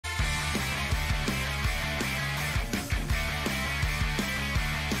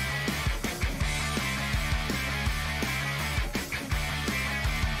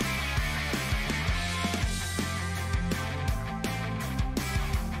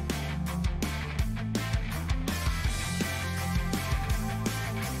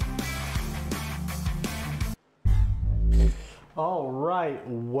All right,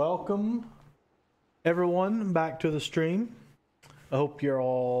 welcome everyone back to the stream. I hope you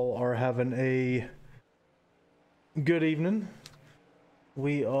all are having a good evening.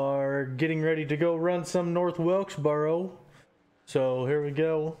 We are getting ready to go run some North Wilkesboro. So here we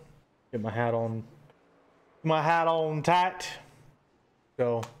go. Get my hat on. My hat on tight.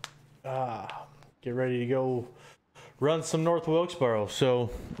 So get ready to go run some North Wilkesboro. So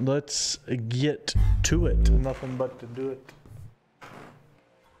let's get to it. Nothing but to do it.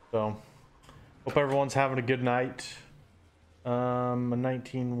 So hope everyone's having a good night. A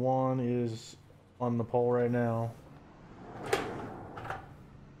 19-1 is on the pole right now.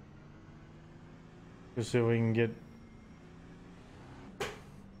 Just so we can get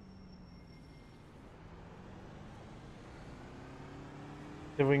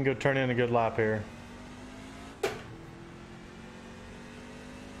if we can go turn in a good lap here.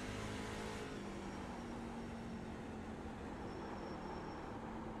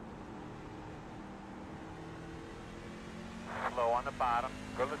 Slow on the bottom,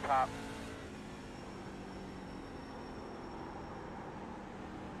 go to the top.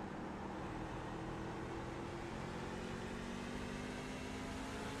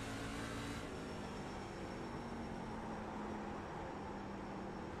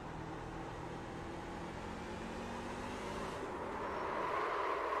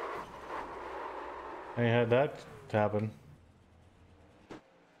 I ain't had that happen.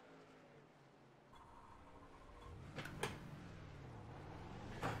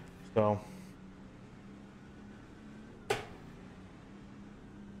 So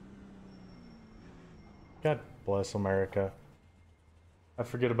God bless America. I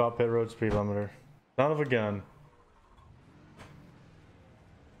forget about pit road speed limiter. Son of a gun.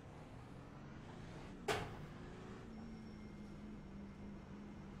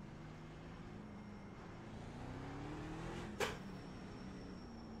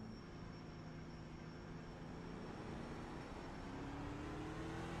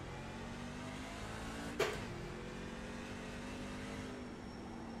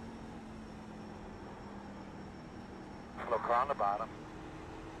 Slow car on the bottom.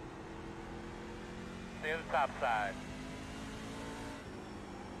 Stay on the top side.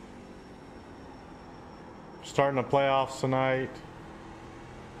 Starting the playoffs tonight.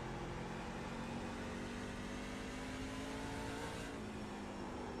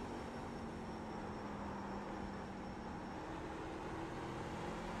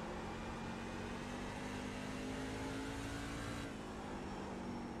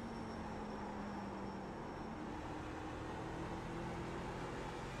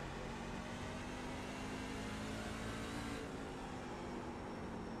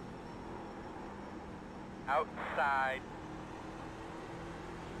 Outside.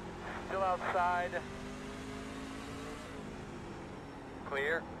 Still outside.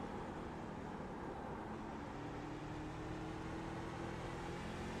 Clear.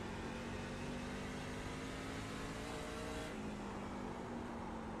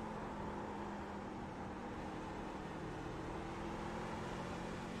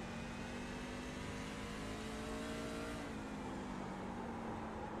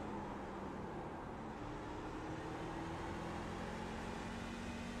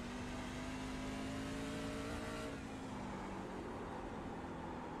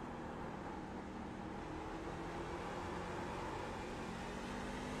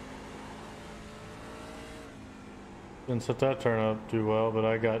 Didn't set that turn up too well, but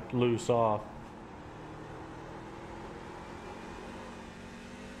I got loose off.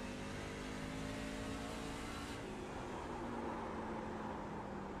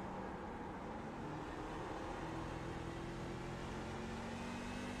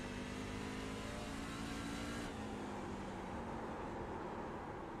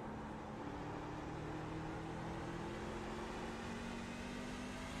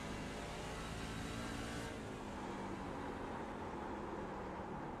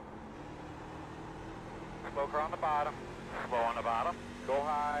 Slow car on the bottom. Slow on the bottom. Go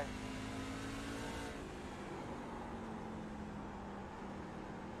high.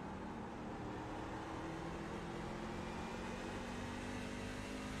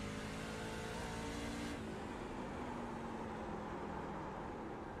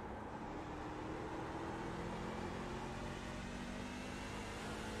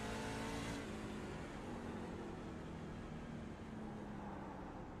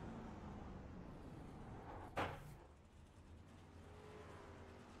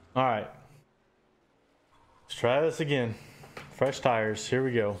 All right. Let's try this again. Fresh tires. Here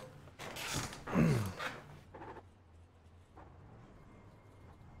we go.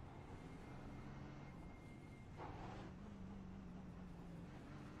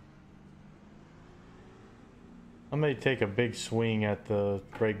 may take a big swing at the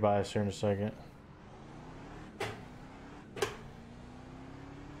brake bias here in a second.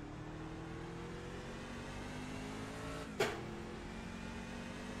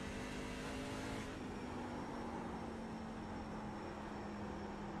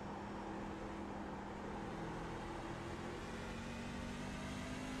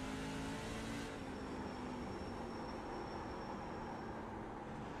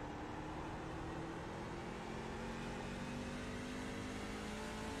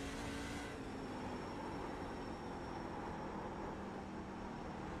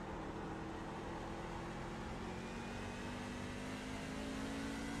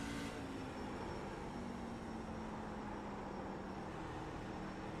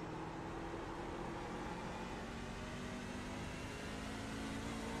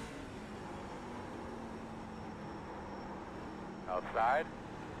 Outside.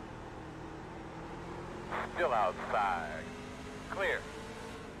 Still outside. Clear.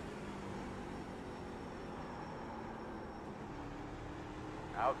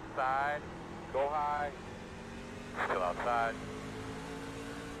 Outside. Go high. Still outside.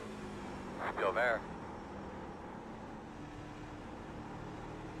 Still there.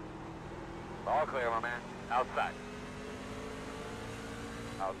 All clear, my man. Outside.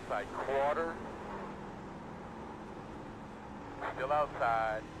 Outside quarter. Still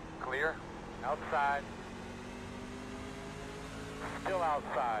outside. Clear. Outside. Still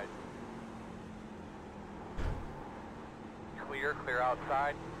outside. Clear. Clear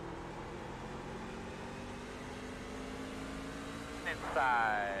outside.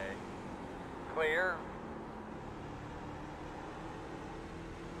 Inside. Clear.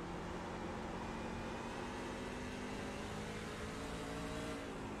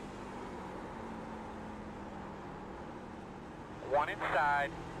 One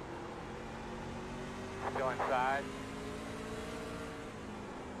inside. Still inside.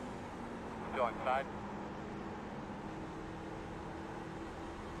 Still inside.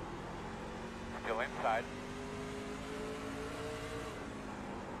 Still inside.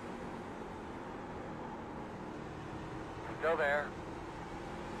 Still there.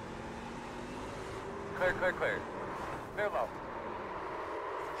 Clear, clear, clear. Clear low.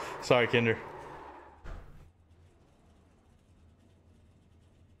 Sorry, Gander.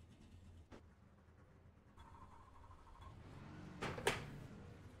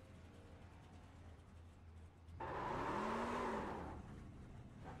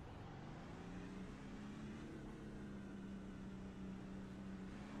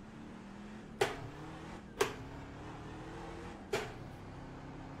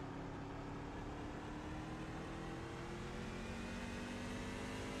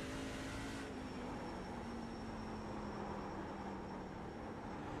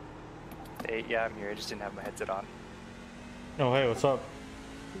 Hey, yeah, I'm here. I just didn't have my headset on. Oh, hey, what's up?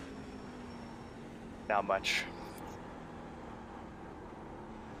 Not much.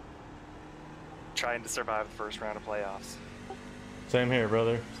 Trying to survive the first round of playoffs. Same here,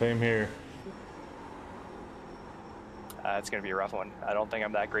 brother. Same here. It's going to be a rough one. I don't think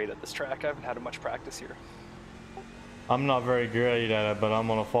I'm that great at this track. I haven't had much practice here. I'm not very great at it, but I'm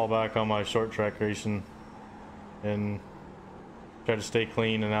gonna fall back on my short track racing and try to stay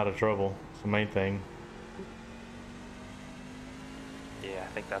clean and out of trouble. It's the main thing. Yeah, I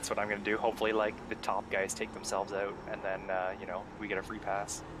think that's what I'm going to do. Hopefully, like, the top guys take themselves out, and then, you know, we get a free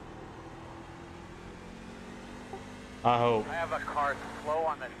pass. I hope. I have a car slow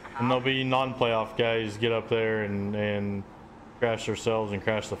on the top. And there'll be non-playoff guys get up there and crash themselves and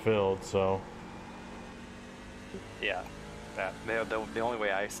crash the field, so. Yeah. The only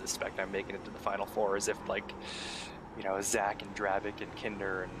way I suspect I'm making it to the Final Four is if, like, you know, Zach and Dravic and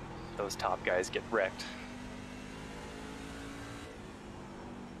Kinder and those top guys get wrecked.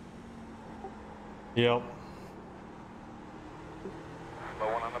 Yep.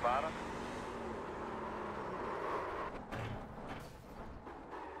 Slow one on the bottom.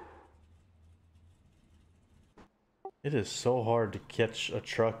 It is so hard to catch a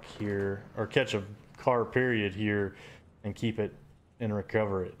truck here, or catch a car period here, and keep it and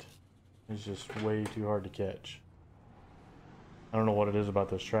recover it. It's just way too hard to catch. I don't know what it is about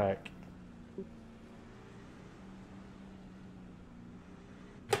this track.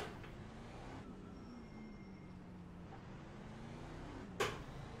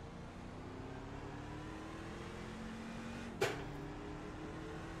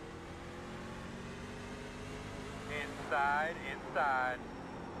 Inside, inside.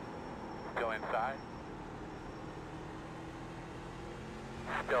 Still inside.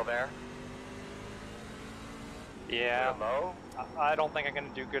 Still there. Yeah. Still low. I don't think I'm going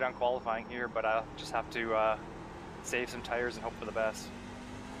to do good on qualifying here, but I'll just have to Save some tires and hope for the best.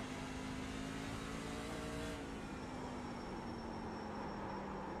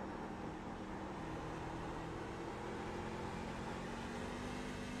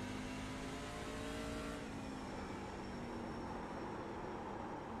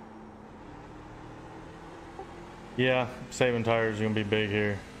 Yeah, saving tires is gonna be big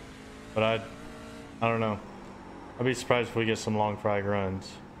here, but I don't know. I'd be surprised if we get some long frag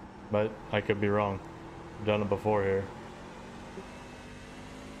runs, but I could be wrong. I've done it before here.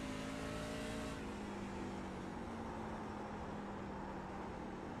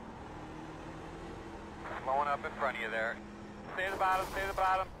 Slowing up in front of you there. Stay at the bottom, stay at the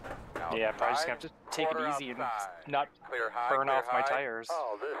bottom. Yeah, probably just gonna have to take it easy and not burn off my tires.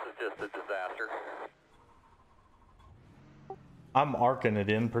 Oh, this is just a disaster. I'm arcing it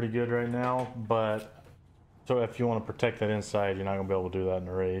in pretty good right now, but so if you want to protect that inside, you're not gonna be able to do that in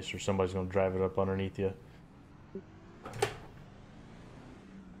a race, or somebody's gonna drive it up underneath you.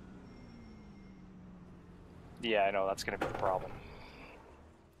 Yeah, I know, that's gonna be the problem.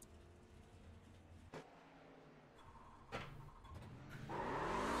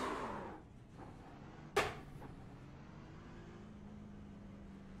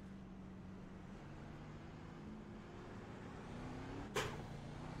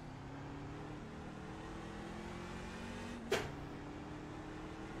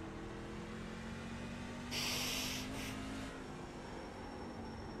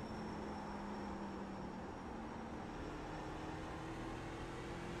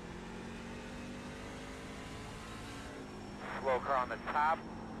 Slow car on the top.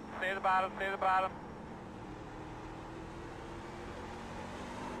 Stay at the bottom, stay at the bottom.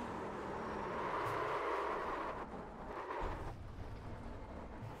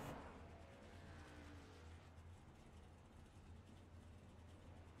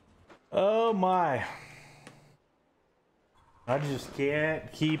 Oh my. I just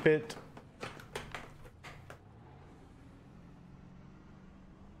can't keep it.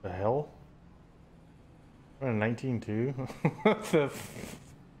 The hell? We're in 19-2. What the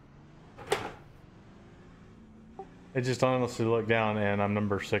I just honestly look down and I'm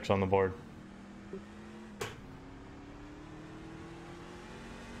number 6 on the board.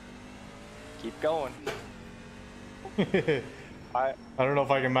 Keep going. I don't know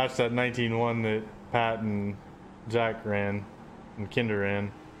if I can match that 19-1 that Pat and Zach ran and Kinder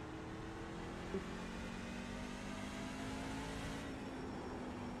ran.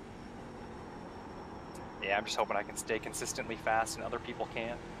 Yeah, I'm just hoping I can stay consistently fast and other people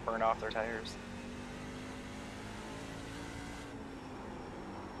can't burn off their tires.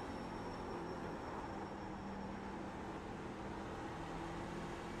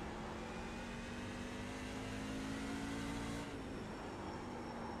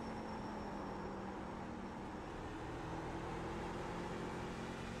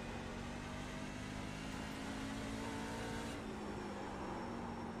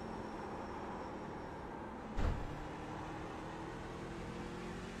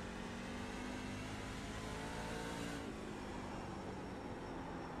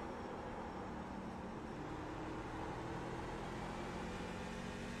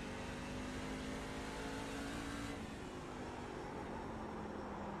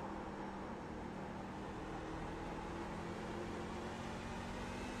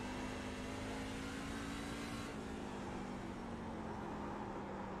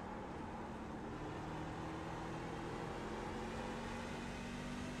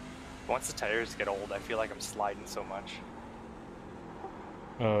 Once the tires get old, I feel like I'm sliding so much.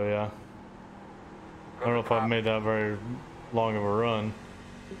 Oh yeah. I don't know if I've made that very long of a run.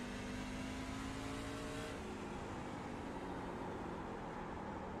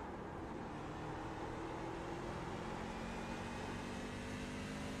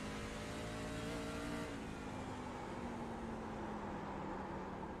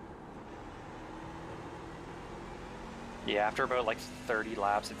 Yeah, after about like 30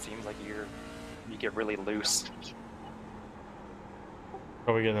 laps, it seems like you get really loose.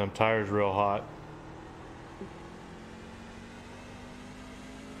 Probably getting them tires real hot.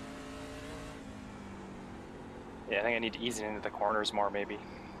 Yeah, I think I need to ease it into the corners more, maybe.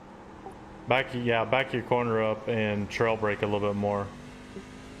 Back your corner up and trail brake a little bit more.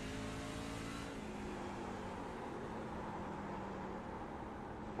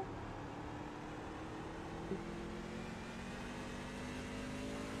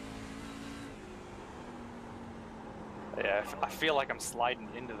 Yeah, I feel like I'm sliding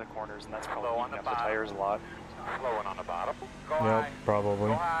into the corners, and that's probably Slow on eating the up the tires a lot. Slowing on the bottom. Go Yep, high. probably.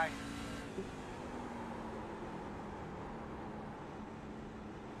 Go high.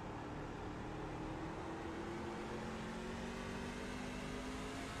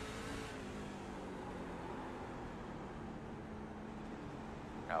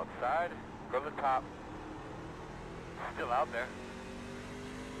 Outside. Go to the top. Still out there.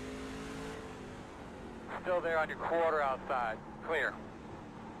 Still there on your quarter outside. Clear.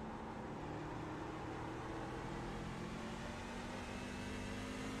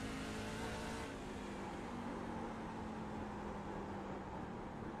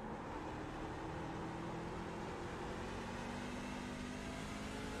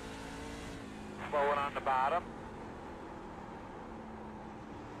 Slowing on the bottom.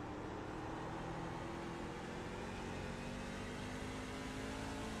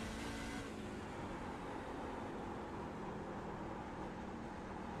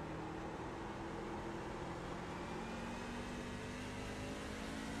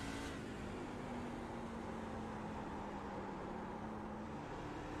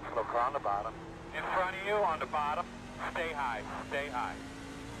 Slow car on the bottom. In front of you on the bottom. Stay high. Stay high.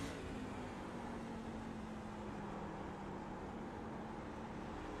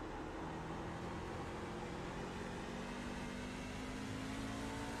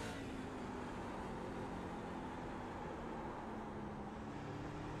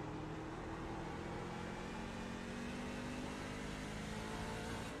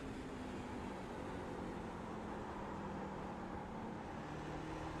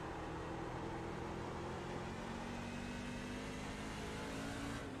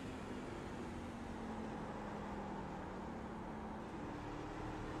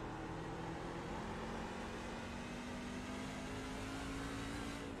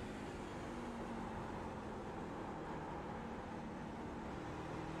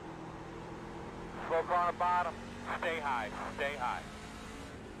 Slow car on the bottom. Stay high. Stay high.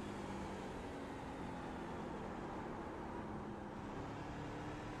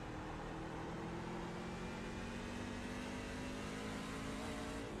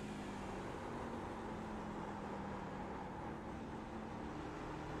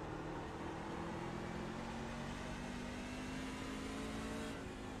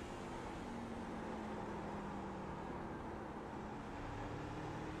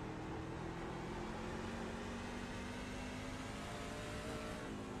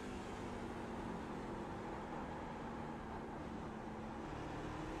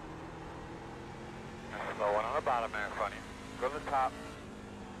 Slow one on the bottom there in front of you. Go to the top.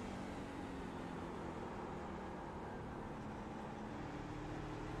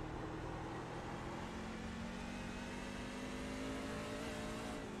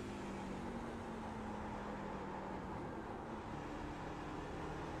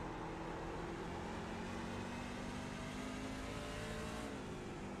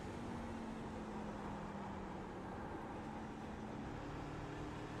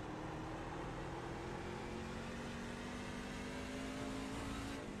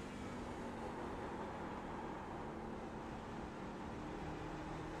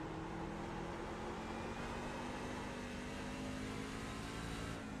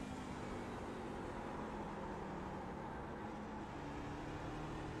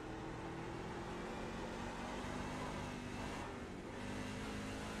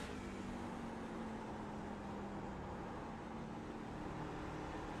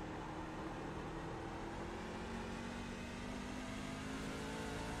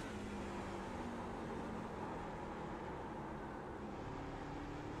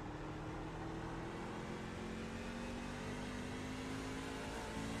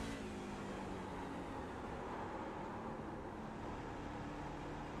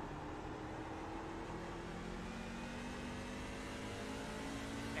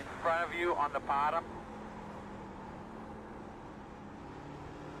 In front of you on the bottom.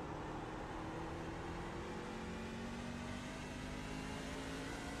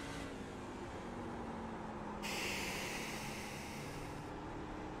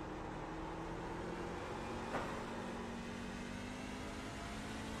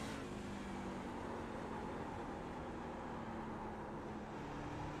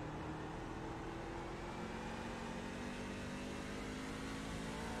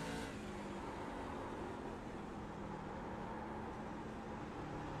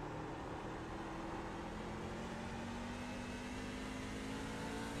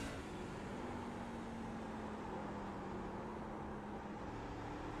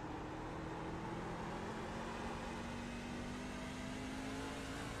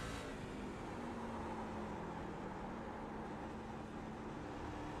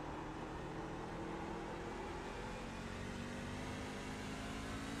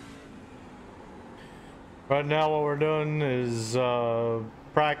 Right now what we're doing is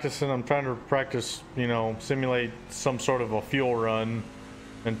practicing. I'm trying to practice, you know, simulate some sort of a fuel run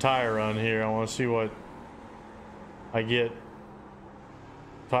and tire run here. I want to see what I get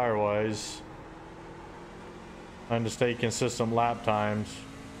tire wise. Trying to stay consistent lap times.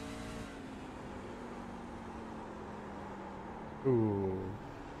 Ooh.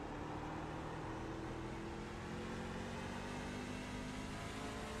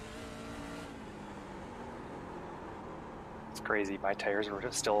 It's crazy. My tires were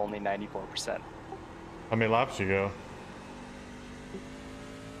still only 94%. How many laps you go?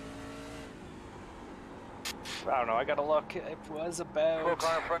 I don't know. I gotta look. It was Slow about.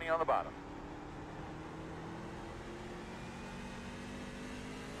 car in front of you on the bottom.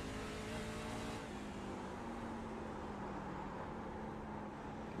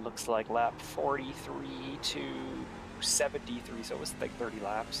 Looks like lap 43 to 73, so it was like 30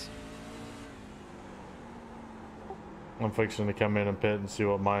 laps. I'm fixing to come in and pit and see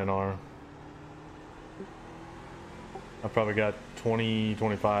what mine are. I probably got 20,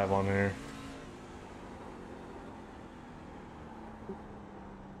 25 on here.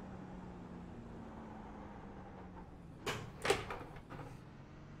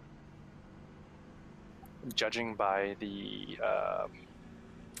 Judging by the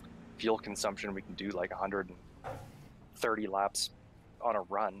fuel consumption, we can do like 130 laps on a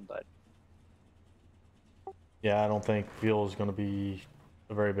run, but Yeah, I don't think fuel is going to be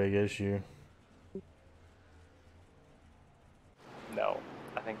a very big issue. no.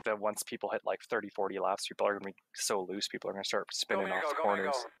 I think that once people hit like 30, 40 laps, people are going to be so loose, people are going to start spinning off the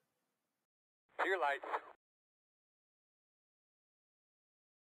corners. To your lights.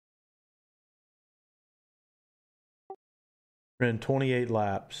 Ran 28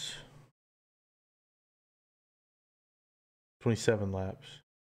 laps. 27 laps.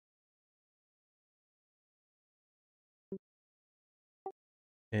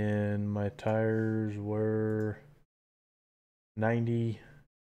 And my tires were 90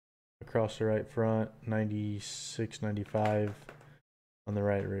 across the right front, 96, 95 on the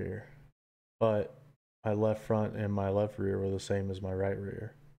right rear. But my left front and my left rear were the same as my right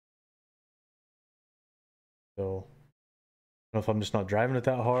rear. So I don't know if I'm just not driving it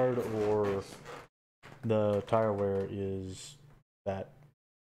that hard or the tire wear is that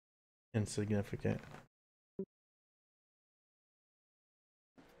insignificant.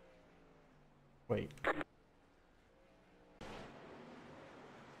 Wait.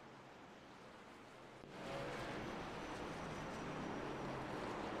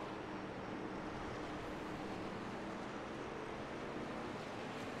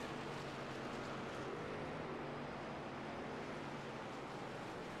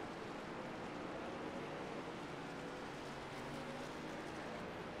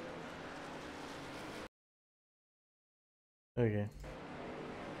 Okay.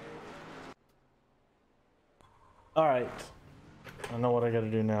 All right. I know what I got to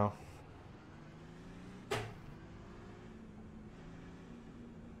do now.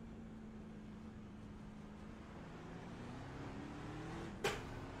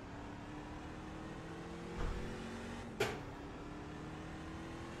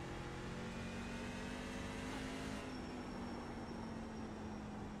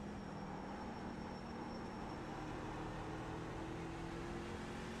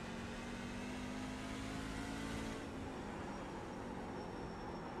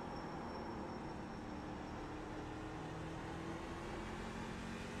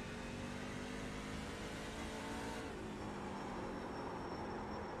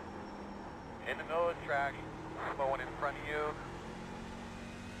 In the middle of the track, slow one in front of you.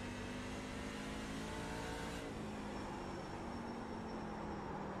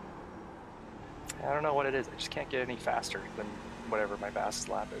 I don't know what it is. I just can't get any faster than whatever my fastest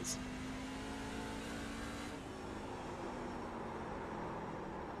lap is.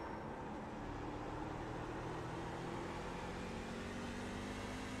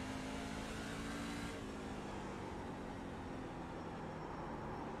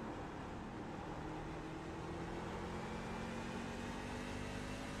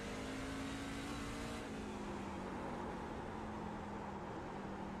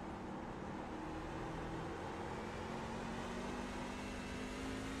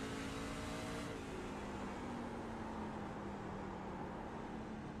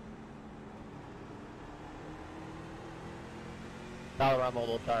 Tyler, I'm a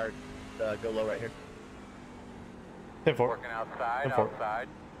little tired. Go low right here. 10-4. Working outside, 10-4. outside.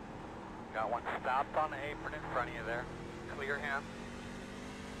 Got one stopped on the apron in front of you there. Clear him.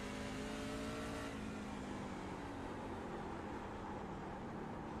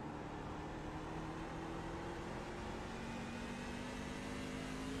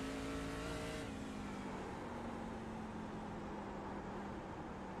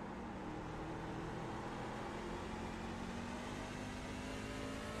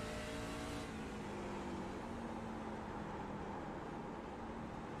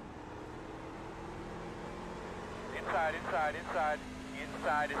 inside, inside, inside.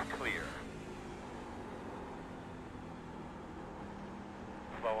 Inside is clear.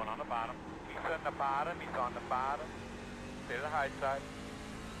 Slow one on the bottom. He's on the bottom, he's on the bottom. Stay to the high side.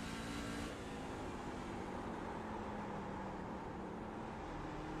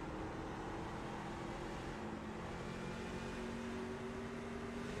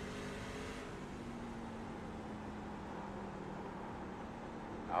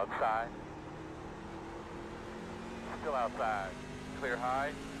 Outside. Still outside. Clear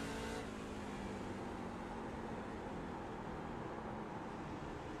high.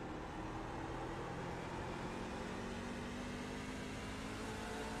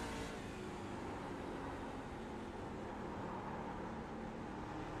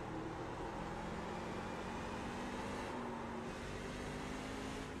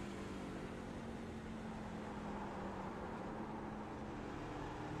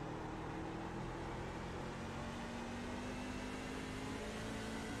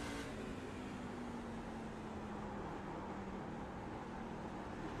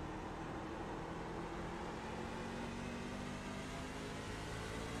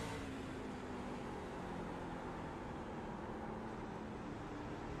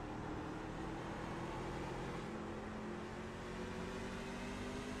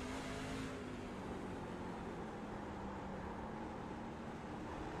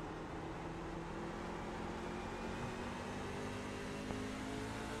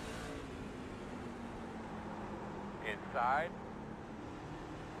 Inside.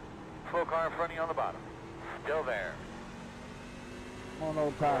 Full car in front of you on the bottom. Still there. On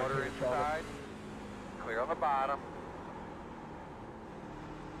old tire. Quarter inside. Clear on the bottom.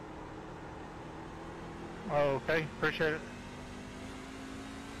 Okay, appreciate it.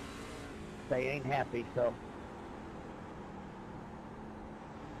 They ain't happy, so.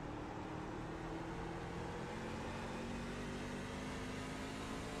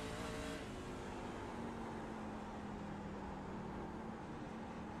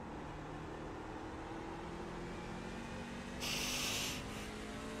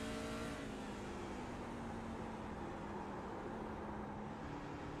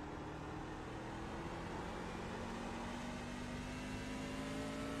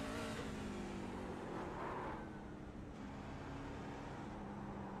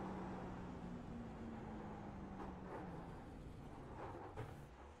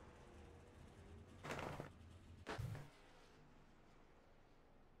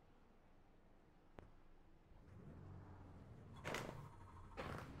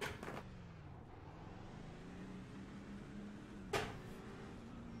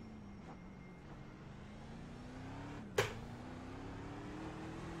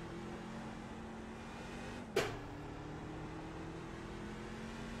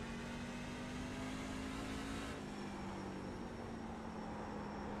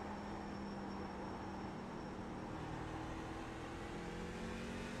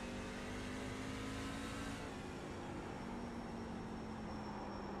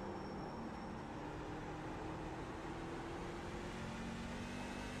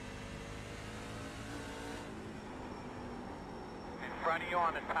 In front of you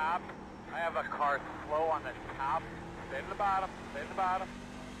on the top. I have a car slow on the top. Stay to the bottom. Stay to the bottom.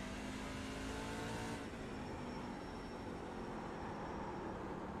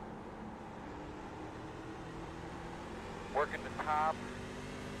 Working the top.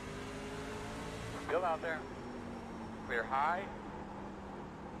 Still out there. Clear high.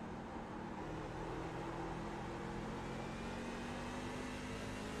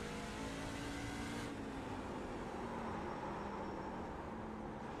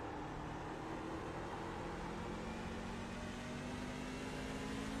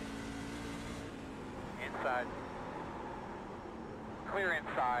 Inside. Clear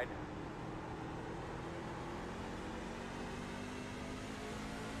inside.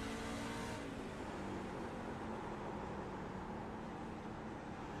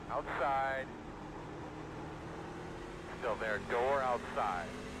 Outside. Still there. Door outside.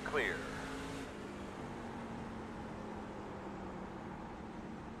 Clear.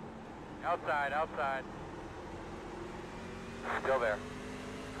 Outside, outside. Still there.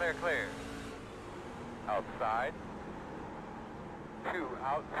 Clear, clear. Outside. 2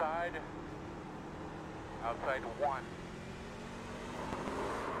 outside. Outside 1.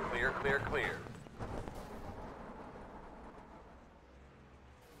 Clear, clear, clear.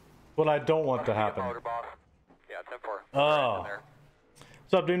 What I don't want to happen. Motor boss. Yeah, 10-4. Oh.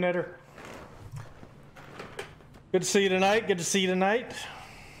 What's up, dude, Nader? Good to see you tonight. Good to see you tonight.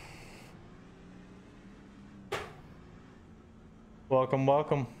 Welcome,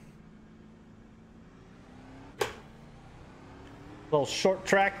 welcome. Little short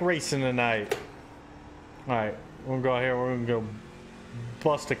track racing tonight. All right, we're gonna go out here. We're gonna go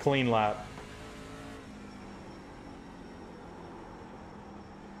bust a clean lap.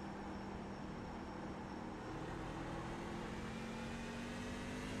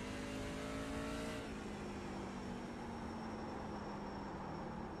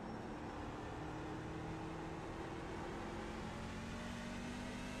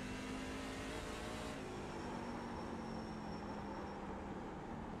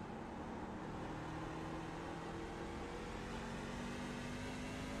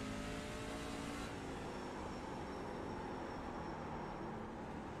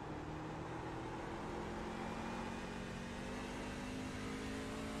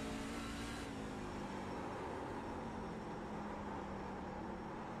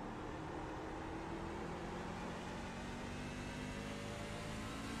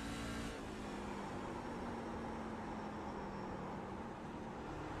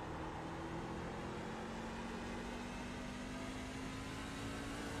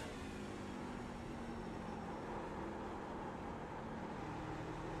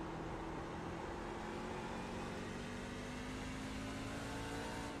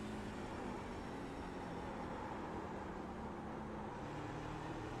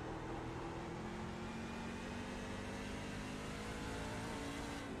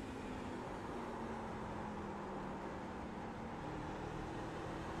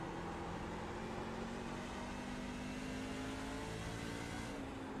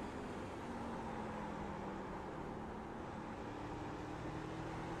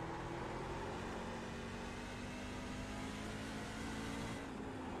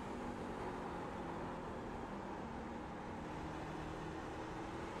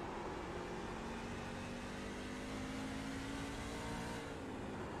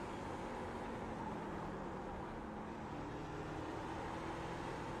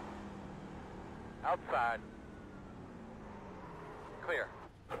 Outside. Clear.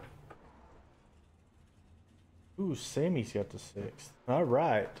 Ooh, Sammy's got the 6th. All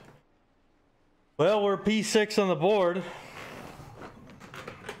right. Well, we're P6 on the board.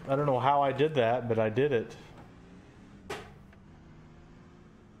 I don't know how I did that, but I did it.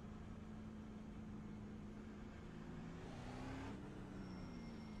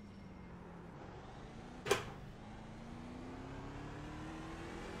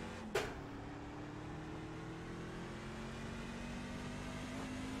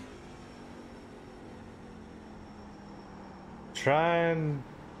 Trying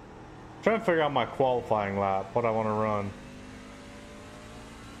to figure out my qualifying lap, what I want to run.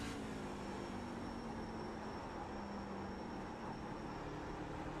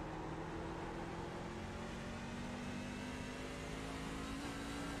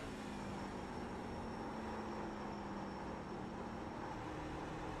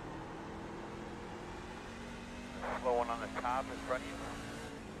 Slow one on the top in front of you.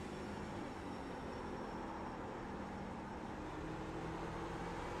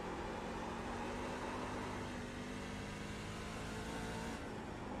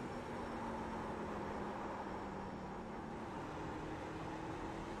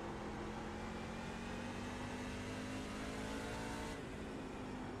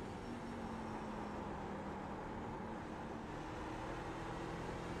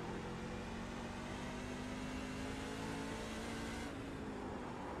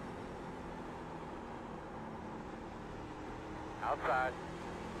 Outside.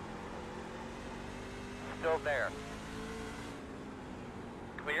 Still there.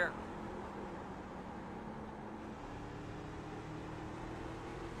 Clear.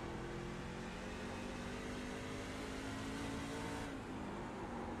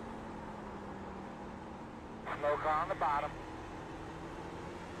 Slow car on the bottom.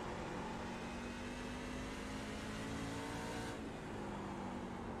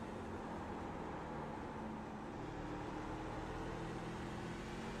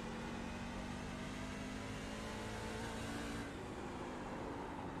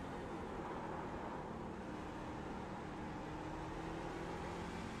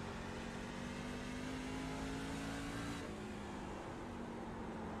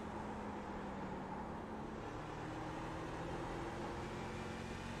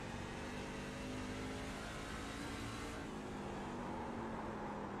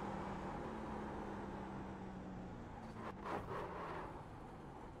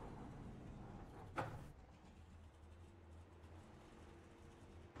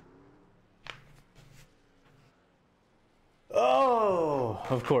 Oh,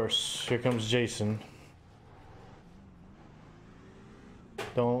 of course. Here comes Jason.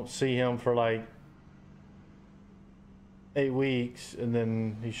 Don't see him for like 8 weeks, and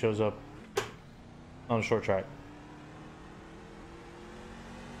then he shows up on a short track.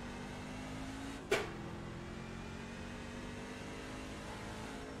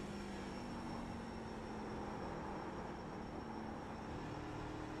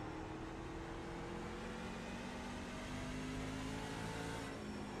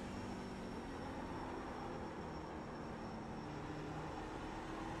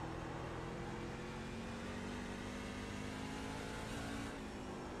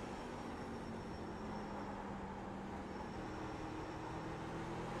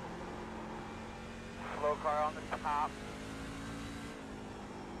 Slow car on the top.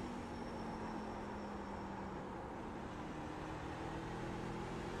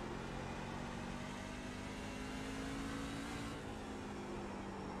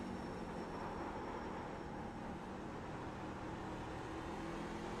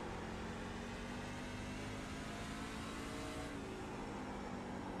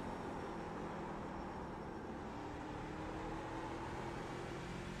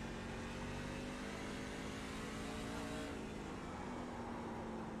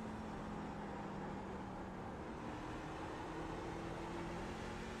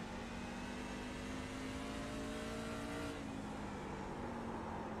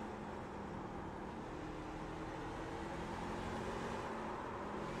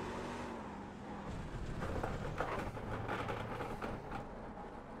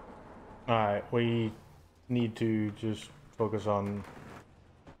 Alright, we need to just focus on...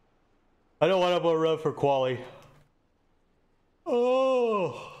 I don't want to run for quali.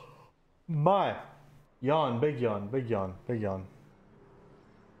 Oh my. Yawn, big yawn, big yawn, big yawn.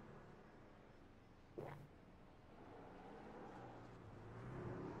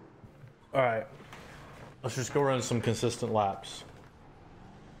 Alright. Let's just go run some consistent laps.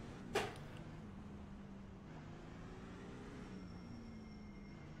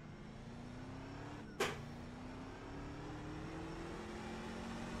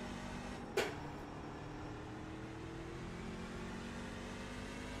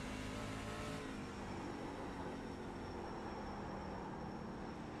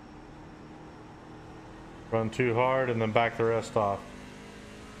 Run too hard and then back the rest off.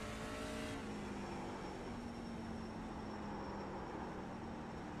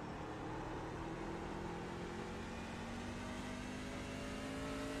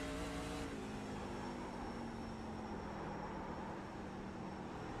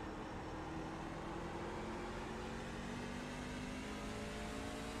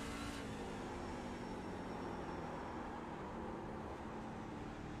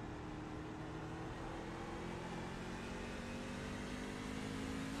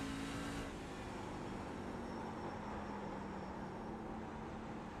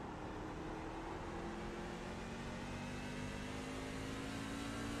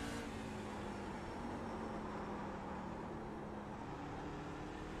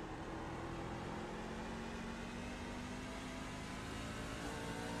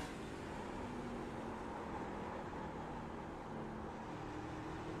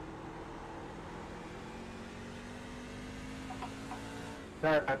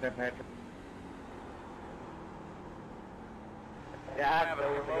 Sorry about that, Patrick. Yeah, I have to Yeah,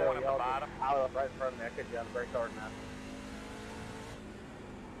 go but over slow there. one at the Y'all bottom. just piled up right in front of me. I couldn't get on the brake hard enough.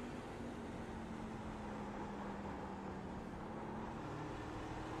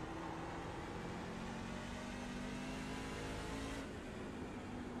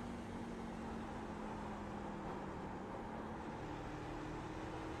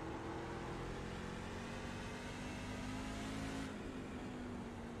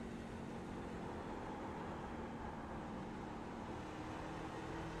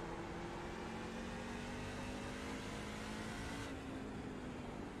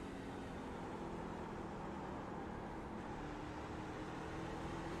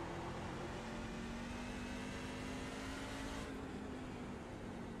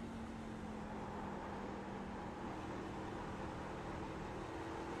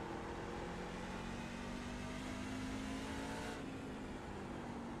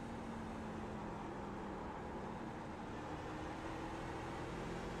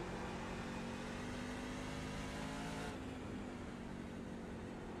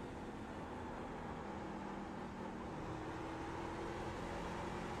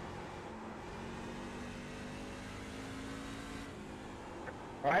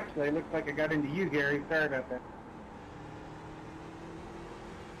 Well, actually, it looks like I got into you, Gary. Sorry about that.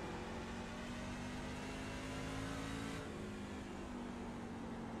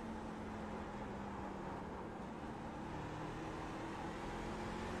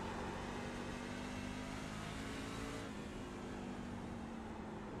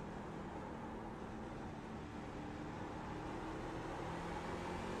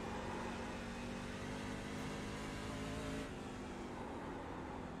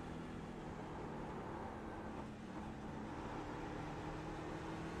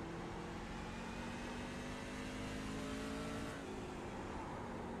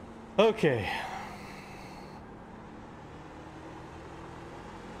 Okay.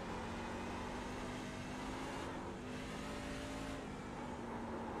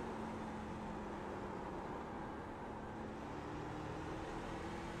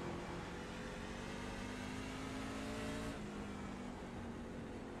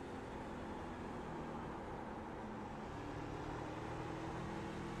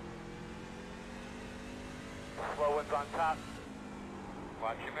 Slow one's on top.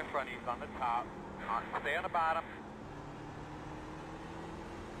 Watch him in front, he's on the top. Stay on the bottom.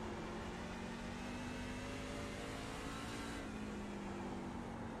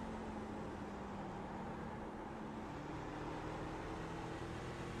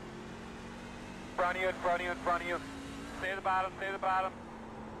 In front of you, in front of you, in front of you. Stay at the bottom, stay at the bottom.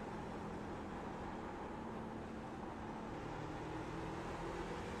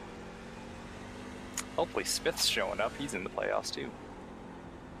 Hopefully Smith's showing up. He's in the playoffs too.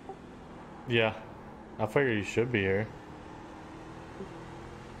 Yeah. I figure you should be here.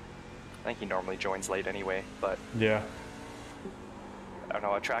 I think he normally joins late anyway, but Yeah. I don't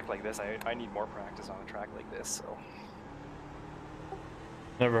know, a track like this, I need more practice on a track like this, so.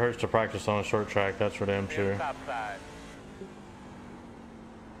 Never hurts to practice on a short track, that's for damn Stay on sure. the top side.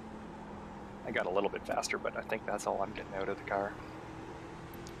 I got a little bit faster, but I think that's all I'm getting out of the car.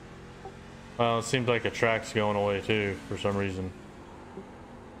 Well, it seems like a track's going away too, for some reason.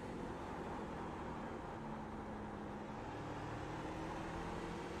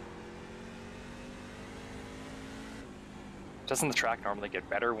 Doesn't the track normally get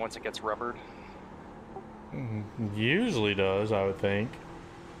better once it gets rubbered? Usually does, I would think.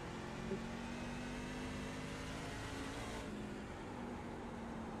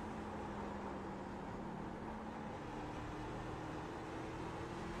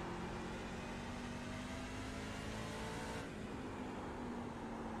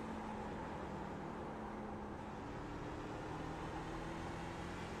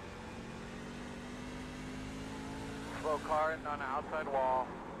 Slow car in on the outside wall.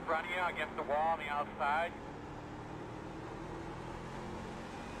 In front of you, against the wall on the outside.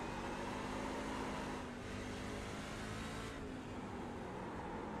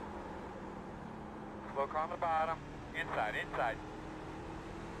 Slow car on the bottom. Inside, inside.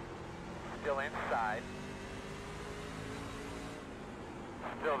 Still inside.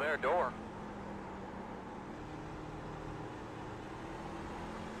 Still there, door.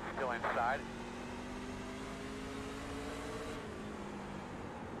 Still inside.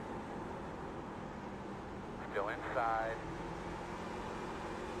 Still inside.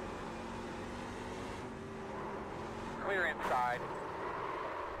 Clear inside.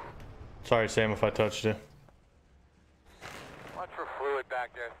 Sorry, Sam, if I touched you. Watch for fluid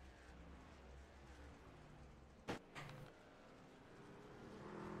back there.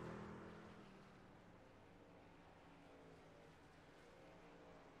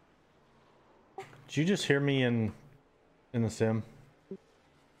 Did you just hear me in the sim?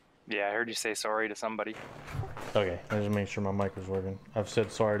 Yeah, I heard you say sorry to somebody. Okay, I just make sure my mic was working. I've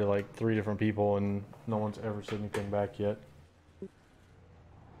said sorry to like 3 different people and no one's ever said anything back yet.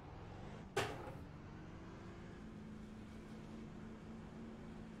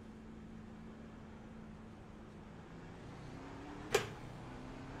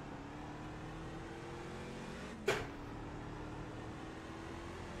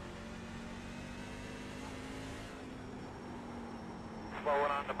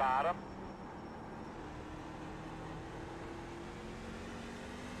 Slowing on the bottom.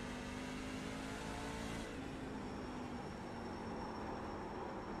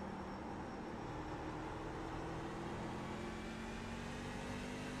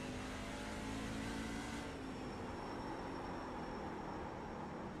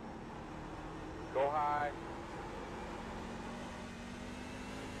 Go high.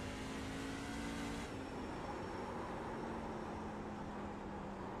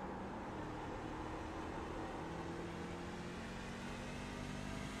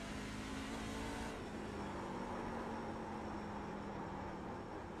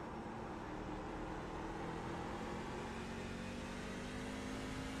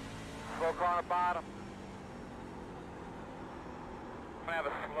 Slow car on the bottom. I'm gonna have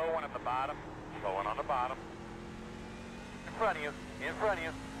a slow one at the bottom. Slow one on the bottom. In front of you. In front of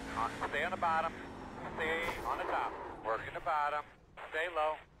you. Stay on the bottom. Stay on the top. Working the bottom. Stay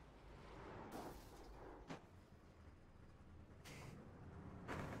low.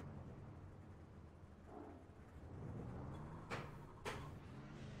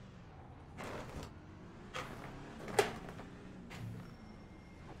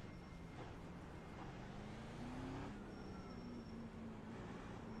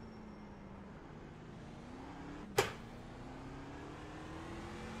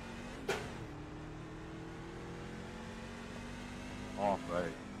 by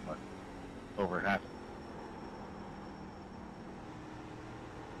what, over half.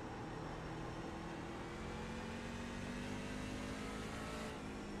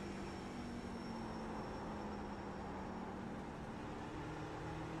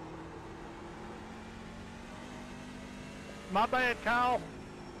 My bad, Kyle.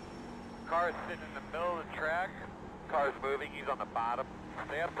 Car's sitting in the middle of the track. Car's moving. He's on the bottom.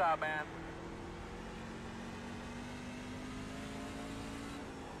 Stay up top, man.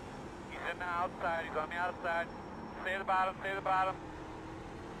 He's in the outside. He's on the outside. Stay at the bottom. Stay at the bottom.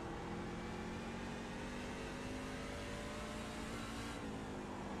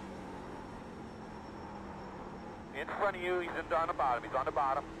 In front of you. He's on the bottom. He's on the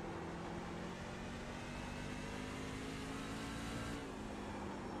bottom.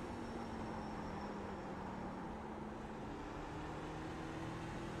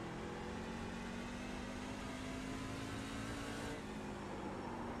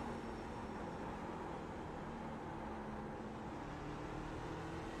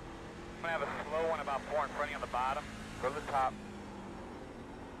 I'm going to have a slow one about 4 in front of you on the bottom. Go to the top.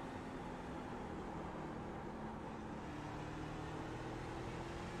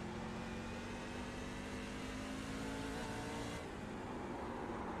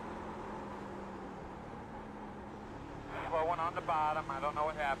 Slow one on the bottom. I don't know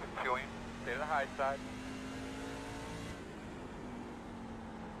what happened to him. Stay to the high side.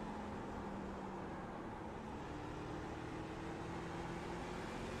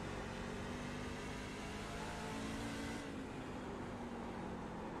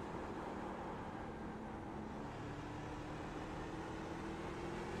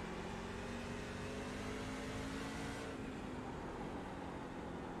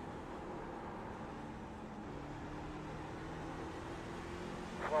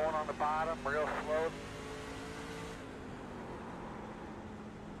 Slow one on the bottom, real slow.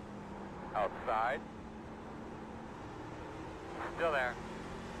 Outside. Still there.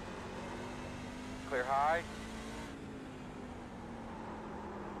 Clear high.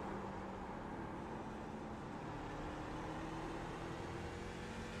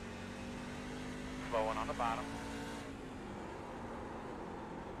 Slow one on the bottom.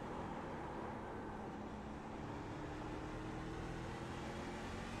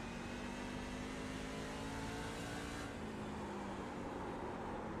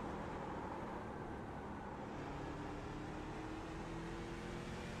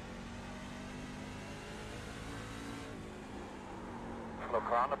 Slow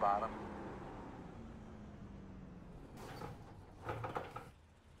car on the bottom.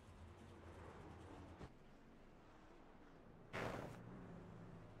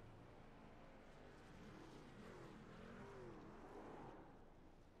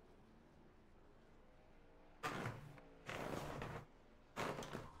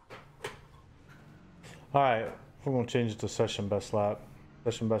 All right, we're going to change it to session best lap.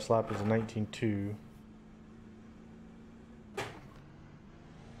 Session best lap is a 19.2.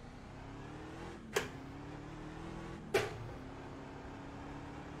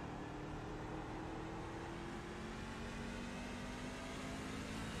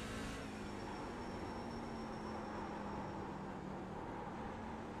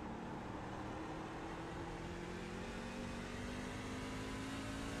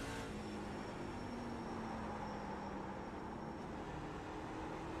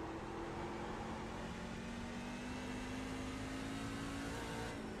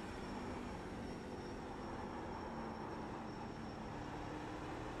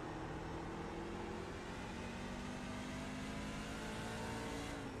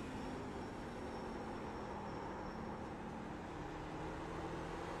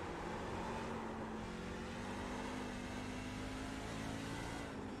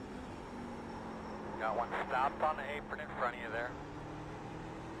 Got one stopped on the apron in front of you there.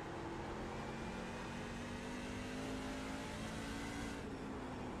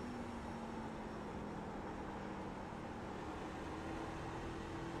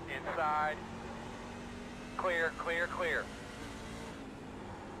 Inside. Clear, clear, clear.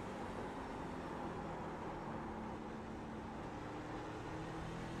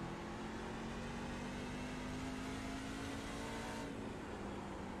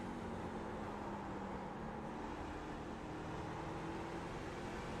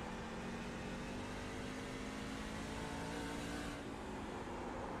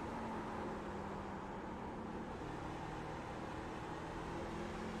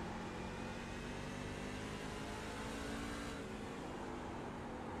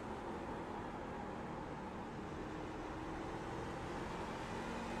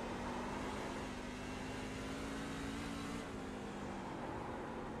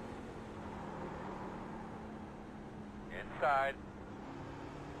 side.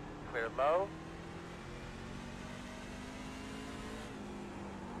 Clear low.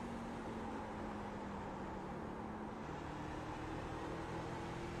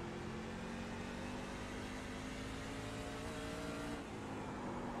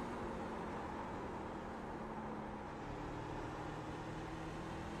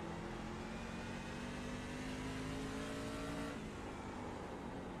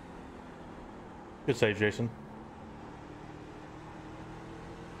 Good save, Jason.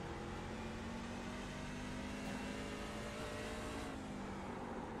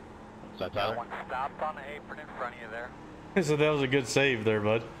 Is that Got Tyler? one stopped on the apron in front of you there. So that was a good save there,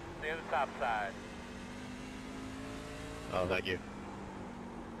 bud. Stay to the top side. Oh, thank you.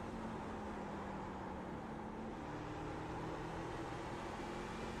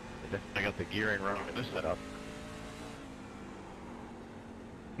 I got the gearing wrong in this setup.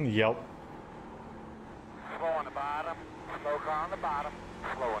 Yep. Slow on the bottom. Slow car on the bottom.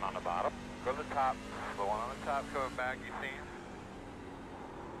 Slow one on the bottom. Go to the top. Slow one on the top. Coming back. You see him?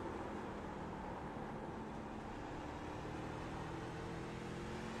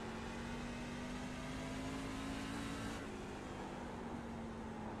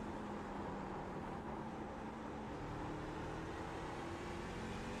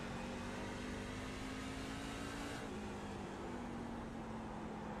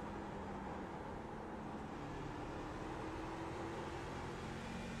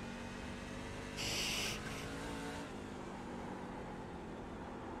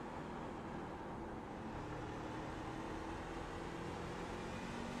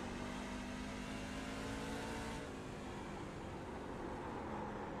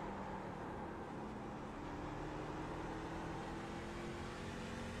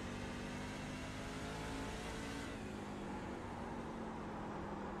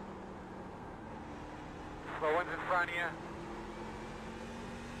 Slow one's in front of you.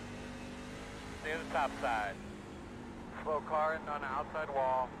 Stay to the top side. Slow car in on the outside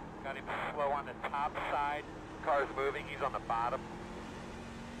wall. Got him slow on the top side. Car's moving. He's on the bottom.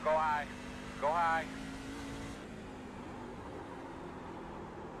 Go high. Go high.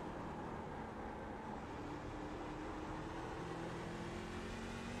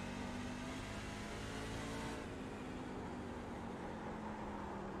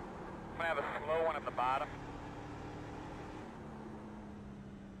 I'm going to have a slow one at the bottom.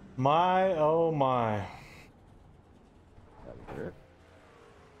 My, oh my.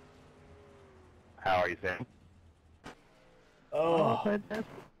 How are you, Sam? Oh. Fantastic.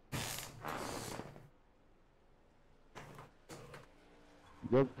 You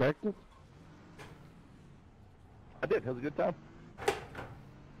go to Texas? I did. It was a good time.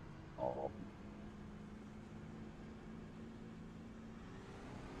 Oh.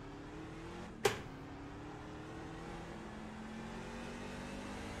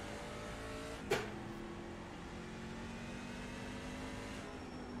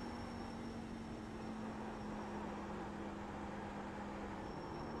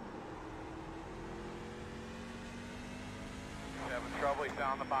 Having trouble. He's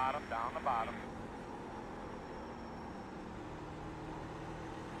down the bottom. Down the bottom.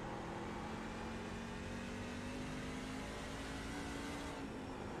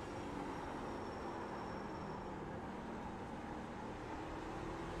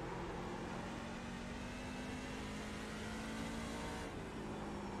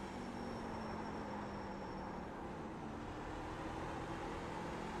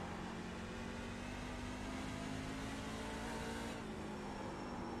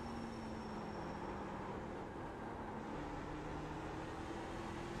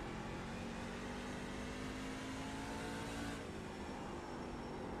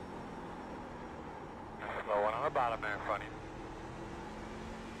 Slow one on the bottom there in front of you.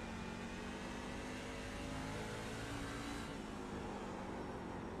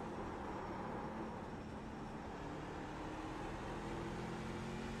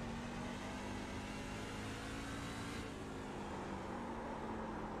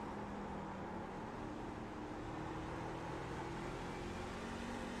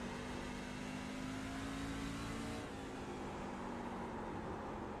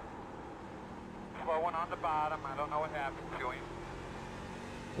 Slow one on the bottom. I don't know what happened to him.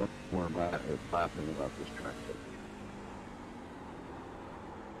 What's more about laughing about this track?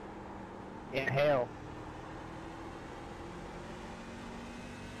 Inhale.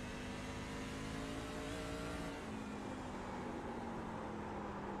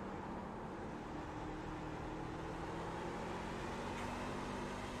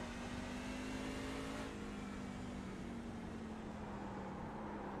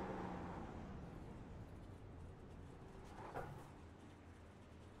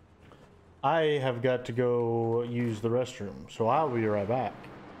 I have got to go use the restroom, so I'll be right back.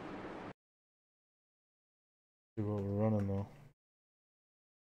 See what we're running though.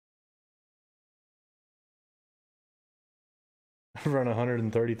 I've run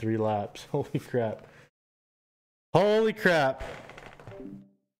 133 laps. Holy crap. Holy crap.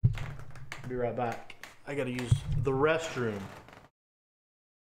 Be right back. I gotta use the restroom.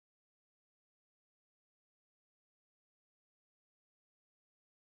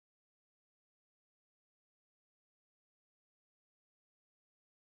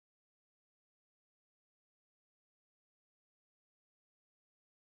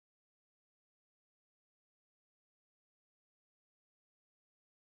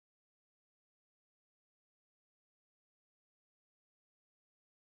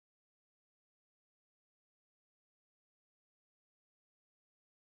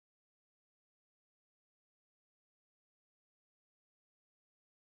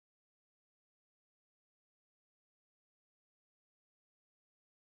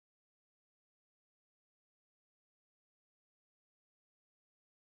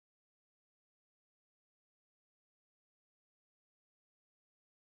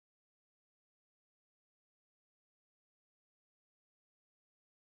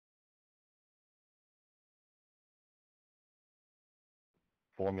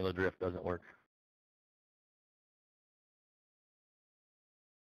 Formula drift doesn't work.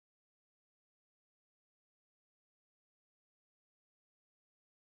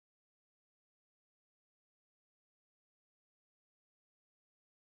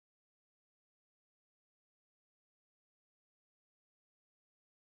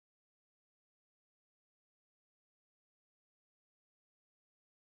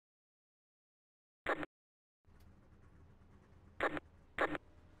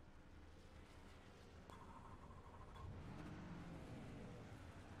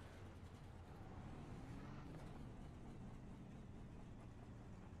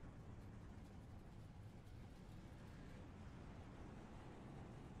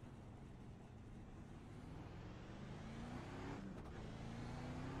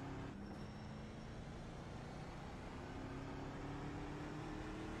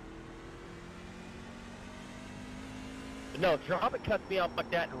 No, Trump cuts me off like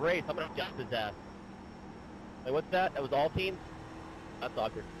that in race. I'm gonna jump his ass. Wait, what's that? That was all teams? That's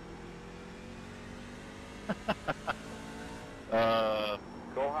awkward.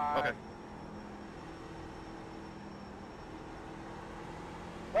 Go high. Okay.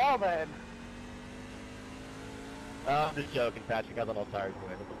 Well then. I'm just joking, Patrick. I was all tired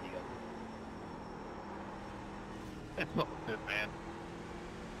anyway. Look at you guys. It's all good, man.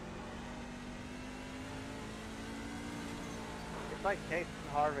 It's like Jason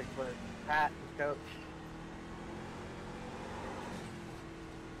Harvick with Pat and coach.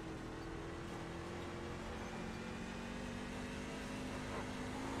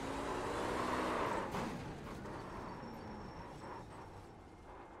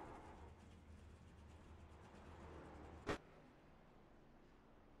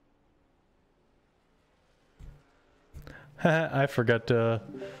 I forgot to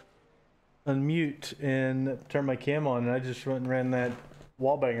unmute and turn my cam on, and I just went and ran that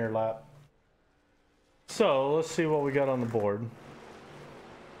wall banger lap. So let's see what we got on the board.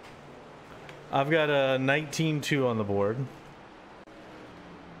 I've got a 19.2 on the board.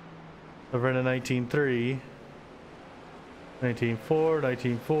 I've run a 19.3, 19.4,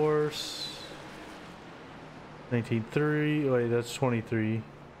 19.4, 19.3. Wait, that's 23.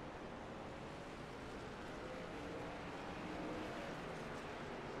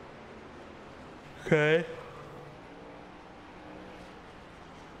 Okay.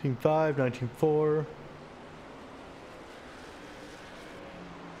 19.5, 19.4.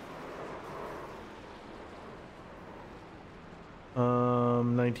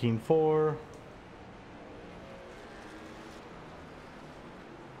 Um, 19.4.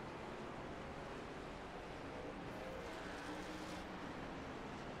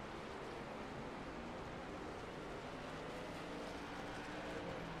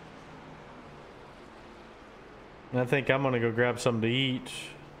 And I think I'm gonna go grab something to eat.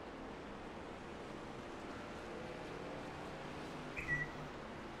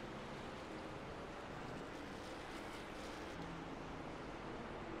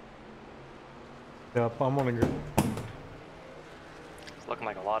 Yep, I'm gonna go. It's looking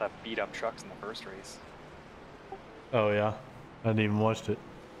like a lot of beat up trucks in the first race. Oh yeah, I hadn't even watched it.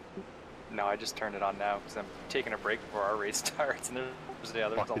 No, I just turned it on now because I'm taking a break before our race starts, and there's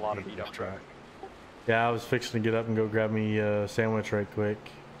a lot of beat up truck. Yeah, I was fixing to get up and go grab me a sandwich right quick.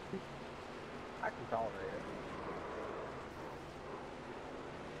 I can tolerate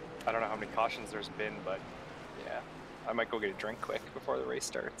I don't know how many cautions there's been, but yeah, I might go get a drink quick before the race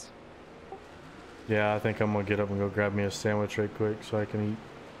starts. Yeah, I think I'm gonna get up and go grab me a sandwich right quick so I can eat.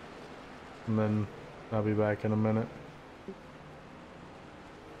 And then I'll be back in a minute.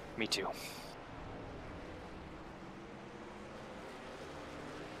 Me too.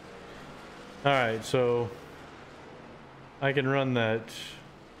 Alright, so I can run that.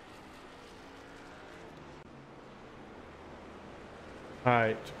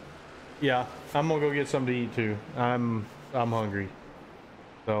 Alright. Yeah, I'm gonna go get something to eat too. I'm hungry.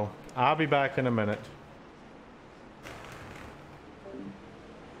 So I'll be back in a minute.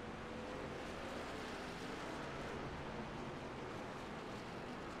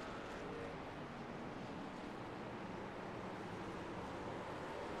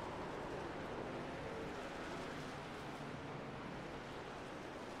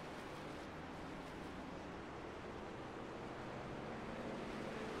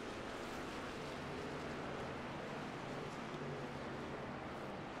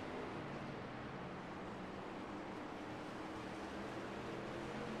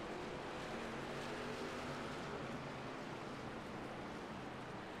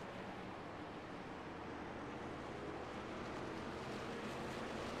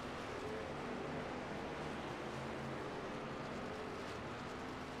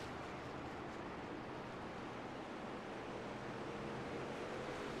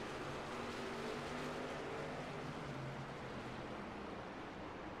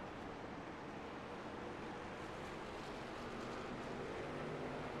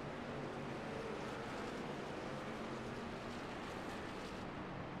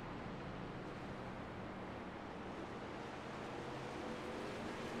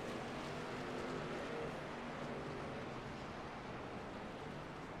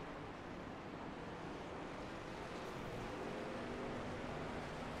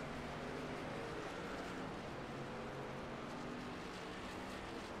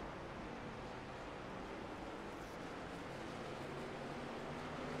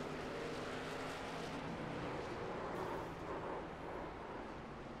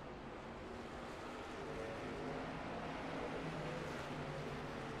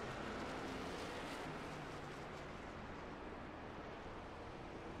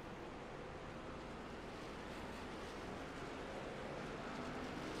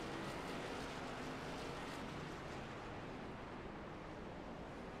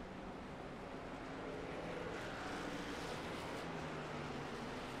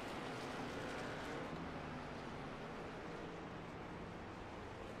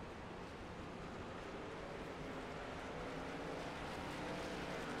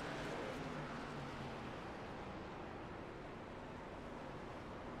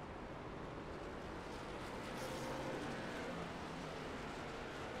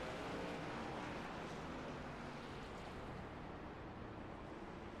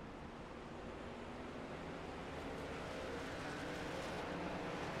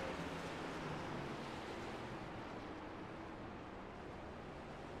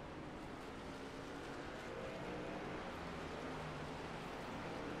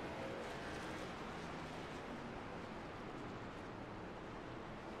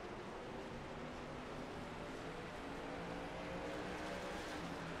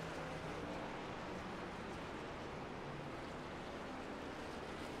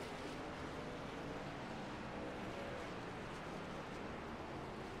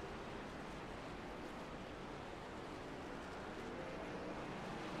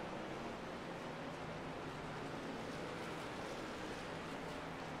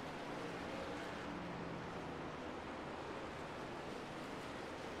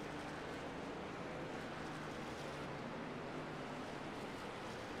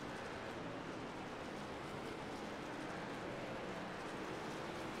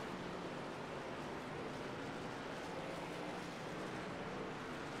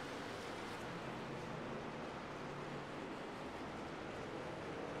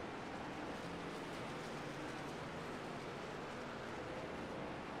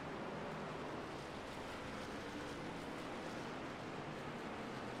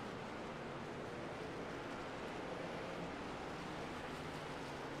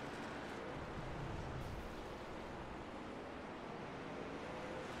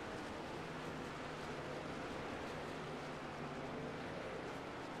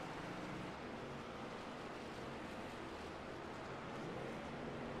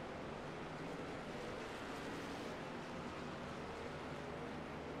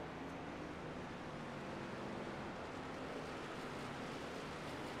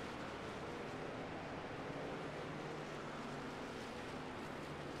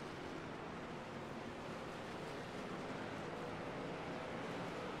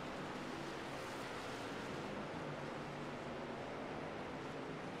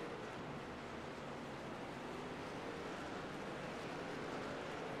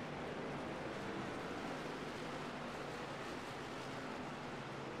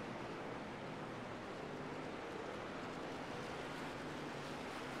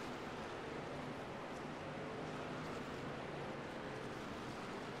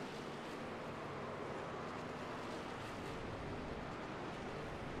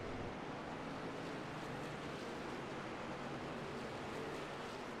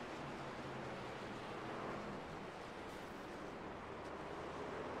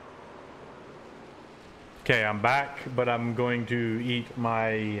 Okay, I'm back, but I'm going to eat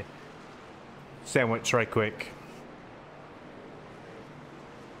my sandwich right quick.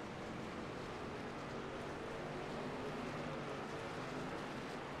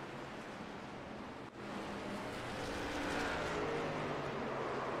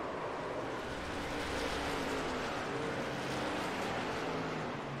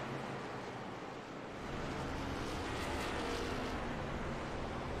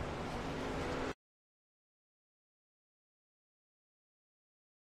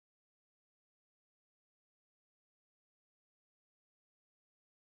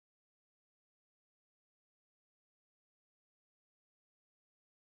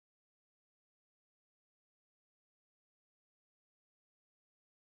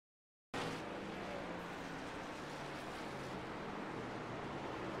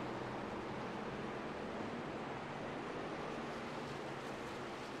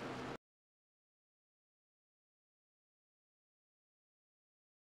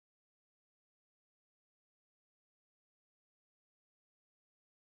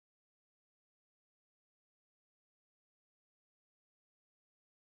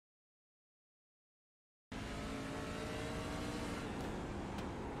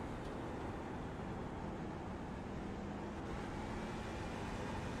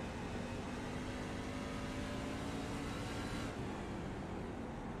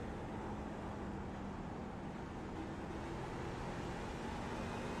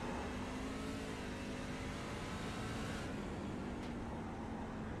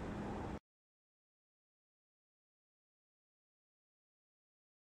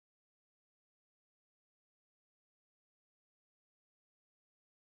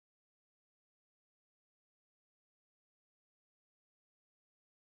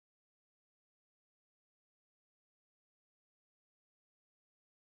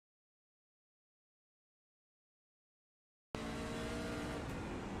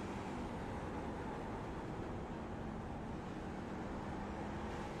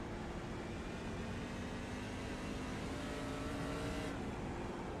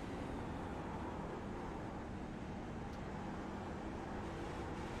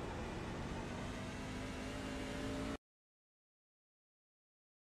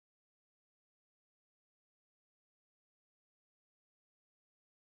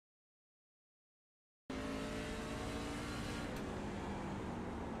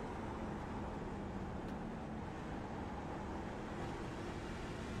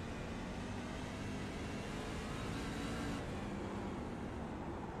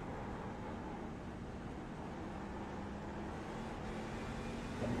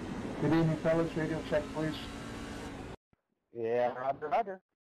 Good evening, fellas. Radio check, please. Yeah, roger, roger.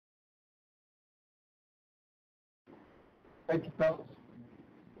 Thank you, fellas.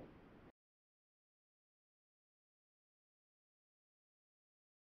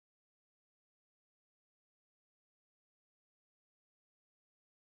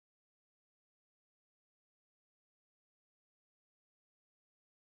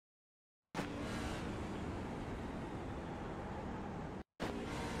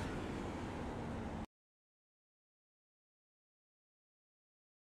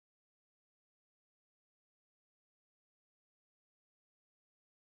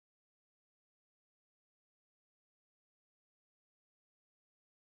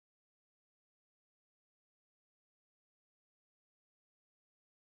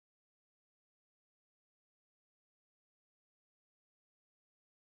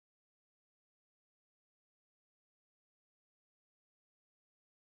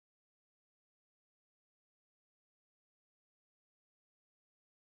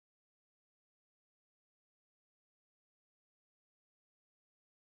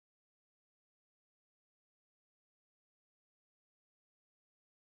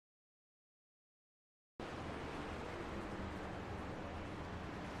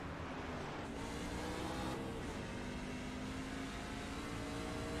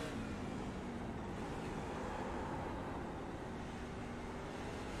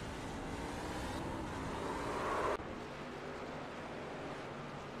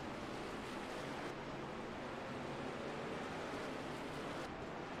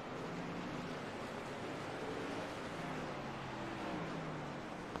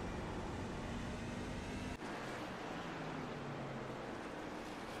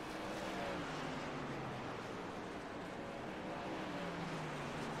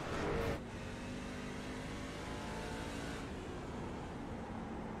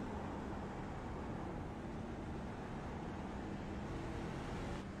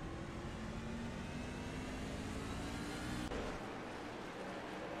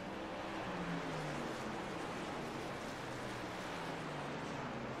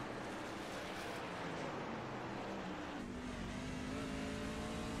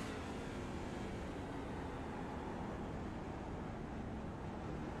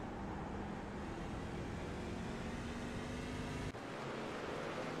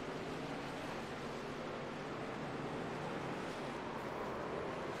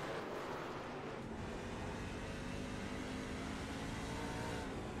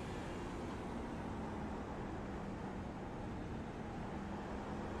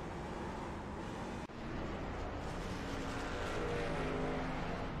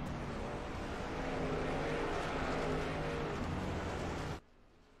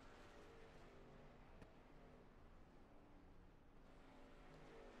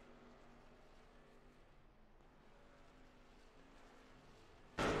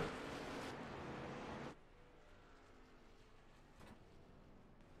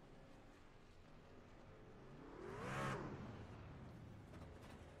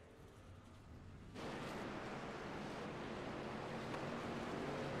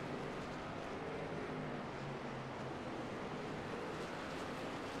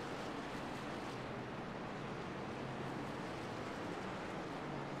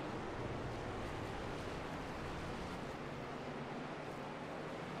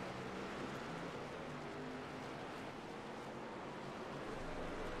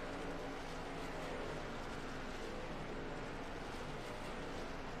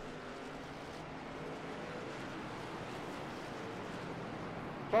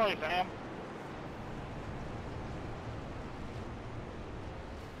 Sorry, Sam.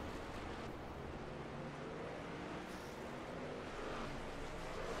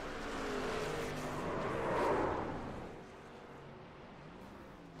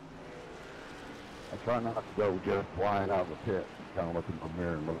 I try not to go just flying out of the pit, kind of look in the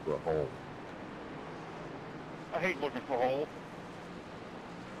mirror and look for a hole. I hate looking for holes.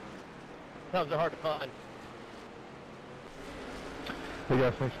 Sometimes they're hard to find. Hey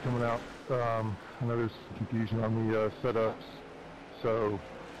guys, thanks for coming out. I know there's confusion on the setups, so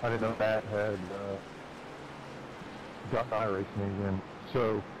I didn't know Matt had got iRacing again.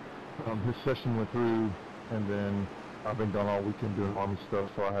 So his session went through, and then I've been gone all weekend doing Army stuff,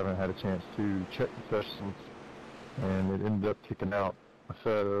 so I haven't had a chance to check the sessions, and it ended up kicking out a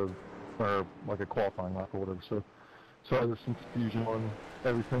set of, or like a qualifying lap or whatever. So there's some confusion on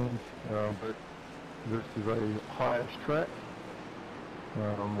everything, but this is a high-ish track.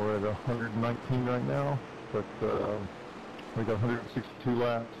 We're at 119 right now, but we got 162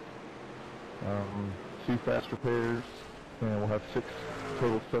 laps, 2 fast repairs, and we'll have 6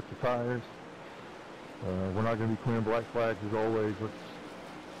 total sets of tires. We're not going to be clearing black flags as always.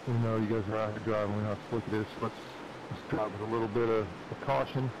 We know you guys are out here driving, we know how slick it is. Let's drive with a little bit of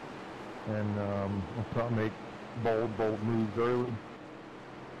caution, and let's not make bold moves early.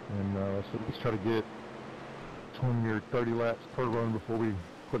 And so let's try to get 20 or 30 laps per run before we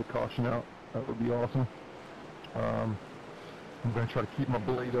put a caution out. That would be awesome. I'm going to try to keep my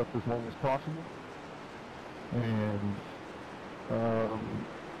blade up as long as possible. And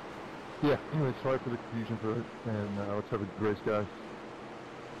yeah, anyway, sorry for the confusion for it, and let's have a good race, guys.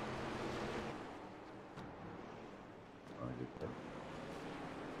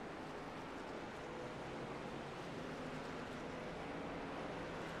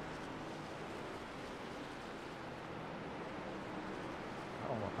 I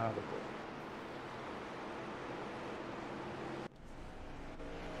don't know how to go.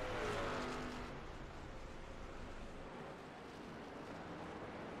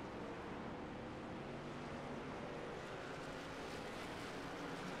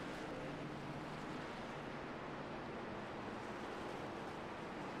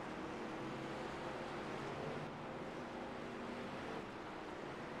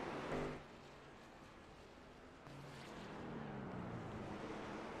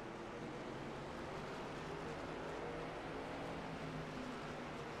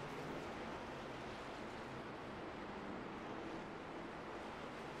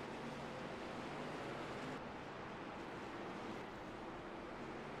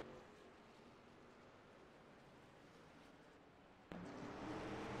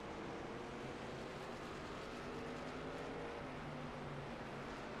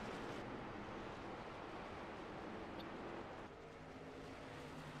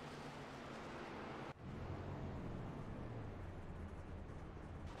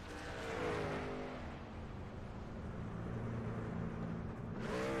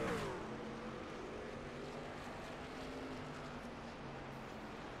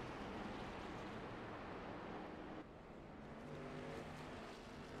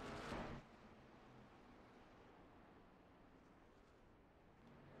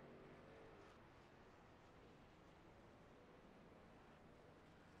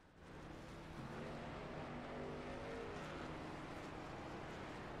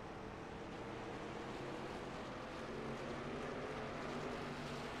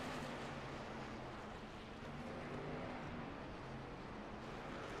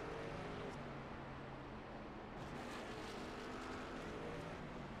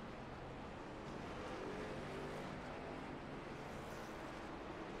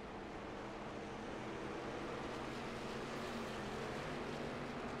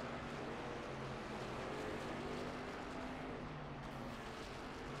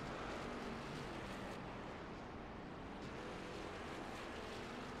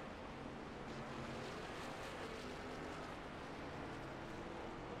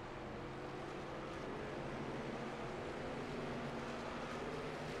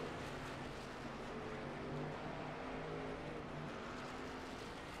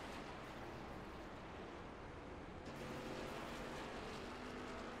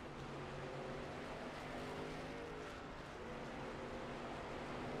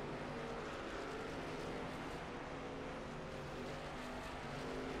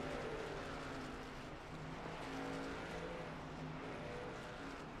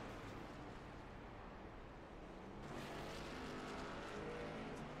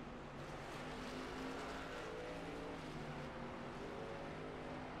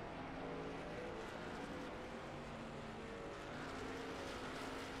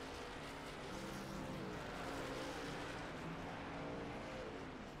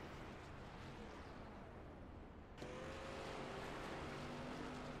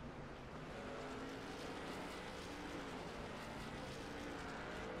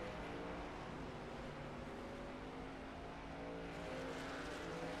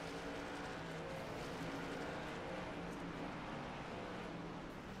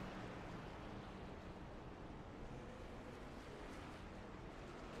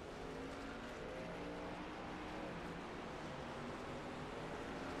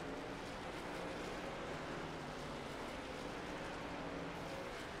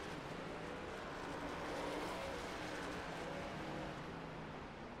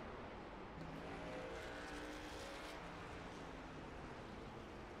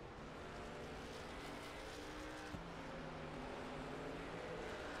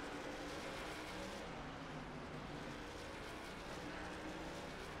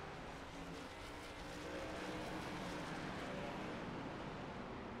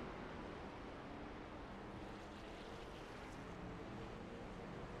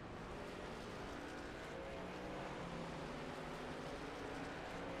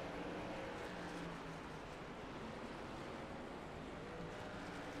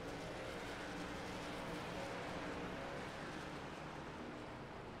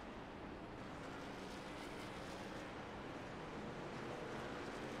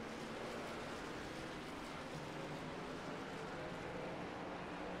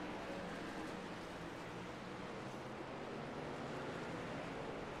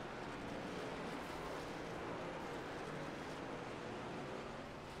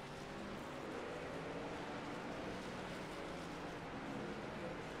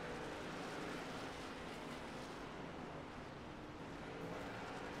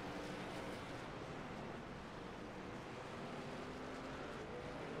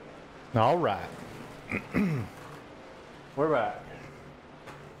 All right. We're back.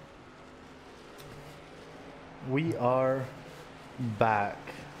 We are back.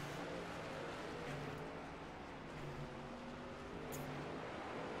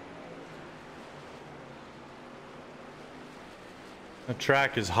 The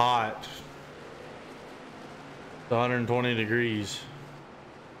track is hot. It's 120 degrees.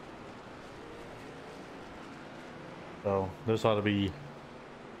 So this ought to be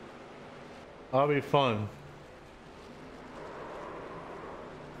fun.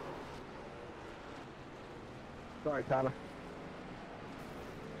 Sorry, Tyler.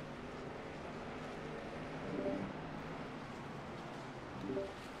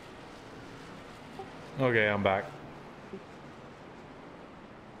 Okay, I'm back.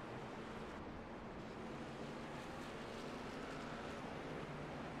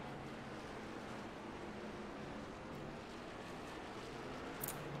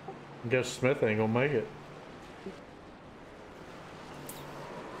 Guess Smith ain't gonna make it.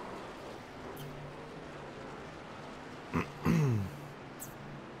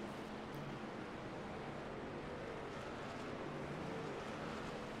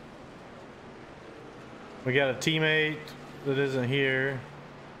 We got a teammate that isn't here,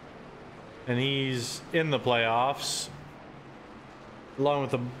 and he's in the playoffs, along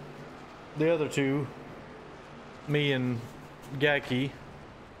with the other two, me and Gaki.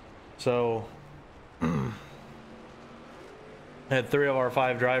 So, had 3 of our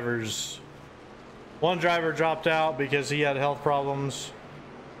 5 drivers. One driver dropped out because he had health problems.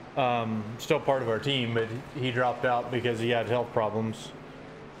 Still part of our team, but he dropped out because he had health problems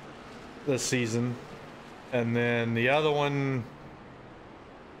this season. And then the other one,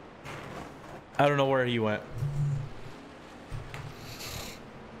 I don't know where he went.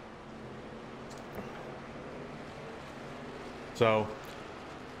 So,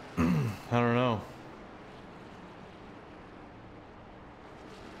 I don't know.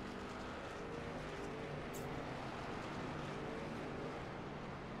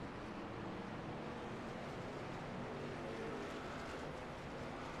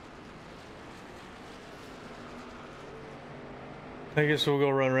 I guess we'll go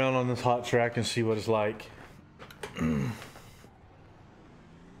run around on this hot track and see what it's like.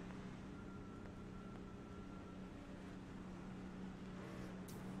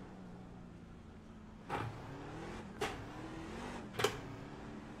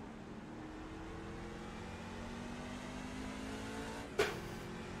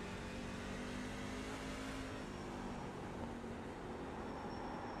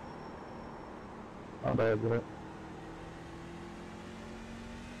 Not bad, isn't it?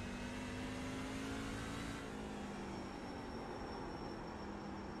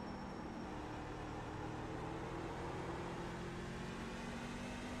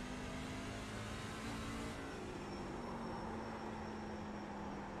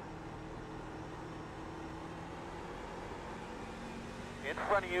 In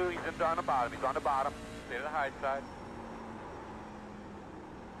front of you, he's on the bottom. He's on the bottom. Stay to the high side.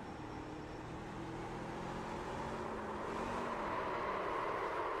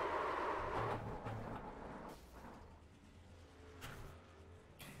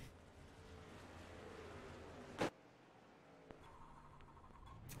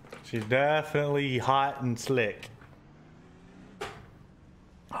 She's definitely hot and slick.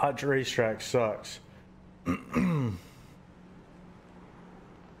 Hot racetrack sucks.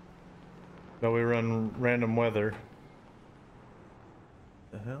 So we run random weather.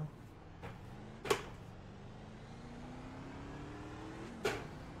 The hell?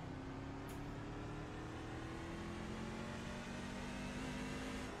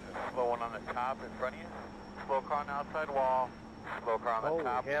 Slow one on the top in front of you. Slow car on the outside wall. Slow car on the Holy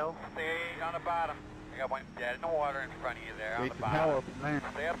top. hell. Stay on the bottom. I got one dead in the water in front of you there on Need the some help, bottom. man.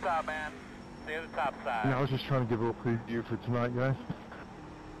 Stay up top, man. Stay to the top side. Yeah, I was just trying to give a little preview for tonight, guys.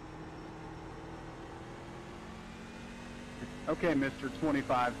 Okay, Mr.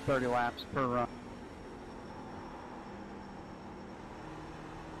 25, 30 laps per run.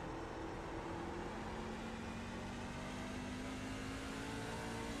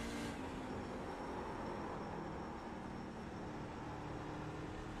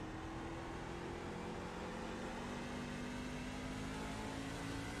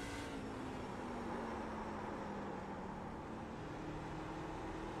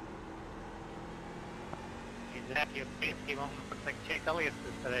 Exactly. Face came on. Looks like Chase Elliott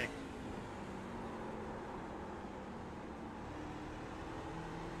is today.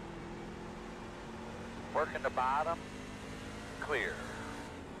 Working the bottom. Clear.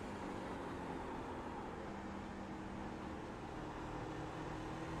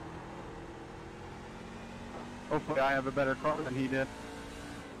 Hopefully I have a better car than he did.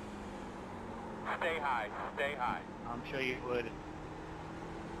 Stay high, stay high. I'm sure you would.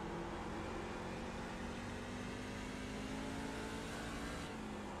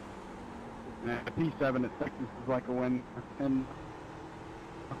 The P7 at Texas is like a win, and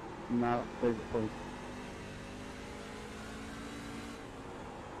not a favorite place.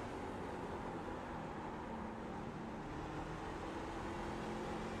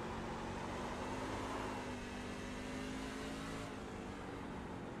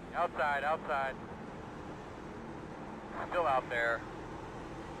 Outside, outside. Still out there.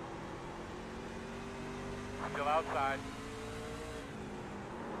 Still outside.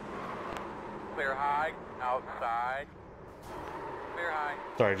 Clear high, outside. Clear high.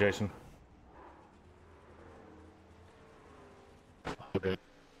 Sorry, Jason. Okay.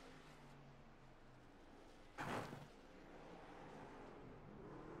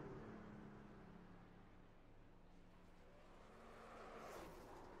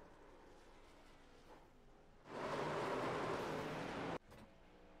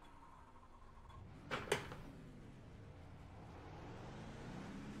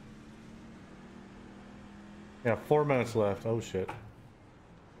 Yeah, 4 minutes left. Oh shit.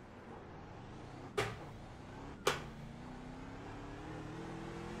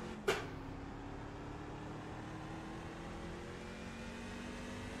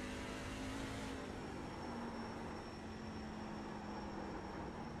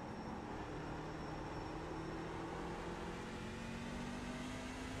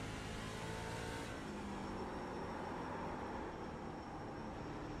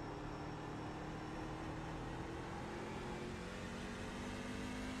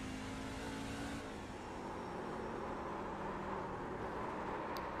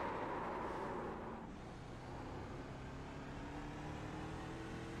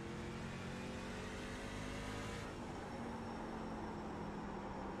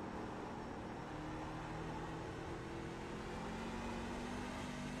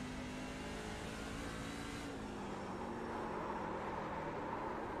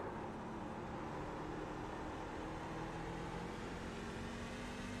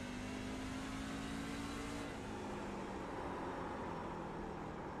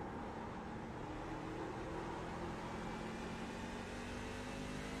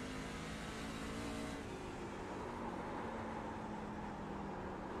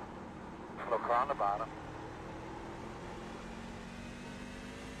 Look on the bottom.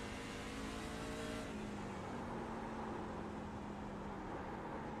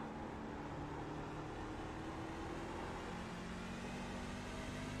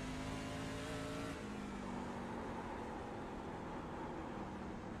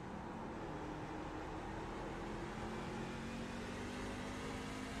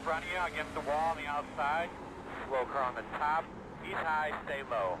 Front of you against the wall on the outside. Slow car on the top. He's high, stay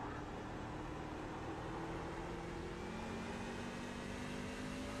low.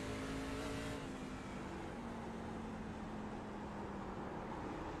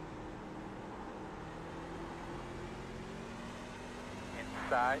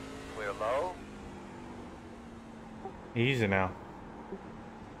 Inside, clear low. Easy now.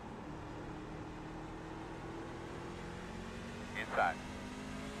 Inside.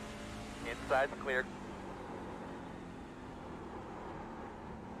 Inside's clear.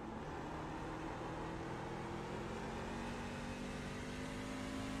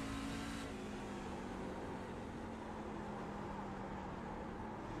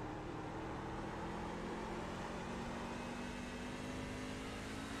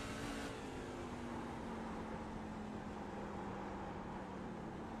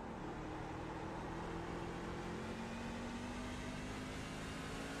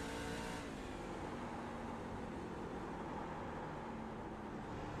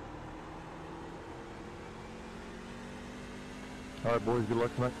 All right, boys. Good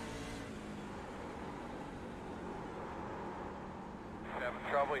luck tonight. Having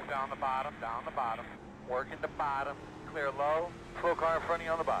trouble, he's down the bottom, down the bottom. Working the bottom, clear low. Full car in front of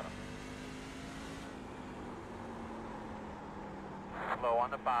you on the bottom. Slow on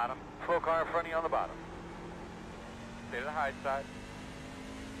the bottom. Full car in front of you on the bottom. Stay to the high side.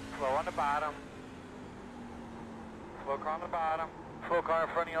 Slow on the bottom. Slow car on the bottom. Full car in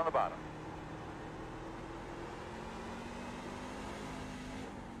front of you on the bottom.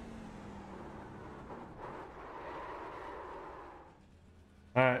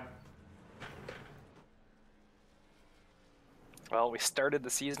 All right. Well, we started the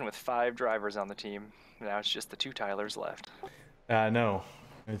season with 5 drivers on the team. Now it's just the 2 Tylers left. I know.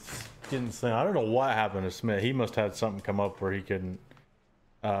 It's getting slim. I don't know what happened to Smith. He must have had something come up where he couldn't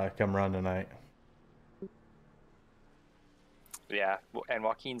come run tonight. Yeah, and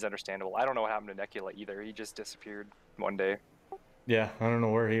Joaquin's understandable. I don't know what happened to Necula either. He just disappeared one day. Yeah, I don't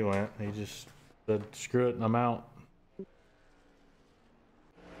know where he went. He just said, screw it, and I'm out.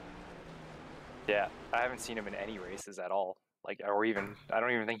 Yeah, I haven't seen him in any races at all. Like, or even, I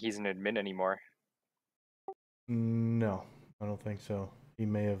don't even think he's an admin anymore. No, I don't think so. He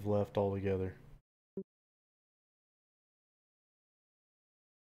may have left altogether.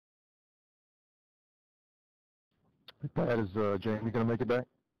 Pat, is Jamie gonna make it back?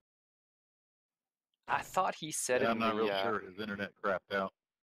 I thought he said Yeah, in I'm not the, real sure. His internet crapped out.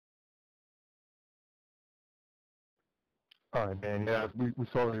 All right, man. Yeah, we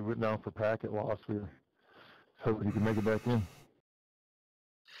saw that he went down for packet loss. We were hoping he could make it back in.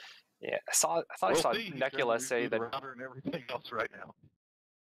 yeah, I thought I We'll saw see. He's Necula trying to say redo the that, router and everything else right now.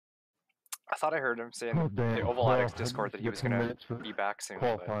 I thought I heard him say in Oh, the damn. Oval Well, Addicts Discord that he got was 10 going to minutes for be back soon,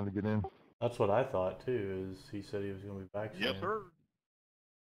 but qualifying to get in. That's what I thought too. Is he said he was going to be back soon? Yes, sir.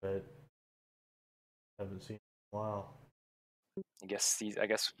 But haven't seen him in a while. I guess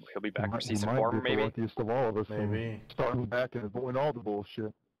he'll be back for He season might 4, be the maybe. luckiest of all of us. Maybe. Starting back and avoiding all the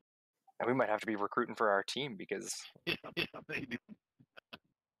bullshit. And we might have to be recruiting for our team because Yeah, maybe.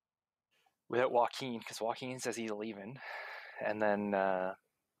 without Joaquin, because Joaquin says he's leaving, and then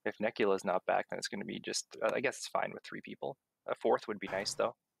if Necula's not back, then it's going to be just. I guess it's fine with 3 people. A 4th would be nice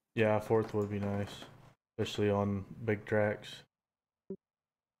though. Yeah, 4th would be nice, especially on big tracks.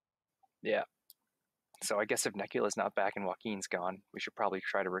 Yeah. So I guess if Necula's not back and Joaquin's gone, we should probably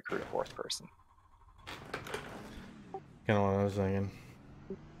try to recruit a 4th person. Kind of what I was thinking.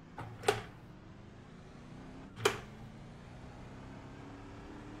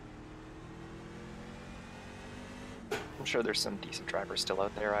 I'm sure there's some decent drivers still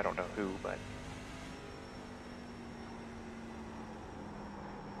out there. I don't know who, but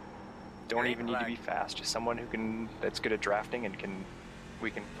don't even need to be fast. Just someone that's good at drafting and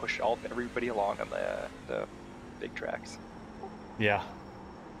we can push everybody along on the big tracks. Yeah.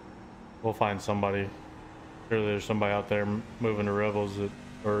 We'll find somebody. Surely there's somebody out there moving to Rebels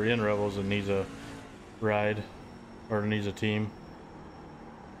or in Rebels that needs a ride or needs a team.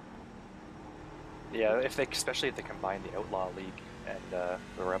 Yeah, especially if they combine the Outlaw League and the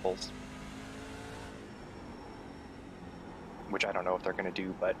Rebels, which I don't know if they're going to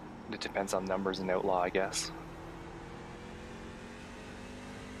do, but it depends on numbers in Outlaw, I guess.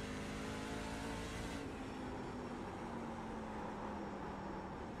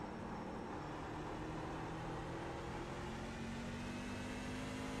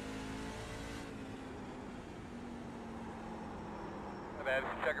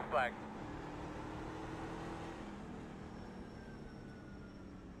 Checker flag.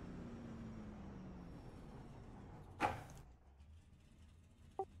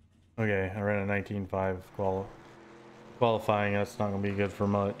 Okay, I ran a 19.5 qualifying. That's not going to be good for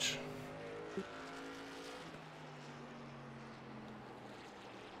much.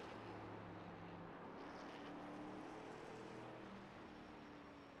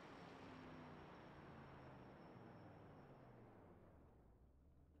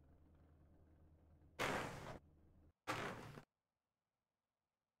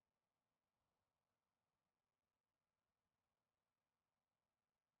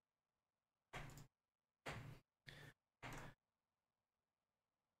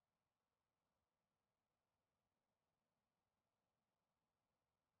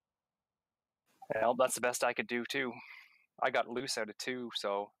 Well, that's the best I could do too. I got loose out of 2,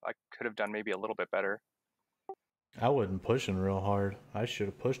 so I could have done maybe a little bit better. I wasn't pushing real hard. I should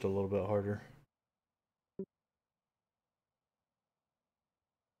have pushed a little bit harder.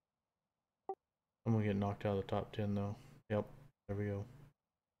 I'm going to get knocked out of the top 10 though. Yep, there we go.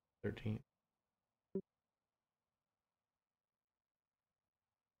 13th.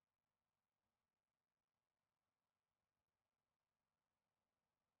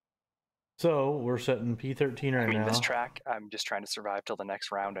 So we're setting P13 right now. This track, I'm just trying to survive till the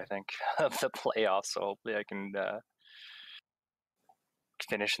next round, I think, of the playoffs. So hopefully I can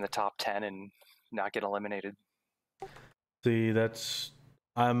finish in the top 10 and not get eliminated. See,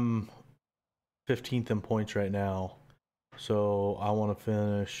 I'm 15th in points right now. So I want to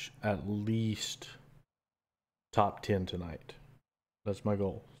finish at least top 10 tonight. That's my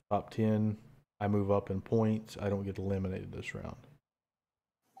goal. Top 10. I move up in points. I don't get eliminated this round.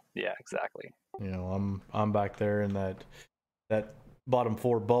 Yeah, exactly. You know, I'm back there in that bottom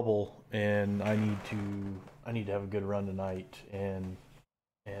 4 bubble, and I need to have a good run tonight and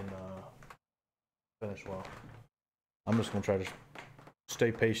finish well. I'm just gonna try to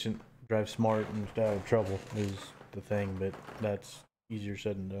stay patient, drive smart, and stay out of trouble is the thing, but that's easier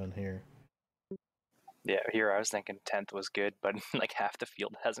said than done here. Yeah, here I was thinking 10th was good, but like half the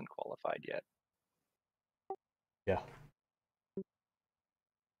field hasn't qualified yet. Yeah.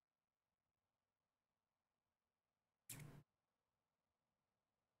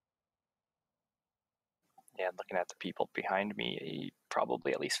 Yeah, looking at the people behind me,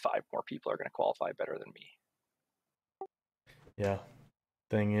 probably at least 5 more people are going to qualify better than me. Yeah.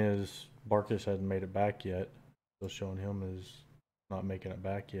 Thing is, Barkus hasn't made it back yet. Still showing him as not making it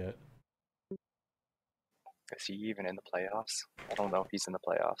back yet. Is he even in the playoffs? I don't know if he's in the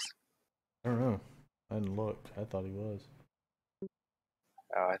playoffs. I don't know. I hadn't looked. I thought he was.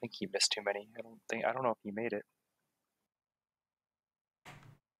 I think he missed too many. I don't know if he made it.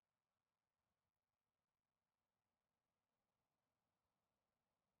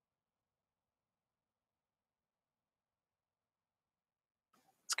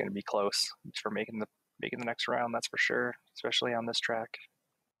 It's going to be close for making the next round, that's for sure, especially on this track.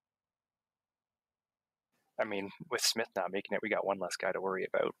 I mean, with Smith not making it, we got one less guy to worry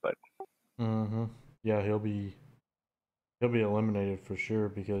about, but Mm-hmm. Yeah, he'll be eliminated for sure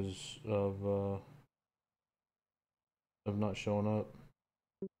because of not showing up.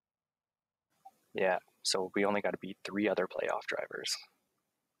 yeah, so we only got to beat 3 other playoff drivers.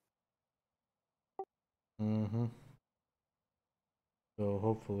 Mm-hmm. So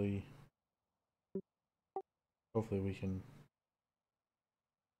hopefully we can.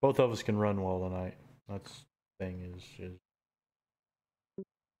 Both of us can run well tonight. That's the thing is.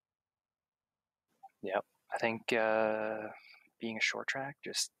 Yep, I think being a short track,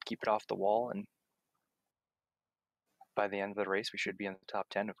 just keep it off the wall, and by the end of the race, we should be in the top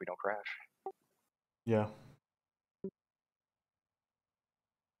 10 if we don't crash. Yeah.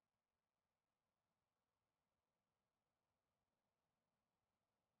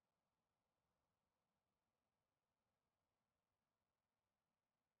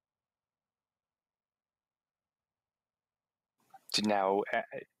 Now,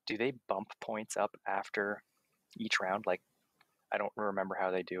 do they bump points up after each round? Like, I don't remember how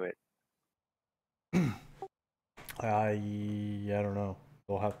they do it. I don't know.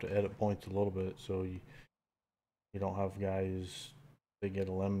 They'll have to edit points a little bit so you don't have guys that get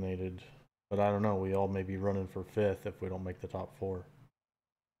eliminated. But I don't know. We all may be running for 5th if we don't make the top 4.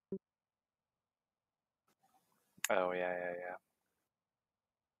 Oh yeah.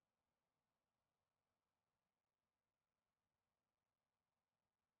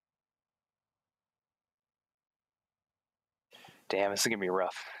 Damn, this is gonna be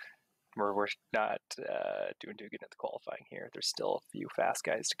rough. We're not doing too good at the qualifying here. There's still a few fast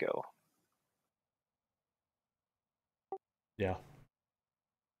guys to go. Yeah.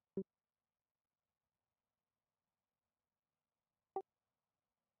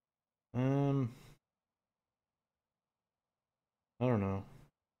 I don't know.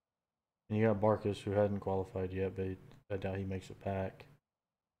 And you got Barkus who hadn't qualified yet, but I doubt he makes it back.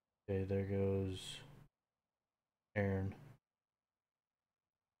 Okay, there goes Aaron.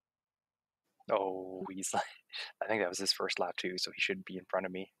 Oh, he's like, I think that was his first lap too, so he should be in front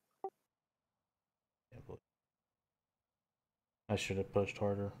of me. I should have pushed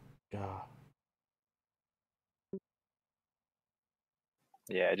harder. God.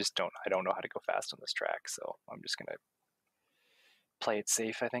 Yeah, I don't know how to go fast on this track, so I'm just gonna play it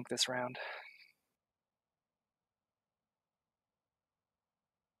safe, I think, this round.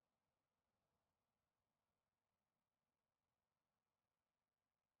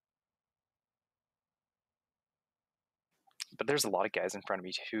 But there's a lot of guys in front of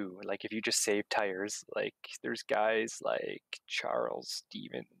me too. Like if you just save tires, like there's guys like Charles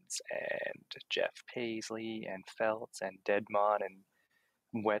Stevens and Jeff Paisley and Feltz and Dedmon and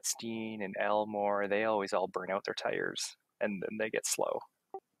Wetstein and Elmore. They always all burn out their tires and then they get slow.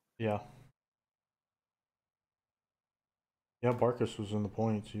 Yeah. Yeah, Barkus was in the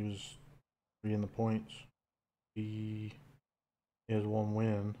points. He was 3 in the points. He has 1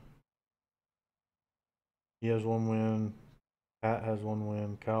 win. He has 1 win. Pat has 1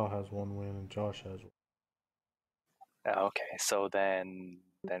 win. Kyle has 1 win, and Josh has 1. Okay, so then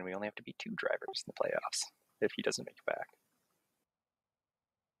we only have to beat 2 drivers in the playoffs if he doesn't make it back.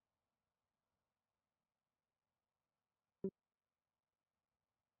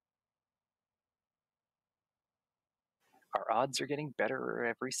 Our odds are getting better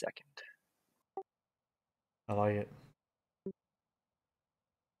every second. I like it.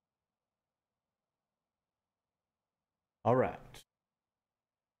 All right.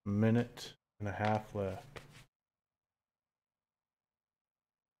 Minute and a half left.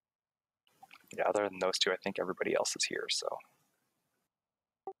 Yeah, other than those 2, I think everybody else is here, so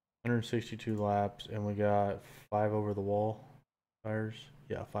 162 laps, and we got 5 over the wall tires.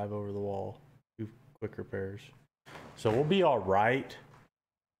 Yeah, 5 over the wall. 2 quick repairs. So we'll be all right,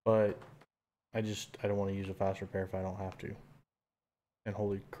 but I don't want to use a fast repair if I don't have to. And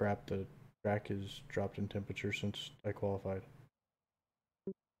holy crap, the track has dropped in temperature since I qualified.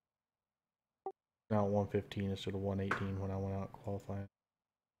 Now 115 instead of 118 when I went out qualifying.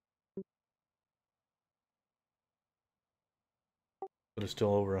 But it's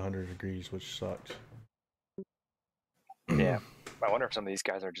still over 100 degrees, which sucks. Yeah. I wonder if some of these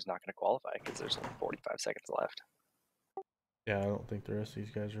guys are just not going to qualify because there's only 45 seconds left. Yeah, I don't think the rest of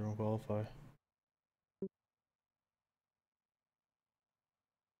these guys are going to qualify.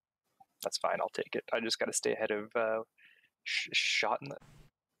 That's fine. I'll take it. I just got to stay ahead of Shot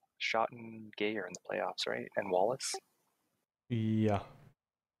and Gayer in the playoffs, right? And Wallace. Yeah.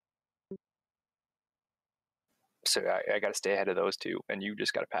 So I got to stay ahead of those two, and you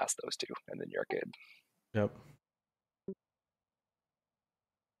just got to pass those two, and then you're good. Yep.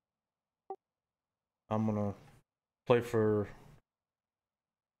 I'm gonna play for.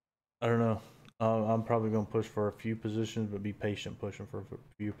 I don't know. I'm probably gonna push for a few positions, but be patient pushing for a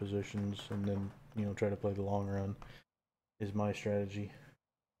few positions, and then try to play the long run. Is my strategy.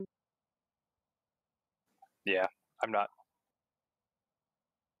 Yeah, I'm not.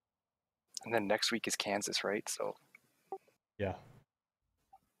 And then next week is Kansas, right? So. Yeah.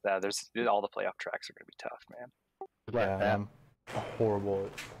 There's all the playoff tracks are gonna be tough, man. Yeah, I'm horrible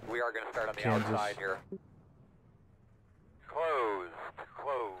at We are going to start on the Kansas. outside here. Closed.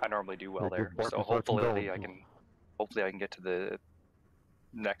 I normally do well Like, there, with so Barton hopefully Hutchinson. I can get to the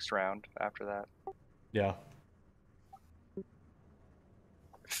next round after that. Yeah.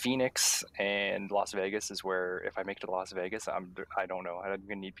 Phoenix and Las Vegas is where if I make it to Las Vegas, I don't know. I'm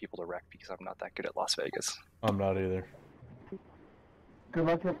gonna need people to wreck because I'm not that good at Las Vegas. I'm not either. Good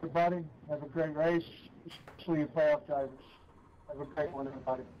luck, everybody. Have a great race, especially your playoff drivers. Have a great one,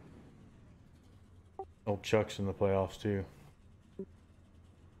 everybody. Old Chuck's in the playoffs too.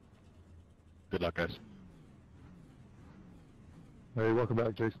 Good luck, guys. Hey, welcome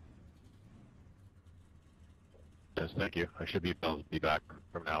back, Jason. Yes, thank you. I should be able to be back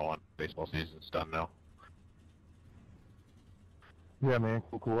from now on. Baseball season's done now. Yeah, man,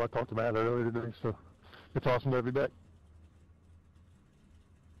 cool. I talked to Matt earlier today, so it's awesome to have you back.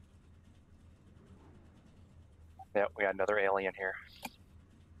 Yeah, we got another alien here.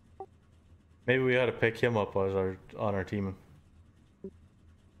 Maybe we ought to pick him up as on our team.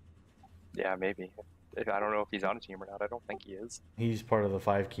 Yeah, maybe. I don't know if he's on a team or not. I don't think he is. He's part of the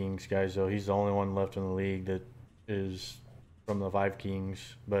Five Kings guys, though. He's the only one left in the league that is from the Five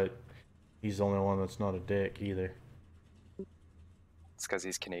Kings, but he's the only one that's not a dick either. It's because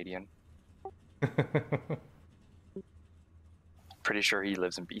he's Canadian. Pretty sure he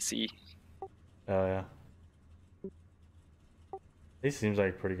lives in BC. Oh, yeah. He seems like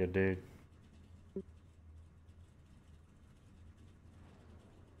a pretty good dude.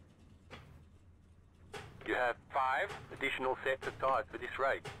 You have 5 additional sets of tyres for this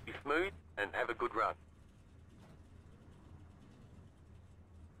race. Be smooth and have a good run.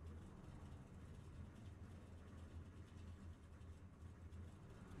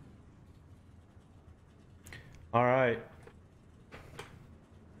 All right.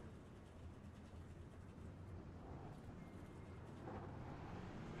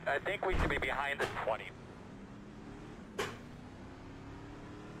 I think we should be behind the 20.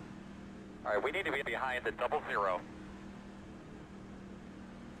 All right, we need to be behind the 00.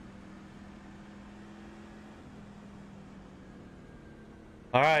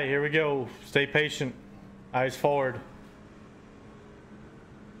 All right, here we go. Stay patient. Eyes forward.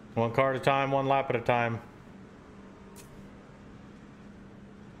 One car at a time, one lap at a time.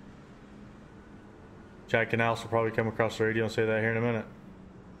 Chad Canals will probably come across the radio and say that here in a minute.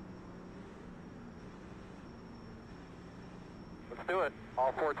 Let's do it.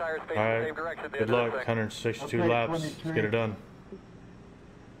 All 4 tires facing All the right. same direction. Good luck. 162 laps. Let's get it done.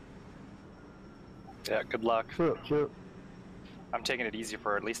 Yeah, good luck. Sure. I'm taking it easy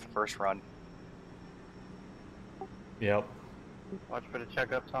for at least the first run. Yep. Watch for the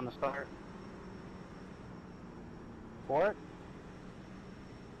checkups on the start. For it?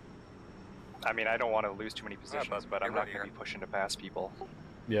 I mean, I don't want to lose too many positions, but I'm you're not right going to be pushing to pass people.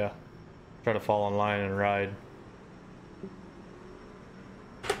 Yeah. Try to fall in line and ride.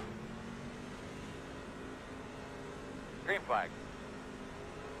 Green flag.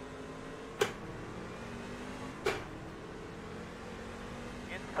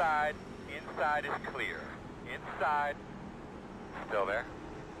 Inside is clear. Inside. Still there.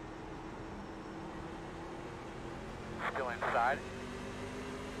 Still inside.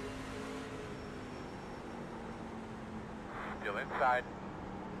 Still inside.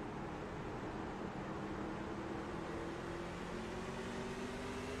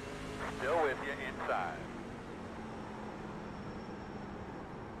 Still with you inside.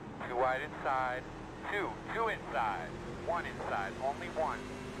 2 wide inside. 2 inside. 1 inside. Only 1.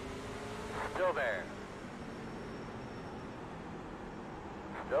 Still there.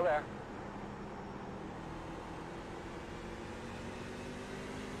 Still there.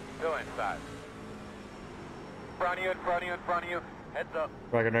 Still inside. In front of you, in front of you, in front of you. Heads up.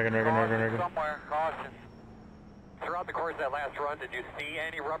 Reckon. Somewhere. Caution. Throughout the course of that last run, did you see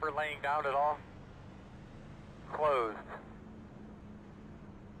any rubber laying down at all? Closed.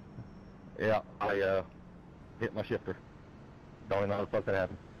 Yeah, I hit my shifter. Don't even know how the fuck that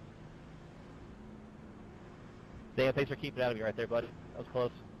happened. Dan, thanks for keeping out of me right there, buddy. That was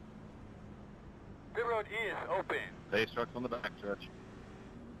close. Pit road is open. Base trucks on the back stretch.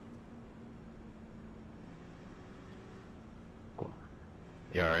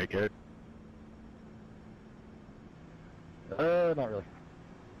 You alright, good? Not really.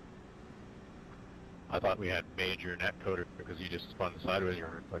 I thought we had major net coder because you just spun sideways. You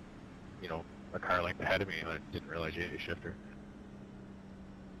were like, you know, a car length ahead of me, and I didn't realize you had a shifter.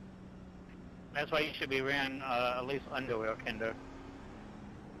 That's why you should be wearing at least underwear, Gander.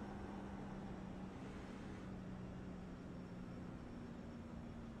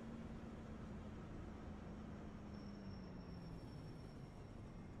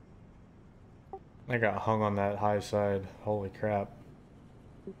 I got hung on that high side. Holy crap.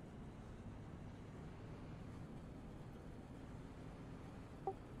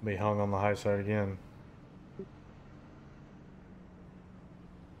 Be hung on the high side again.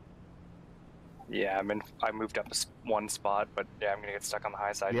 Yeah, I moved up one spot, but yeah, I'm gonna get stuck on the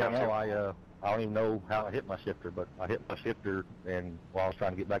high side. Yeah, now, no, too. I don't even know how I hit my shifter, but I hit my shifter, and while I was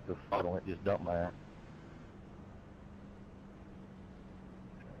trying to get back to the throttle, it just dumped my ass.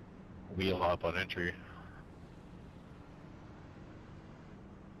 Wheel up on entry.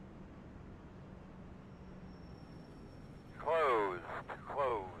 Closed.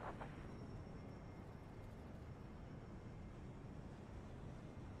 Closed.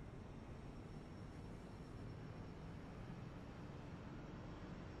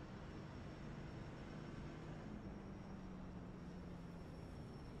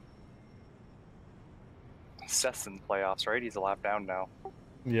 Seth's in the playoffs, right? He's a lap down now.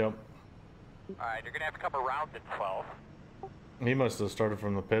 Yep. Alright, you're gonna have to come around at 12. He must have started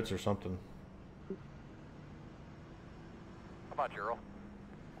from the pits or something. How about Earl?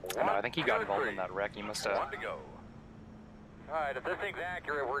 No, I think he got involved in that wreck. He must have 1 to go. Alright, if this thing's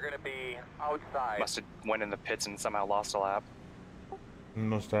accurate, we're gonna be outside. went in the pits and somehow lost a lap. He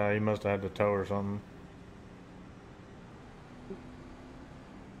must have had to tow or something.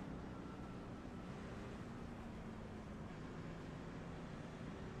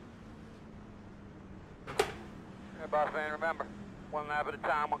 Hey, boss man, remember, 1 lap at a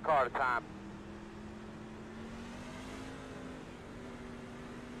time, 1 car at a time.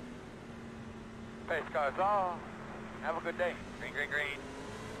 Pace cars off. Have a good day. Green, green, green.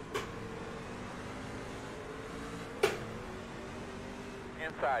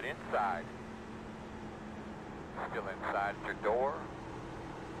 Inside, inside. Still inside at your door.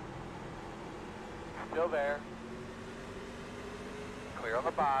 Still there. Clear on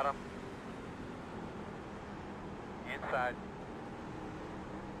the bottom. Inside.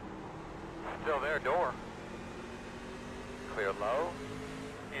 Still there, door. Clear low.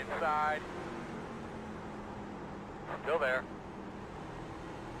 Inside. Still there.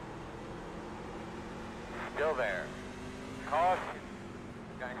 Still there. Caution.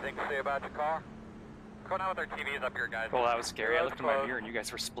 Got anything to say about your car? Going on with our TVs up here, guys. Well, that was scary. I Doors looked in my closed. mirror and you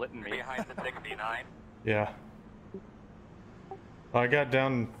guys were splitting me. Behind the 69. Yeah. I got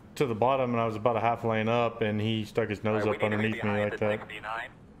down to the bottom and I was about a half lane up and he stuck his nose Alright, up we need to be underneath me behind like the that. 69.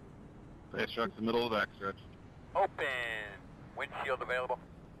 Base truck's the middle of the back stretch. Open. Windshield available.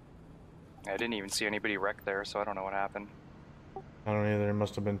 I didn't even see anybody wrecked there, so I don't know what happened. I don't either. It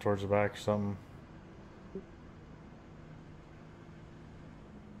must have been towards the back or something.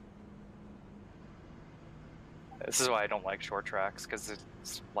 This is why I don't like short tracks, because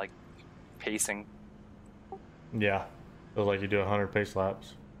it's like pacing. Yeah. Feels like you do 100 pace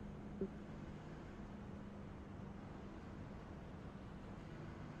laps.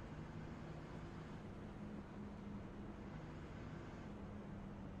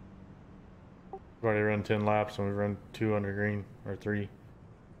 We've already run 10 laps and we've run 2 under green, or 3.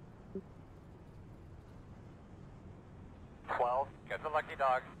 12. Get the lucky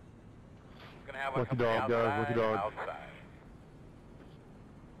dog. Gonna have one Lucky coming dog, guys, lucky dog. outside.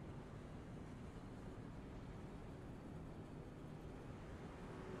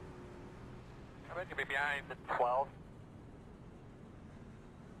 I bet you'll be behind the 12.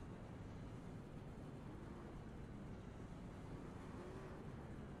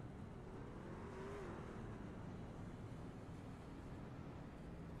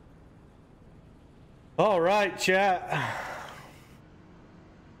 All right, chat.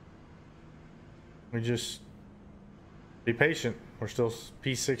 We just be patient. We're still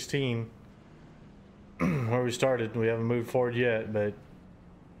P16 where we started. We haven't moved forward yet, but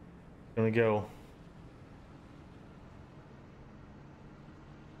gonna go.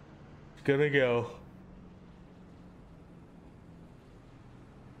 It's gonna go.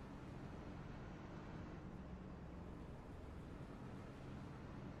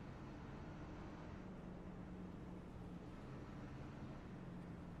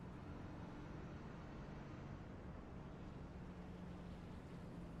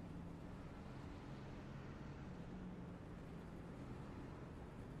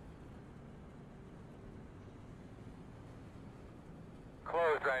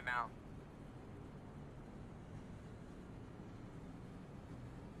 Closed right now.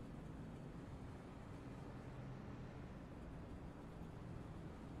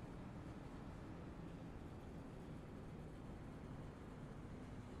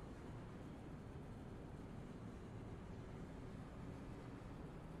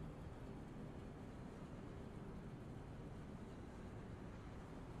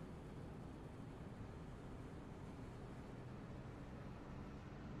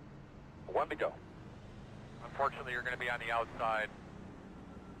 One to go. Unfortunately, you're going to be on the outside.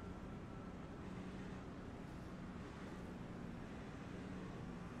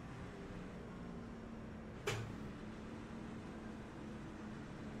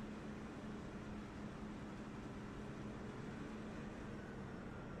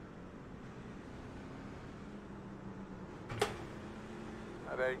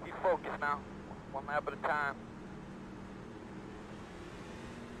 I bet he's focused now. One lap at a time.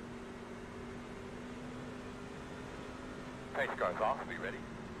 Pace car's off. Be ready.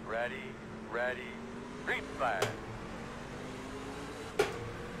 Ready. Ready. Green flag.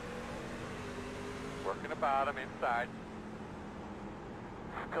 Working the bottom inside.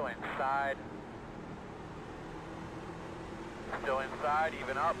 Still inside. Still inside.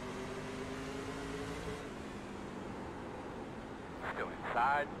 Even up. Still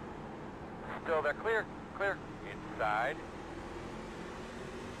inside. Still there. Clear. Clear. Inside.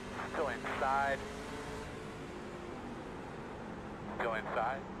 Still inside. Still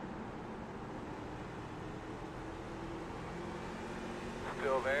inside.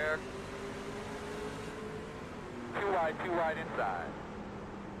 Still there. Too wide inside.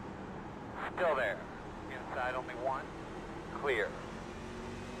 Still there. Inside only one. Clear.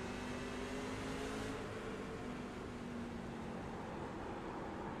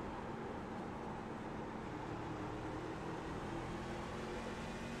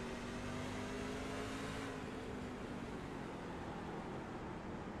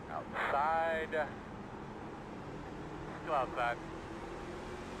 Outside. Still outside.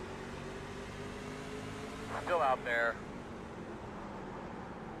 Still out there.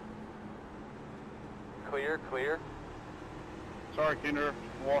 Clear, clear. Sorry, Gander.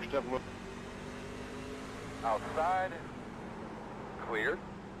 Washed up a little. Outside. Clear.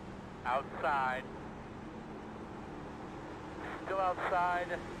 Outside. Still outside.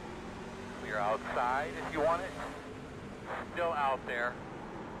 Clear outside if you want it. Still out there.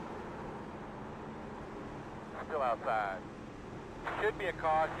 Still outside. Should be a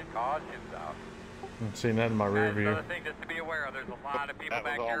caution. Caution's out. I'm seeing that in my rear view. Another thing just to be aware of, there's a lot of people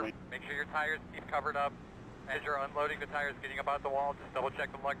back here. Make sure your tires keep covered up. As you're unloading the tires, getting about the wall, just double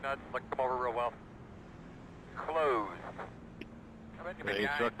check the lug nuts, look them over real well. Closed. I bet you Yeah,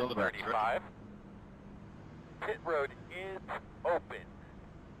 behind truck on the back, 35. Pit road is open.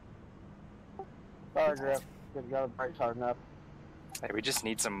 Sorry, Griff. Good to go. The brakes hard enough. Hey, we just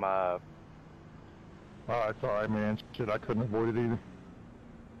need some It's alright, man. Shit, I couldn't avoid it either.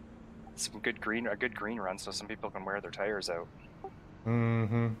 a good green run, so some people can wear their tires out.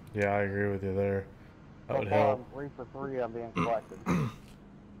 Mm-hmm. Yeah, I agree with you there. That would So far, help. I'm 3 for 3 on being collected.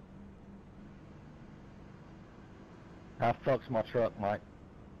 How fuck's my truck, Mike?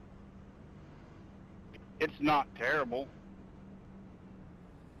 It's not terrible.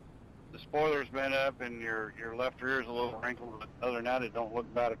 The spoiler's been up and your left rear's a little wrinkled, but other than that, it don't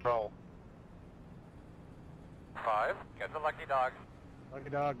look bad at all. 5. Get the lucky dog. Lucky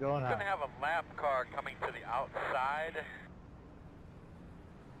dog going Gonna have a lap car coming to the outside.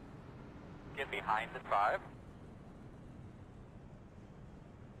 Get behind the 5.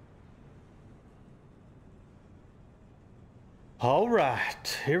 All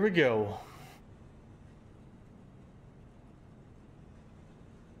right, here we go.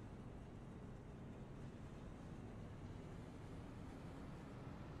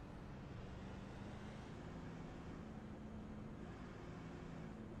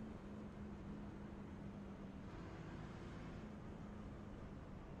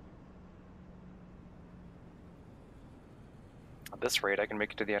 at this rate, I can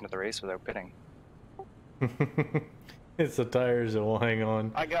make it to the end of the race without pitting. It's the tires that will hang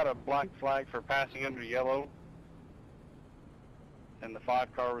on. I got a black flag for passing under yellow, and the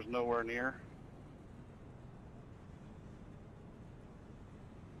 5 car was nowhere near.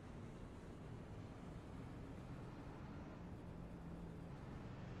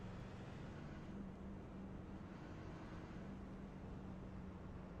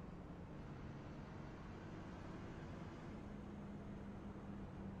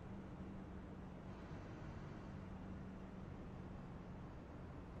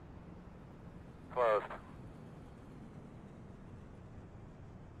 Closed.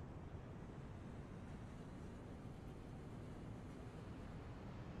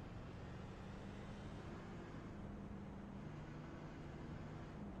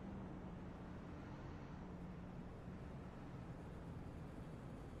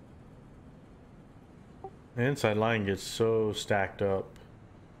 The inside line gets so stacked up.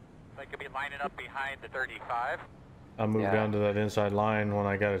 They could be lining up behind the 35. I moved Yeah. down to that inside line when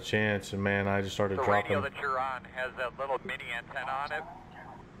I got a chance, and man, I just started The dropping. radio that you're on has that little mini antenna on it.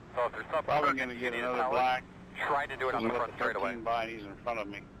 So if there's something Probably urgent going to you get need another power, black. try to do it on the I'm front with straightaway. 13 by, and he's in front of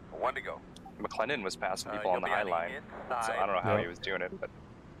me. 1 to go. McLennan was passing people You'll on the be high on the line, inside. so I don't know how Yep. he was doing it, but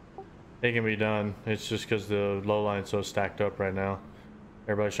It can be done. It's just because the low line's so stacked up right now.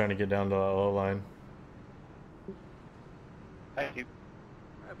 Everybody's trying to get down to that low line. Thank you.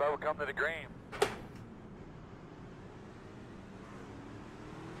 Hey, Bubba, come to the green.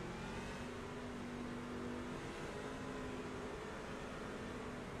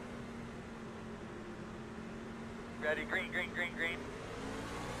 Ready, green, green, green, green.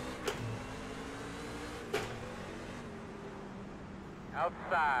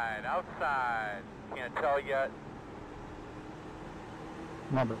 Outside, outside. Can't tell yet.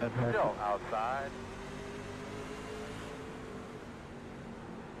 My bad, Patrick. Still outside.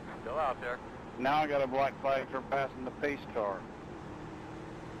 Still out there. Now I got a black flag for passing the pace car.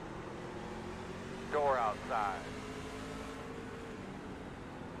 Door outside.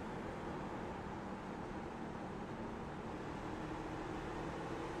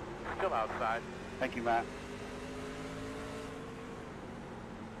 Still outside. Thank you, Matt.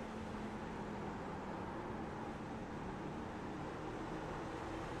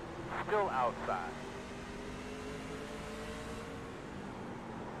 Still outside.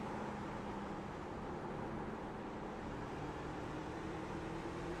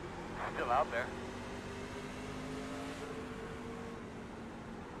 Still out there.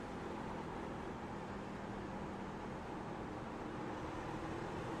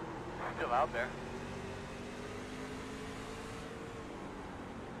 Still out there.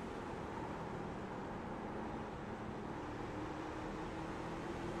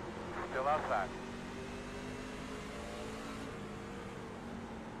 Still outside.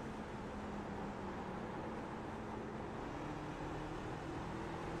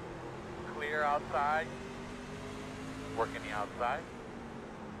 Clear outside. Working the outside.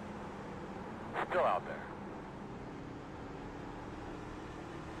 Still out there.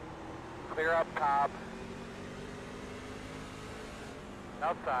 Clear up top.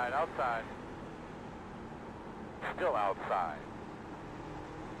 Outside, outside. Still outside.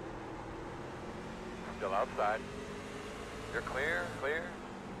 Still outside. You're clear, clear.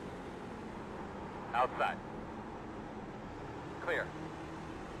 Outside. Clear.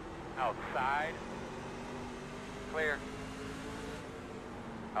 Outside. Clear.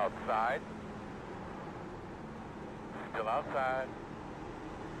 Outside. Still outside.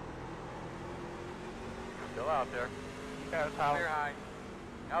 Still out there. Clear high.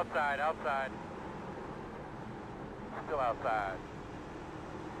 Outside, outside. Still outside.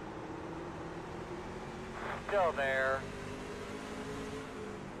 Still there.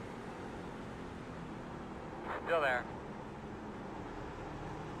 Still there.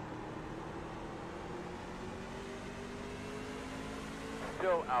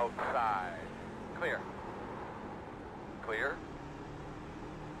 Still outside. Clear. Clear.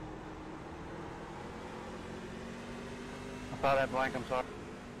 I saw that blank, I'm sorry.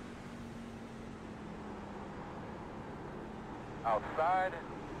 Outside.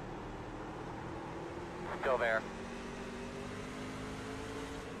 Still there.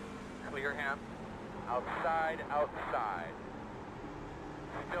 Clear him. Outside, outside.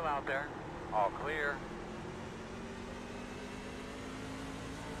 Still out there. All clear.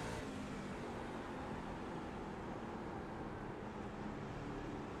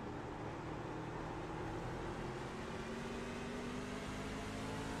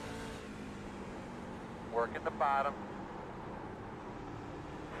 Working the bottom.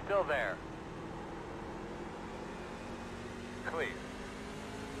 Still there. Clear.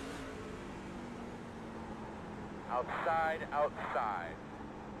 Outside, outside.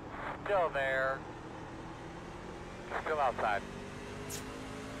 Still there. Still outside.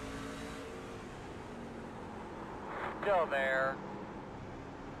 Still there.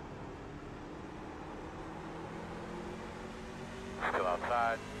 Still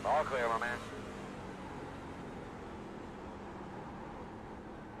outside. All clear, my man.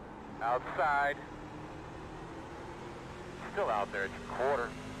 Outside. Still out there at your quarter.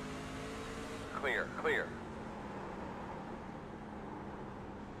 Clear, clear.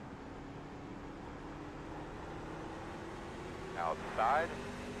 Outside.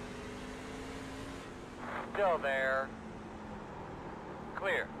 Still there.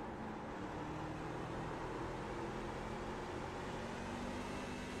 Clear.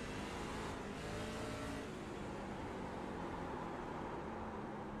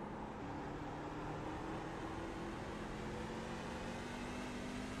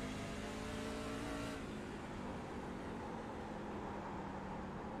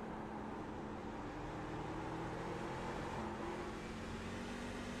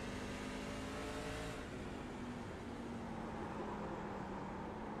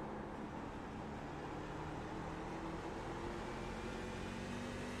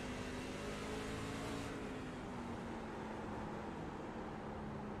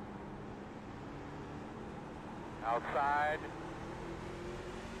 Outside.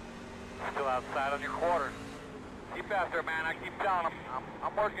 Still outside on your quarter. Keep after, man. I keep telling them.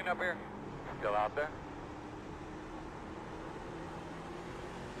 I'm working up here. Still out there.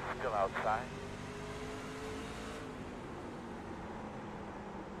 Still outside.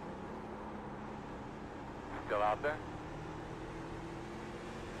 Still out there.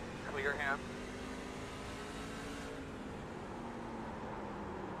 Clear him.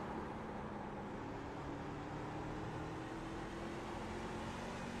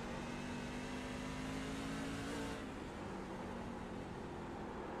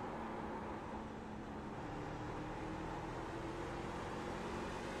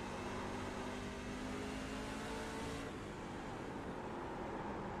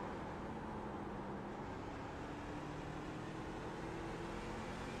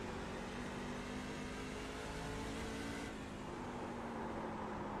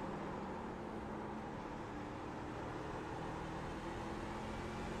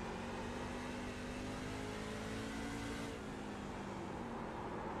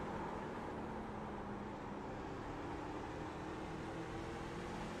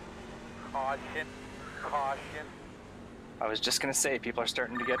 Caution, caution. I was just gonna say, people are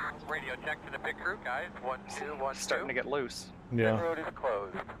starting to get Radio check to the pit crew, guys. 1, 2, 1, 2. starting to get loose. Yeah. Pit road is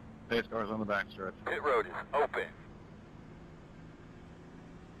closed. Pace cars on the backstretch. Pit road is open.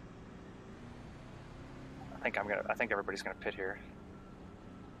 I think everybody's gonna pit here.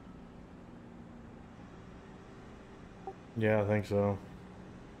 Yeah, I think so.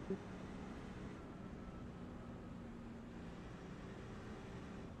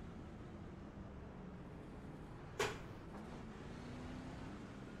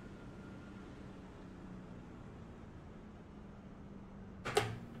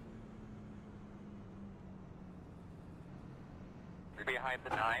 You're behind the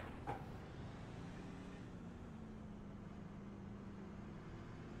 9.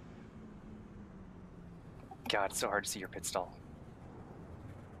 God, it's so hard to see your pit stall.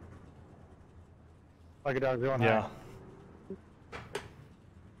 Like a dog going Yeah. high.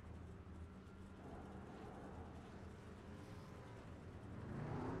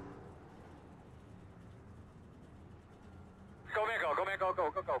 Go, man, go, go, man, go,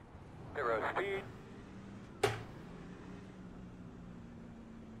 go, go, go. Pit road speed.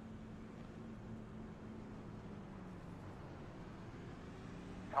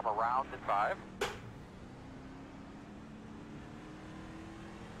 Come around at 5.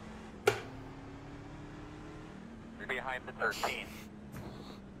 You're behind the 13.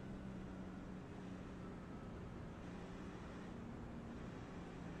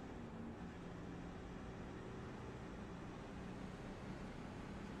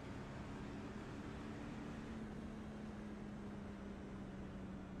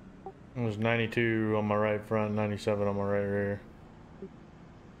 It was 92 on my right front, 97 on my right rear.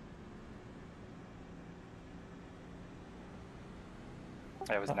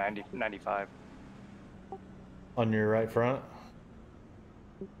 It was 95. On your right front?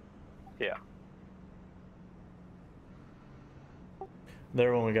 Yeah.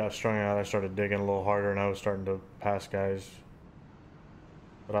 There when we got strung out, I started digging a little harder and I was starting to pass guys.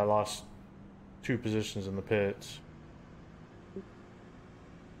 But I lost 2 positions in the pits.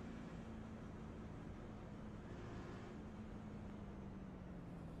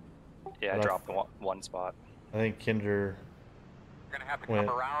 Yeah, I But dropped one spot. I think Kinder We're gonna have to Went.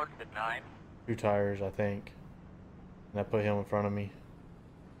 come around at 9. 2 tires, I think. And I put him in front of me.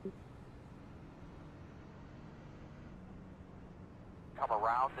 Come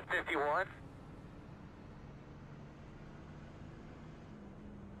around to 51.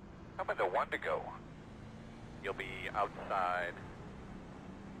 Come into 1 to go. You'll be outside.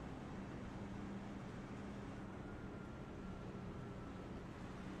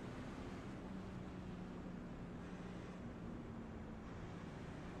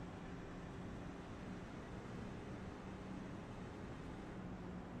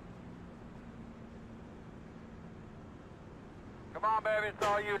 Come on, baby, it's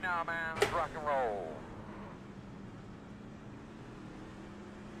all you now, man. Let's rock and roll.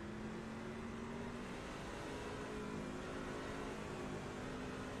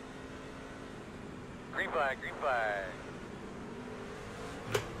 Green flag, green flag.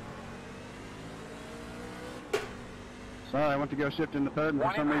 Sorry, I went to go shift into third, and for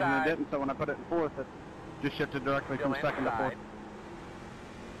One some reason inside. it didn't, so when I put it in fourth, it just shifted directly Still from second to fourth. inside.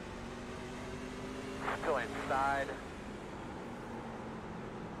 Still inside.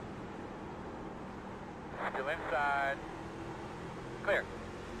 Still inside. Clear.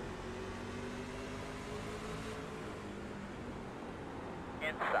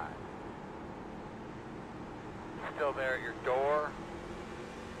 Inside. Still there at your door.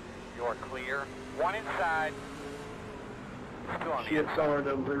 You're clear. 1 inside. Still on the Shit, inside. sorry,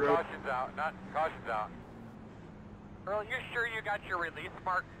 double zero. Caution's out. Not caution's out. Earl, you sure you got your release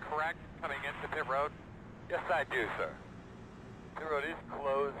mark correct coming into pit road? Yes, I do, sir. Pit road is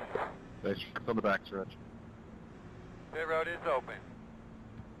closed. They checked on the back stretch. Pit road is open.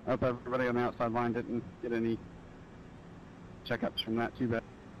 I hope everybody on the outside line didn't get any checkups from that too bad.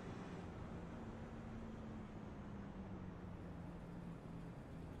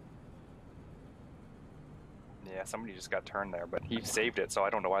 Yeah, somebody just got turned there, but he saved it, so I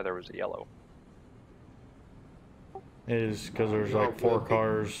don't know why there was a yellow. It is because there's like 4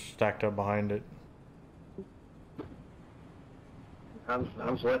 cars stacked up behind it. I'm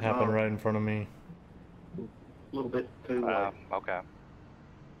letting Happened off right in front of me. a little bit too late. Okay.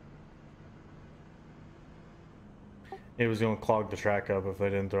 It was going to clog the track up if they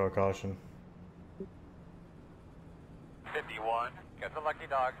didn't throw a caution. 51. Got the lucky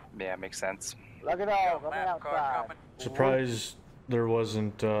dog. Yeah, makes sense. Look at all, let me Lap car outside. coming. Surprised there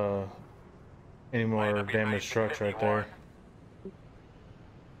wasn't any more Line up damaged behind trucks right 51. there.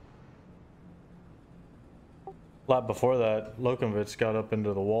 Lap before that, Lokovitz got up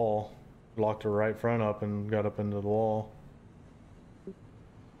into the wall, locked her right front up and got up into the wall.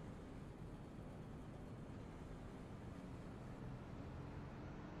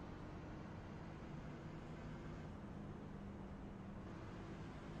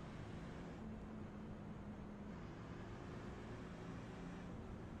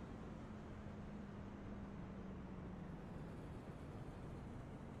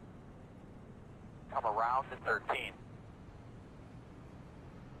 Come around to 13.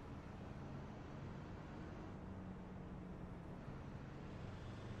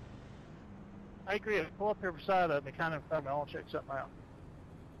 I agree. Pull up here beside of me, kind of in front of me. I want to check something out.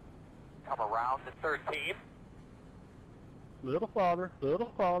 Come around to 13. Little farther,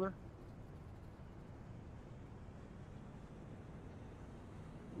 little farther.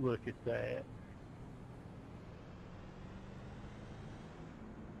 Look at that.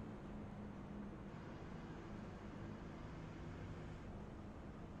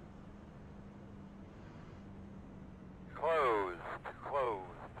 Closed. Closed.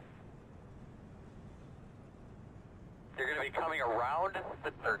 You're going to be coming around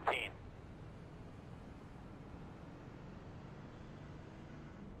to 13.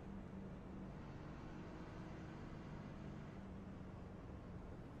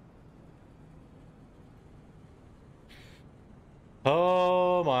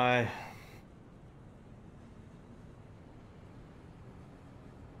 Oh my.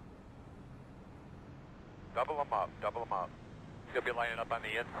 Double them up. Double them up. You'll be lining up on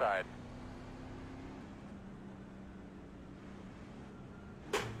the inside.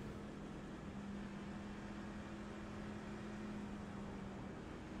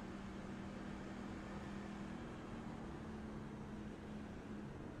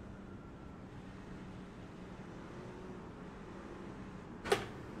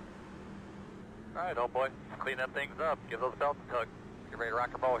 All right, old boy. Clean them things up. Give those belts a tug. Get ready to rock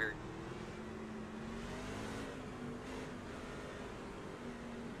and roll here.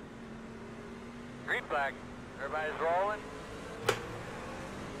 Green flag. Everybody's rolling.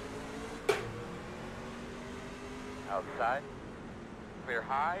 Outside. Clear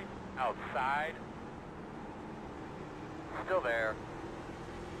high. Outside. Still there.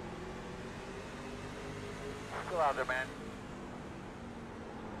 Still out there, man.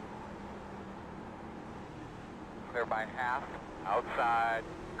 Clear by half. Outside.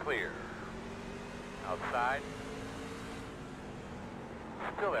 Clear. Outside.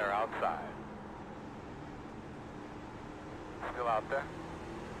 Still there, outside. Still out there.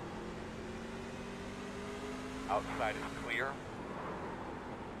 Outside is clear.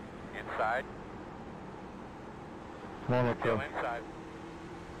 Inside. Come on, let's Still go. inside.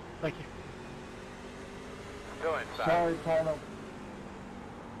 Thank you. Still inside. Sorry, Tyler.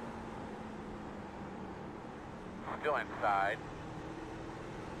 Still inside.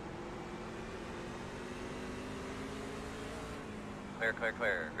 Clear, clear,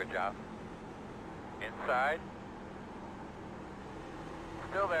 clear. Good job. Inside.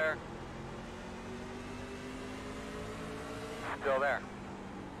 Still there. Still there.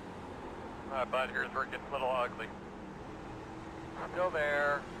 Bud, here's where it gets a little ugly. Still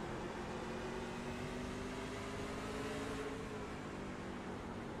there.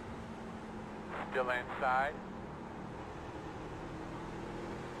 Still inside.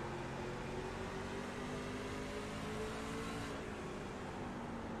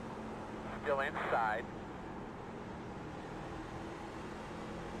 Still inside.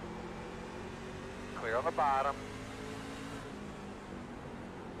 Clear on the bottom.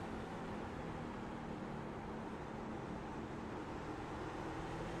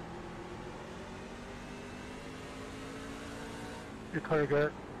 You're clear,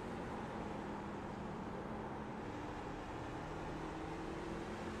 Garrett.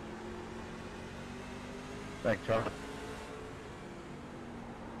 Thanks, Charlie.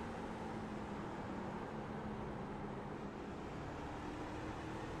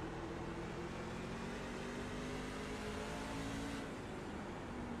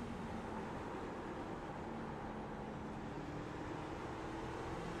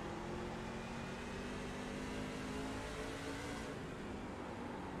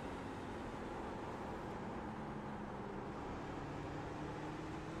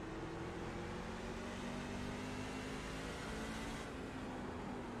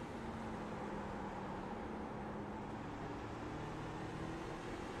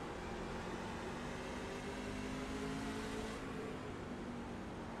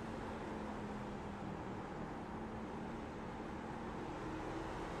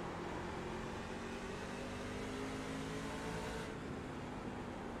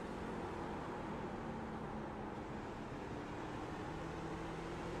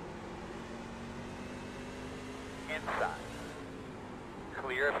 Inside.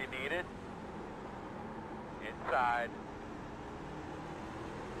 Clear if you need it. Inside.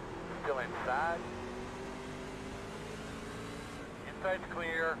 Still inside. Inside's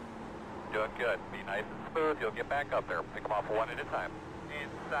clear. Doing good. Be nice and smooth. You'll get back up there. Pick them off one at a time.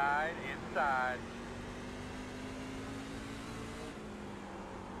 Inside, inside.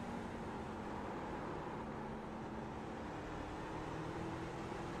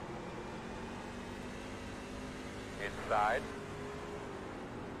 Inside.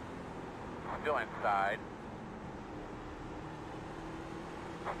 Still inside.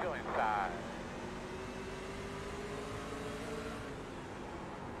 Still inside.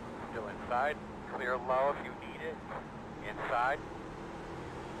 Still inside. Clear low if you need it. Inside.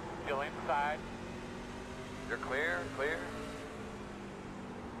 Still inside. You're clear, clear.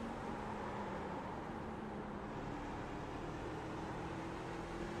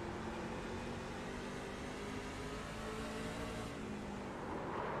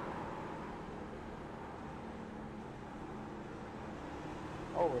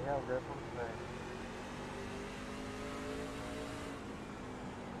 Holy hell, Griff, what's that?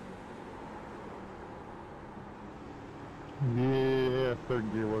 Yeah,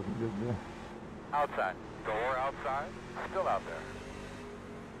 third gear wasn't good, yeah. Outside. Door outside. Still out there.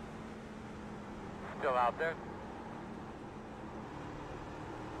 Still out there.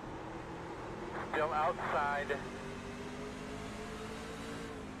 Still outside.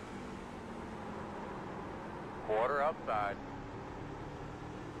 Quarter outside.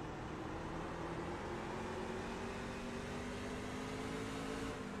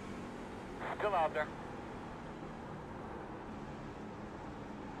 Still out there.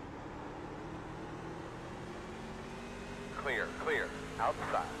 Clear, clear.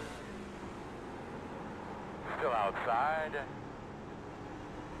 Outside. Still outside.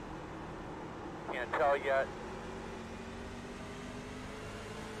 Can't tell yet.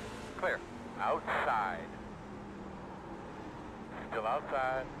 Clear. Outside. Still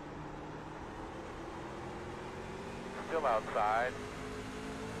outside. Still outside.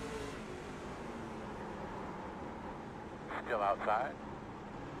 Still outside.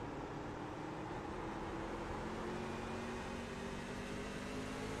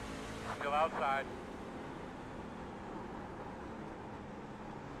 Still outside.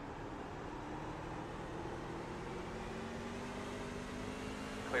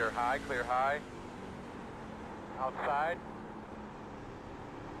 Clear high, clear high. Outside.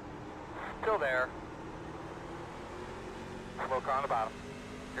 Still there. Smoke on the bottom.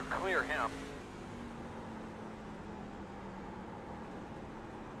 You clear him.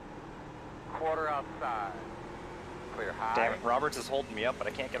 Quarter outside. Clear high. Damn it, Roberts is holding me up, but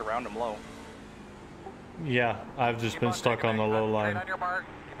I can't get around him low. Yeah, I've just been stuck on the low line. On your mark.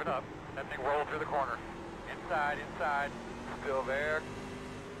 Keep it up. That thing rolled through the corner. Inside, inside. Still there.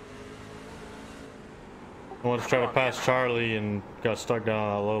 I wanted to try to pass Charlie and got stuck down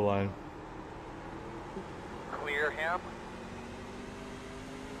on that low line. Clear him.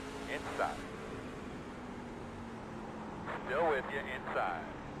 Inside. Still with you, inside.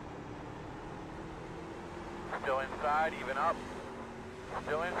 Still inside, even up.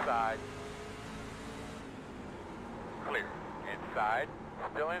 Still inside. Clear. Inside.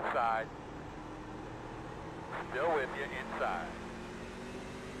 Still inside. Still with you, inside.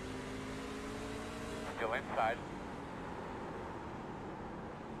 Still inside.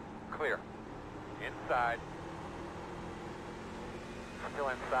 Clear. Inside. Still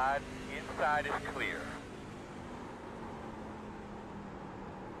inside. Inside is clear.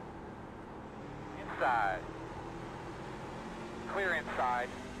 Inside. Clear inside.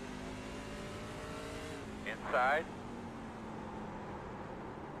 Inside.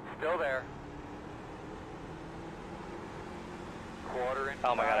 Still there. Quarter inside.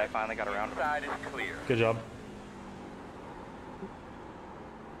 Oh my god, I finally got around him. Inside is clear. Good job.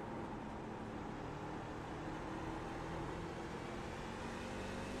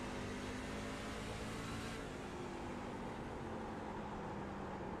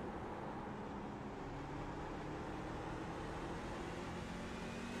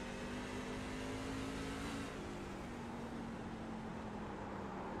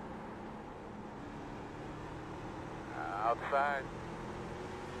 Outside.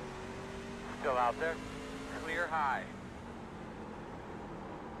 Still out there. Clear high.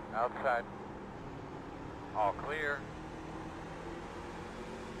 Outside. All clear.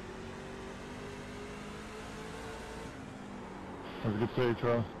 Have a good day,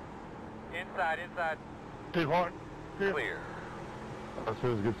 Charles. Inside, inside. Steve Hart. Clear. That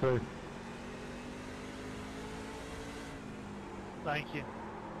says good save. Thank you.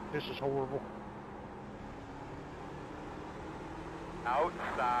 This is horrible.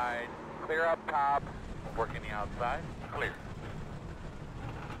 Outside. Clear up top. Working the outside. Clear.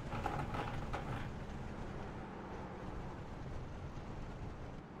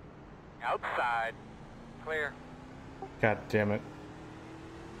 Outside. Clear. God damn it.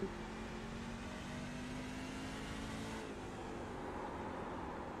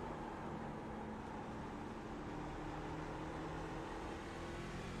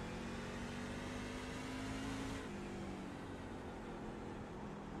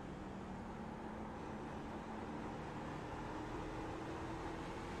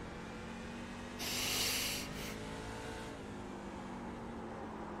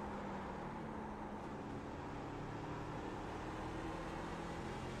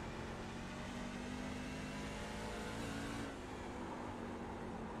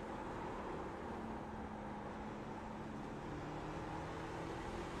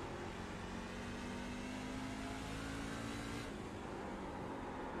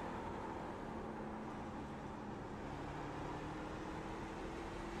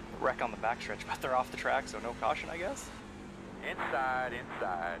 Wreck on the backstretch, but they're off the track, so no caution, I guess. Inside,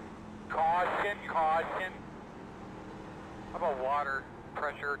 inside. Caution, caution. How about water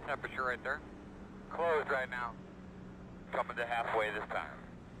pressure, temperature right there? Closed right now. Coming to halfway this time.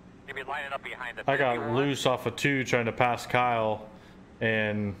 You'll be lining up behind the I got 51. loose off of 2 trying to pass Kyle,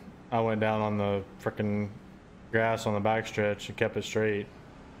 and I went down on the frickin' grass on the backstretch and kept it straight.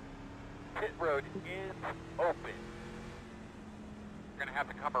 Pit road is open. You're gonna have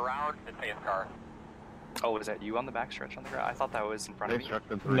to come around the safe car. Oh, is that you on the backstretch on the ground? I thought that was in front of me.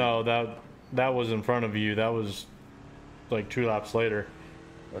 No, that was in front of you. That was like 2 laps later.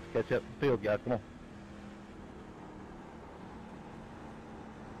 Let's catch up the field, guys. Come on.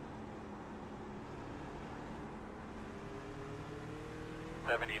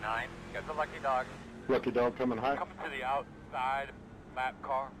 '79. Got the lucky dog. Lucky dog coming high. Coming to the outside lap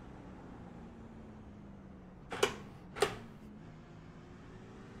car.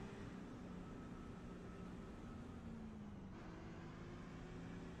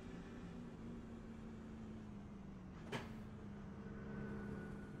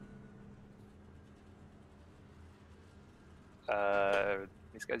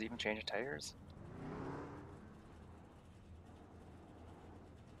 These guys even changing tires?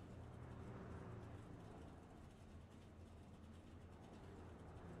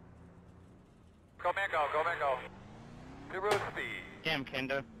 Go man, go, go man, go. Zero speed. Damn,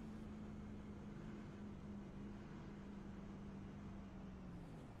 Gander.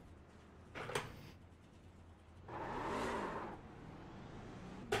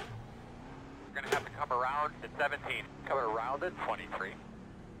 You're gonna have to come around at 17. Come around at 23.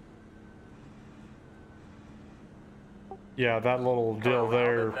 Yeah, that little deal around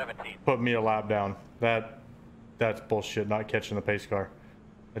there at 17. put me a lap down. That's bullshit, not catching the pace car.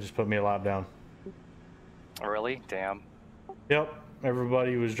 That just put me a lap down. Really? Damn. Yep,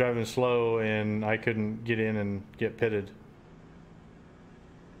 everybody was driving slow and I couldn't get in and get pitted.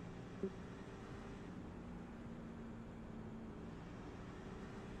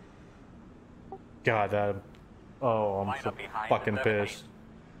 God, oh, I'm so fucking pissed.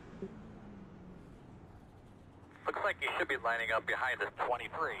 Looks like you should be lining up behind the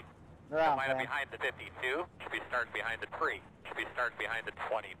 23. Around, Line up man. behind the 52. Should be starting behind the 3. Should be starting behind the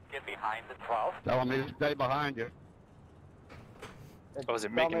 20. Get behind the 12. Tell me to stay behind you. Oh, is it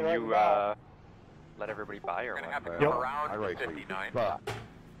Tell making me right you now. let everybody by or You're gonna what? have to Yep. come around I to race 59. But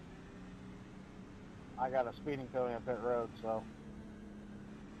I got a speeding penalty on pit road, so.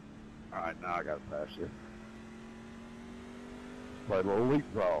 alright, now I gotta pass you. Play a little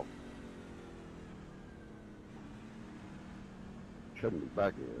leapfrog. Shouldn't be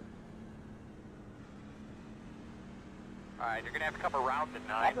back here. Alright, you're gonna have to come around the 9.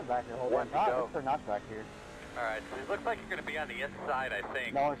 I've been back here the whole One time. to go. It's pretty nice back here. Alright, so it looks like you're gonna be on the inside, I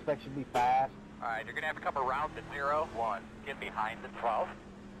think. No one expects you to be fast. Alright, you're gonna have to come around the 0, 1. Get behind the 12.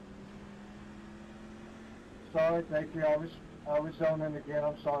 Sorry, thank you. I was zoning again.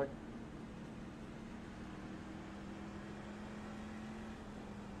 I'm sorry.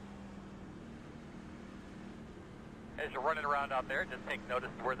 As you're running around out there, just take notice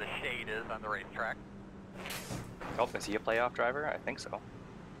of where the shade is on the racetrack. Oh, is he a playoff driver? I think so.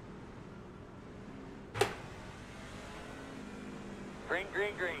 Green,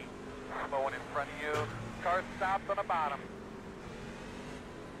 green, green. Slow one in front of you. Car stops on the bottom.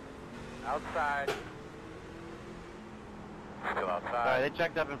 Outside. Still outside. They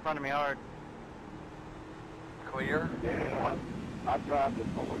checked up in front of me hard. Clear. Yeah, I drive the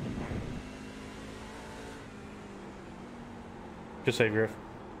forward. Good save, Griff.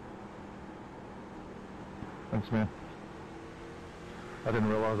 Thanks, man. I didn't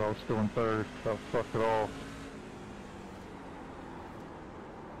realize I was still in third, so I fucked it off.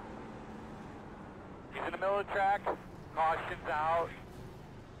 He's in the middle of the track. Caution's out.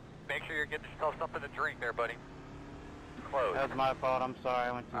 Make sure you're getting yourself something to drink there, buddy. Close. That was my fault. I'm sorry.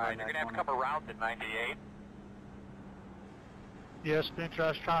 I went too Alright, you're gonna have to come around to 98. Yes, Spencer, I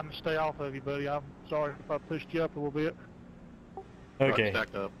was trying to stay off of you, buddy. I'm sorry if I pushed you up a little bit. Okay,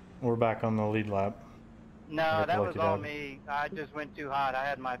 Stacked up. we're back on the lead lap. No, got that the was lucky all dog. me. I just went too hot. I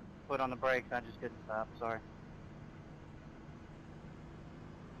had my foot on the brakes. I just couldn't stop. Sorry.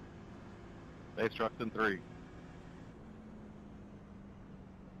 They struck in 3.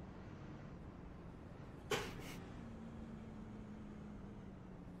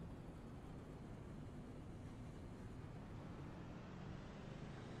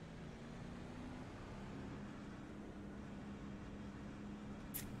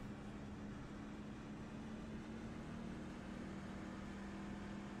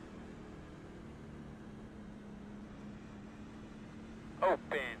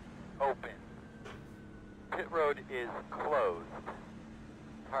 Open. Open. Pit road is closed.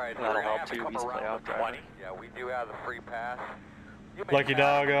 Alright, so we're That'll gonna help have to too, come he's a around playoff the 20. Yeah, we do have the free pass. You may Lucky pass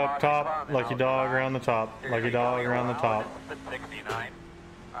dog the up caution top, car on the lucky dog outside. around the top, You're lucky gonna be dog coming around the top. at 69.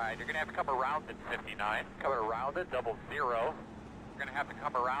 Alright, you're gonna have to come around at 59. Coming around at 00. You're gonna have to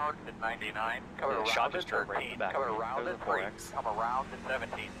come around at 99. Coming Yeah, shot around at just drove right in 13. the back. Coming around There's at a 3. 4X. Come around at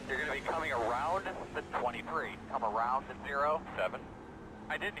 17. You're gonna be coming around at 23. Come around at 0, 7.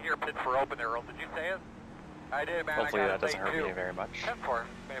 I didn't hear pits were open there, Earl. Did you say it? I did, man. Hopefully I that got doesn't it hurt late, me too. very much. 10-4.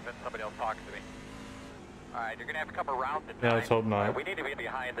 May have been somebody else talking to me. Alright, you're gonna have to come around at 9. Yeah, let's hope not. Alright, we need to be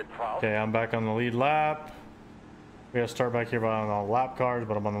behind at 12. Okay, I'm back on the lead lap. We gotta start back here on the lap cars,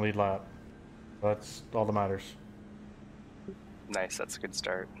 but I'm on the lead lap. That's all that matters. Nice, that's a good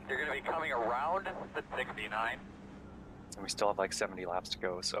start. You're gonna be coming around at 69. And we still have like 70 laps to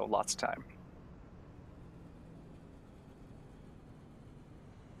go, so lots of time.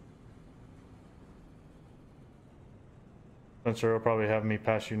 Spencer will probably have me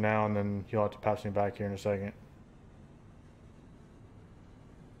pass you now, and then you'll have to pass me back here in a second.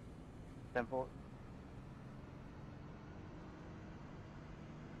 10-4.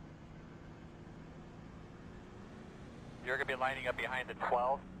 you're going to be lining up behind the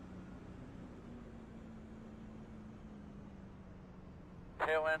 12.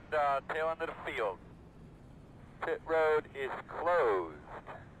 Tail end of the field. Pit road is closed.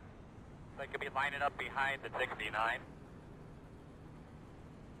 They could be lining up behind the 69.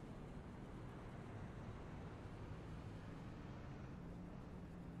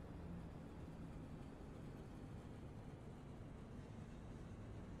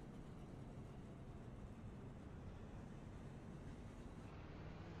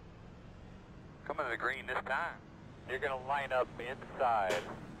 Coming to the green this time. You're going to line up inside.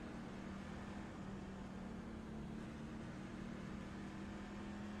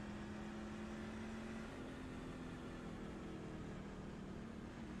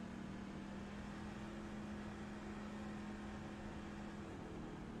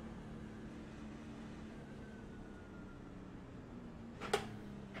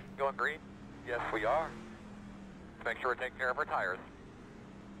 Going green? Yes, we are. Make sure we're taking care of our tires.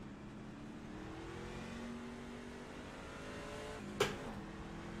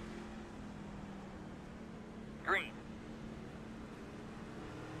 Green.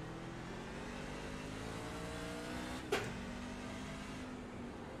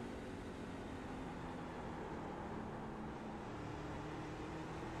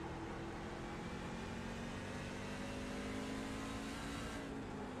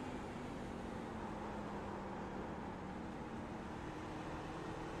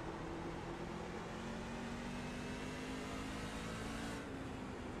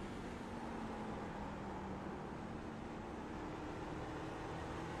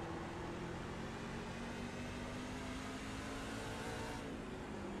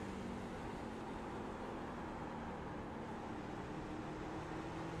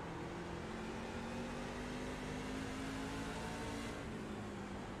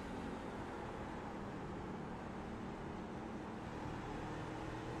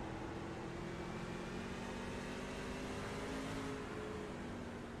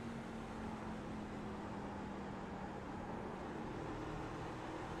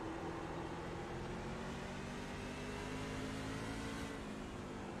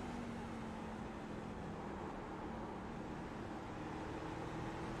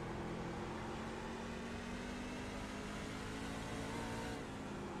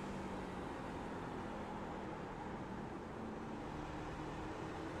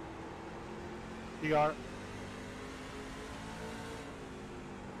 You got it.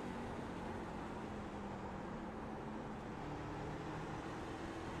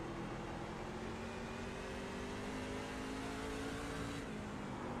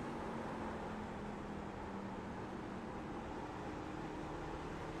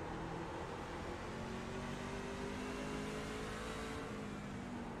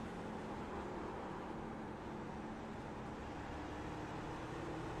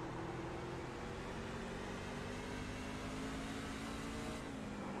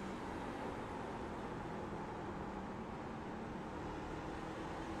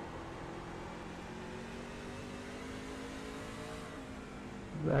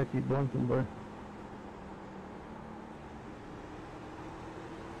 Zach, keep blinking, boy.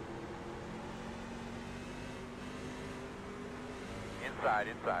 Inside,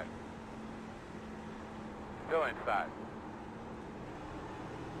 inside. Still inside.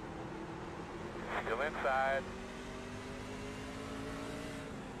 Still inside.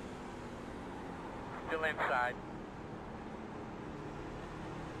 Still inside.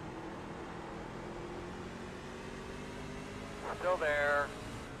 Still there.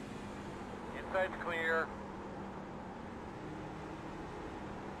 Inside's clear.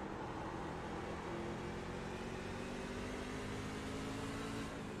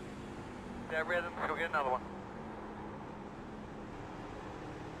 That rhythm, let's go get another one.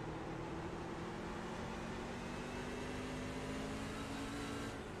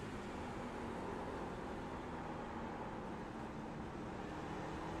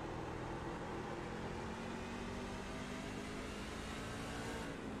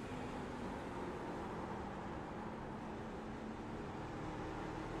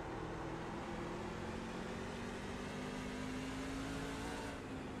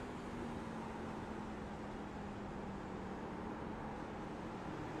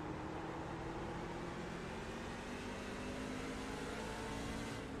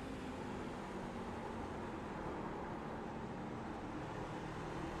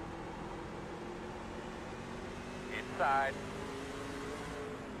 Inside.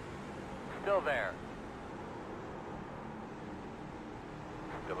 Still there.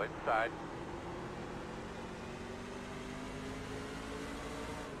 Still inside.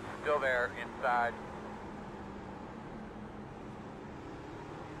 Still there, inside.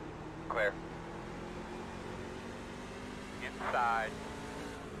 clear. Inside.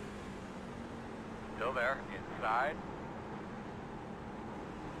 Still there, inside.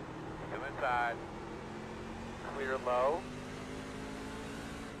 Still inside. Clear low.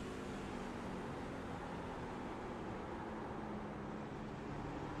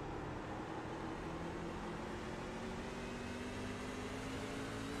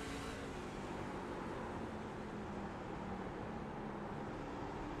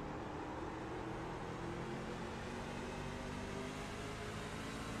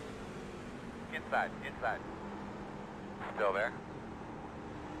 Inside, inside. Still there.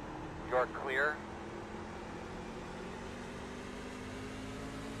 You're clear.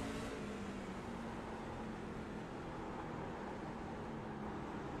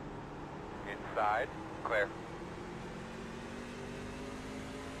 Inside, clear.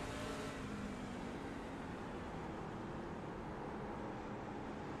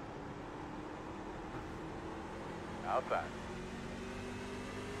 Outside.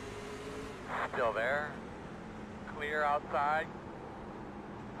 Still there. Clear outside.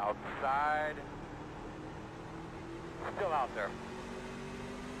 Outside. Still out there.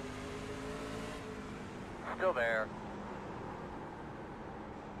 Still there.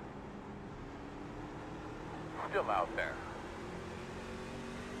 Still out there.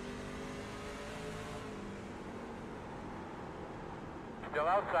 Still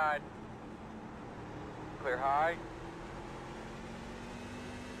outside. Clear high.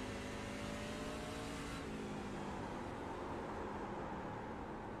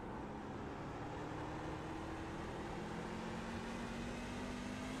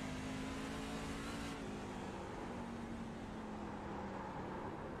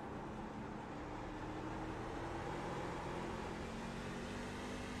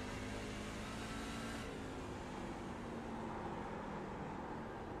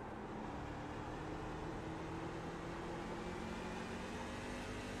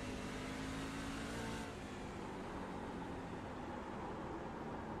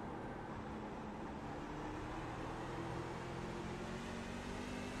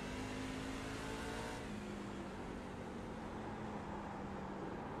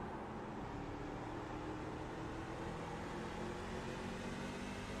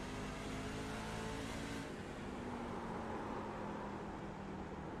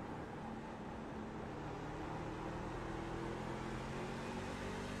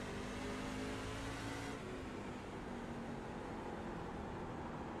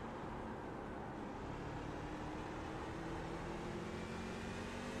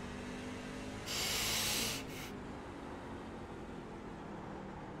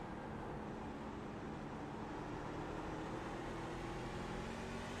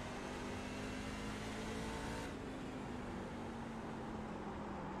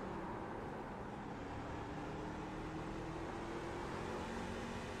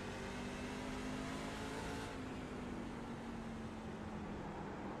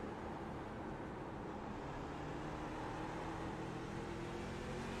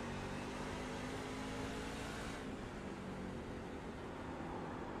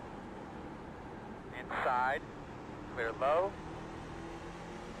 Inside, clear low.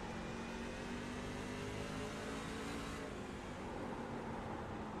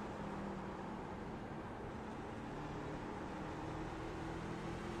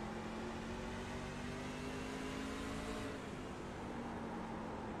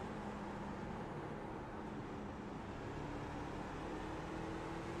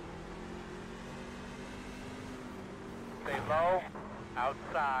 Stay low,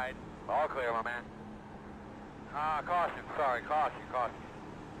 outside, all clear, my man. Caution, sorry, caution, caution.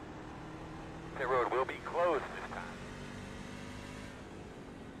 The road will be closed this time.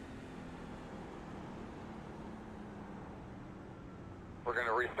 We're going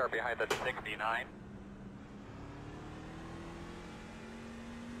to restart behind the 69.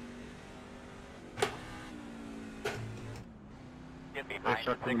 Get behind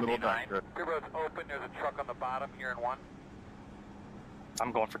the 69. Good road's open, there's a truck on the bottom here in one.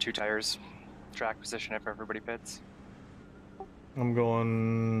 I'm going for 2 tires. Track position if everybody pits. I'm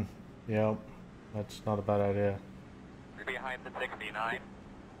going, yep, that's not a bad idea. You're behind the 69.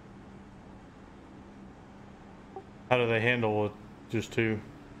 How do they handle with just 2?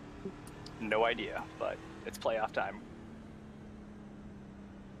 No idea, but it's playoff time.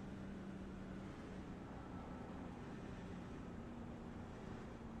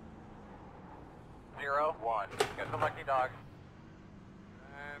 Zero, one. Got some lucky dogs.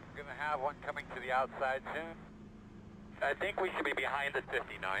 I'm gonna have one coming to the outside soon. I think we should be behind the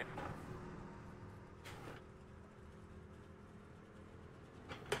 59.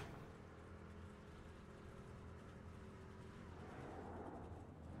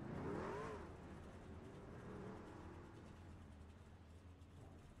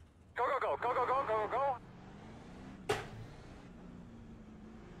 go, go, go, go, go.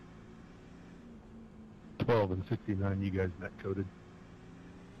 $12 and $69, you guys net coded.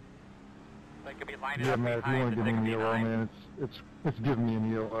 They could be lining Yeah, up Matt, if you want behind to the give me an ELL, 69. man, it's giving me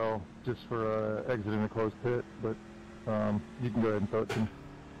an ELL just for exiting a closed pit, but you can go ahead and throw it to me.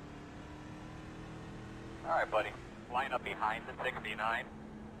 All right, buddy. Line up behind the 69.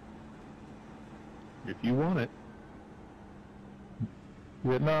 If you want it.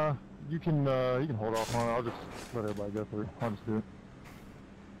 Yeah, nah, you can hold off on it. I'll just let everybody go through. I'll just do it.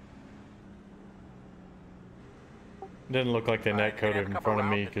 Didn't look like they net Alright, you're gonna coded have in to front of come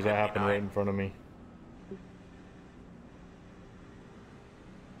me around because to that happened right 59. in front of me.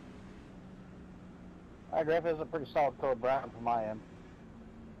 I agree. It's a pretty solid code brown from my end.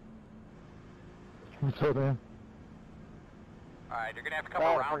 So then, All right, you're gonna have to come I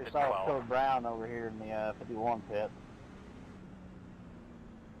had a around pretty to solid 12. code brown over here in the 51 pit.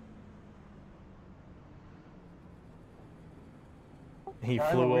 He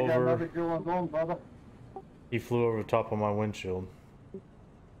Tyler, flew we got over. another good one going, brother. He flew over the top of my windshield.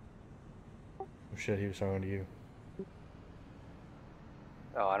 Oh shit, he was talking to you.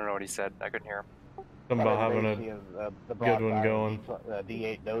 Oh, I don't know what he said. I couldn't hear him. Something about having a the good one going.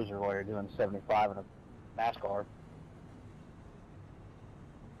 D8 dozer while you're doing 75 in a NASCAR.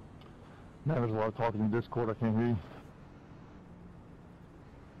 man, there's a lot of talking in Discord. I can't hear you.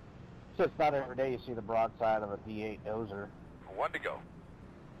 So it's not every day you see the broadside of a D8 dozer. 1 to go.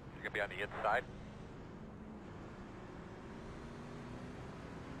 You're gonna be on the inside.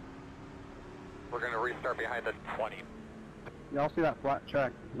 We're gonna restart behind the 20. Y'all see that flat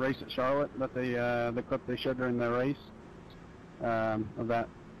track race at Charlotte that the clip they showed during the race of that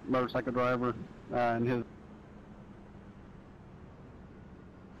motorcycle driver and his.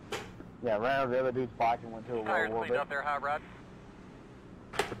 Yeah, ran over the other dude's bike and went to a Tires little cleaned bit. up there, Hot Rod.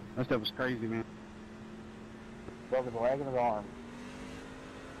 That stuff was crazy, man. Broke his leg and his arm.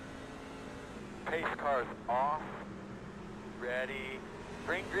 Pace cars off. Ready.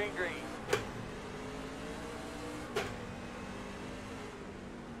 Green, green, green.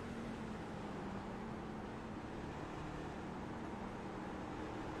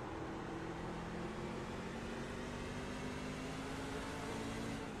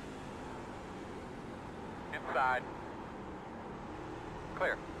 Inside.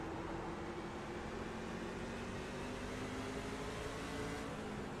 Clear.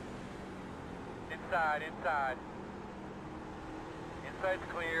 Inside, inside. Inside's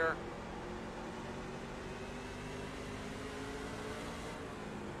clear.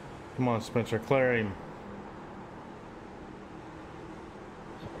 Come on, Spencer, clear him.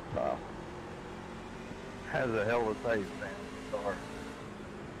 Has a hell of a pace, man. Sorry.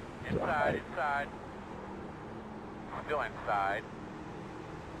 Inside, inside. Still inside.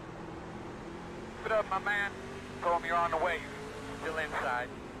 Put up, my man. Tell him you're on the way. Still inside.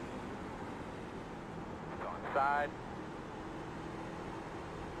 Still inside.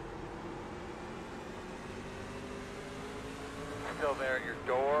 Still there at your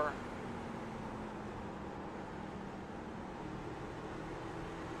door.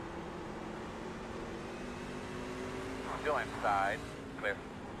 Still inside. Clear.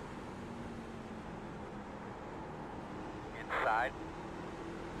 Inside.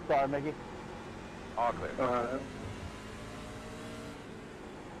 Sorry, Mickey. All clear.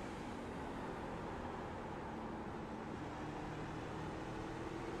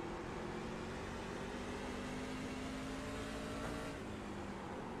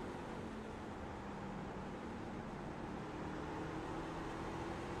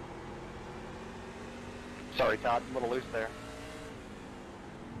 Sorry, Todd. A little loose there.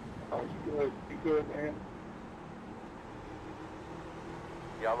 Oh, you good. You good, man.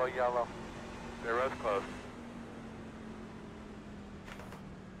 Yellow, yellow. The road's closed.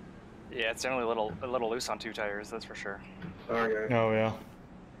 Yeah, it's definitely a little loose on 2 tires, that's for sure. Okay. Oh yeah,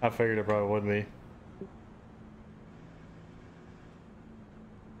 I figured it probably would be.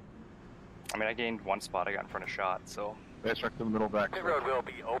 I mean, I gained 1 spot. I got in front of Shot, so That's right to the middle back. Pit road will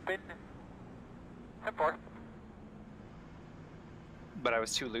be open. 10-4. but I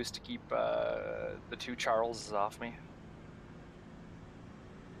was too loose to keep the 2 Charleses off me.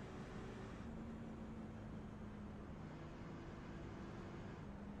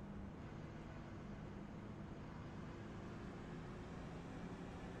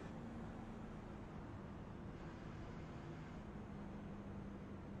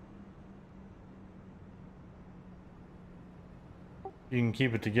 You can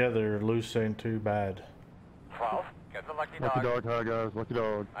keep it together, loose ain't too bad. 12. Get the lucky Lucky dog. dog, hi guys, lucky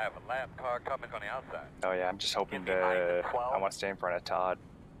dog. I have a lap car coming on the outside. Oh yeah, I'm just hoping Get behind the to. 12. I want to stay in front of Todd.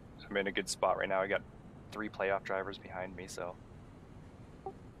 I'm in a good spot right now. I got 3 playoff drivers behind me, so.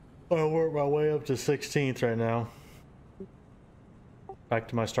 I work my way up to 16th right now. Back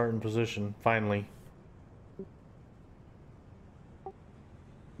to my starting position, finally.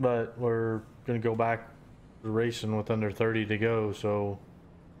 But we're gonna go back to racing with under 30 to go, so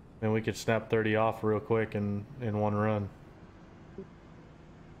then we could snap 30 off real quick in one run.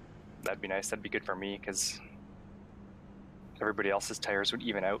 That'd be nice. That'd be good for me because everybody else's tires would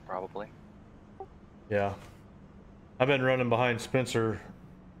even out probably. Yeah. I've been running behind Spencer.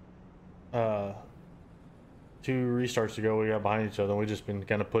 2 restarts ago, we got behind each other, and we've just been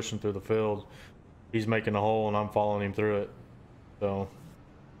kind of pushing through the field. He's making a hole, and I'm following him through it. So,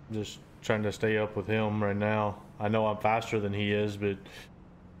 just trying to stay up with him right now. I know I'm faster than he is, but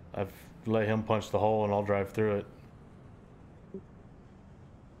I've let him punch the hole, and I'll drive through it.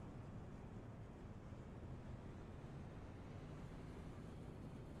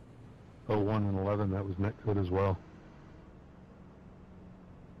 Oh, 1 and 11, that was net code as well.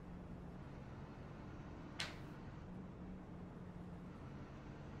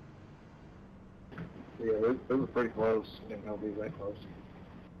 Yeah, it was pretty close. Didn't know it'd be that close.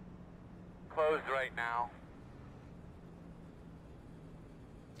 Closed right now.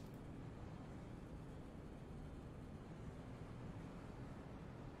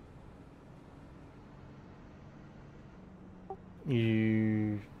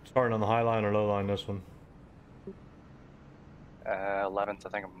 You starting on the high line or low line this one? 11th, I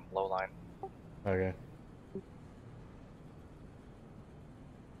think I'm low line. Okay.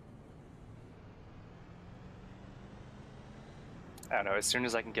 I don't know, as soon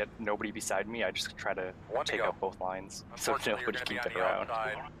as I can get nobody beside me, I just try to take out both lines, so nobody can get around.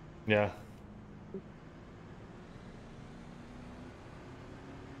 Yeah.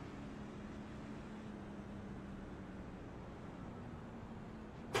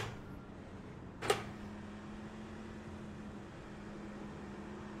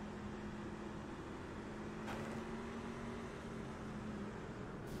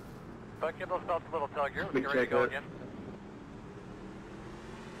 But give those belts a little tug here. Big Get ready to check go there. again.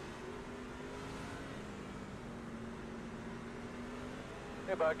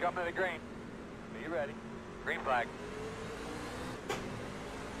 Hey, bud, come to the green. Be ready. Green flag.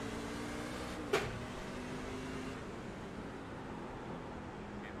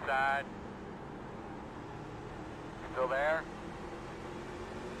 Inside. Still there.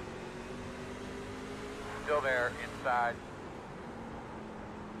 Still there. Inside.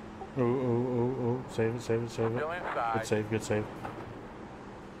 Ooh, ooh, ooh, ooh. Save it, save it, save it. Still inside. Good save, good save.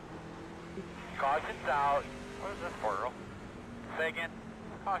 Caution's out. What is this for, Earl? Say again.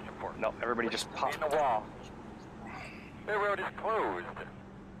 Caution for. No, everybody just pop. In the wall. The road is closed.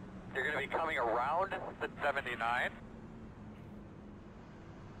 You're going to be coming around the 79.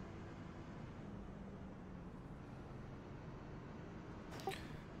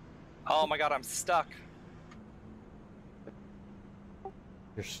 Oh my god, I'm stuck.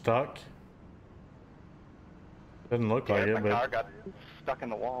 You're stuck? Doesn't look like it, my but... car got stuck in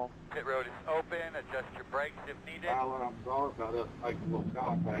the wall. Pit road is open. Adjust your brakes if needed. What I'm sorry about us making a little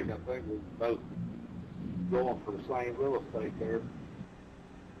contact, I think we're both going for the same real estate there.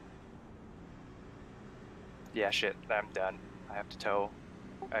 Yeah, shit, I'm done. I have to tow.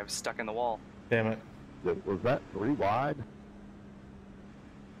 I was stuck in the wall. Damn it. Was that 3 wide?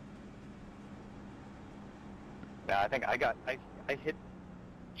 Yeah, I think I hit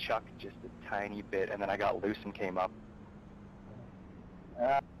Chuck just a tiny bit, and then I got loose and came up.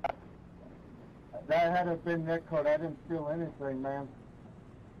 That had been net code. I didn't feel anything, man.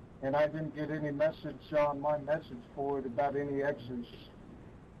 And I didn't get any message on my message board about any X's.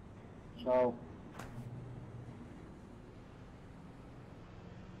 So...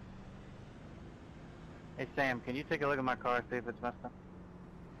 Hey Sam, can you take a look at my car, see if it's messed up?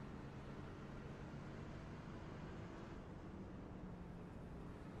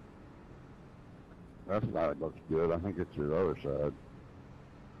 That side looks good. I think it's your other side.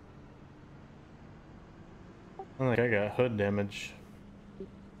 I think I got hood damage.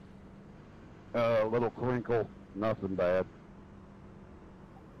 A little crinkle, nothing bad.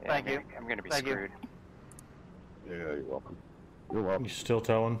 Yeah, Thank you. I'm gonna be Thank you. screwed. Yeah, you're welcome. You're welcome. You still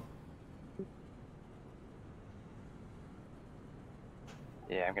towing?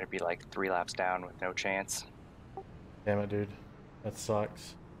 Yeah, I'm gonna be like 3 laps down with no chance. Damn it, dude. That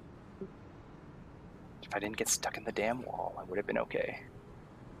sucks. If I didn't get stuck in the damn wall, I would have been okay.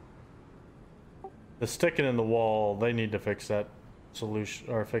 The sticking in the wall, they need to fix that solution,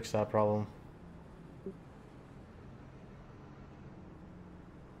 or fix that problem.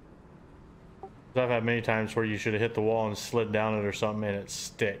 'Cause I've had many times where you should have hit the wall and slid down it or something and it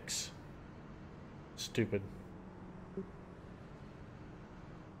sticks. Stupid.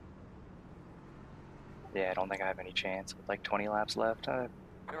 Yeah, I don't think I have any chance with like 20 laps left.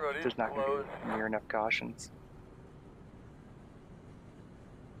 There's not going to be near enough cautions.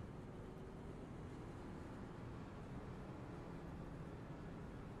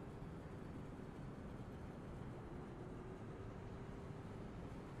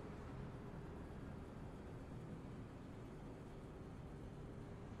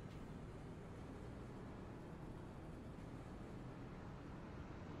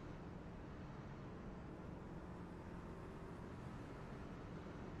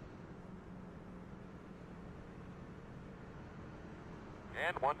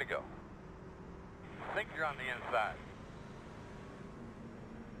 And 1 to go. Think you're on the inside.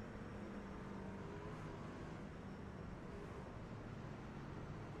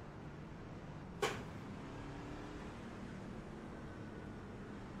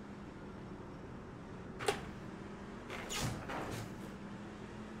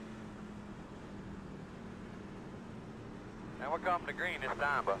 And we're coming to green this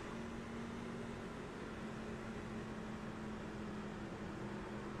time, but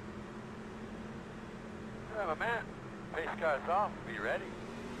have a man. Pace car's off. Be ready.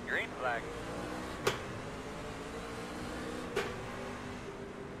 Green flag.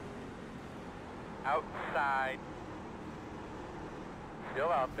 Outside. Still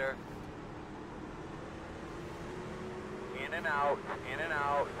out there. In and out. In and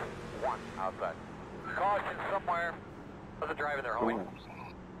out. 1 outside. Caution somewhere. How's the driver there, homie?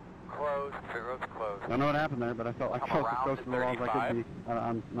 Closed. Pit road's closed. I don't know what happened there, but I felt like I was as close to the wall as I could be.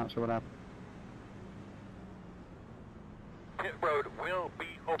 I'm not sure what happened. Pit road will be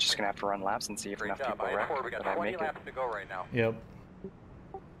open. Just gonna have to run laps and see if enough people wreck We got that I 20 make laps it. to go right now. Yep.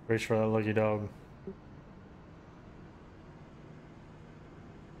 Race for that lucky dog.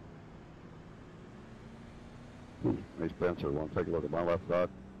 Hey Spencer, want to take a look at my left side?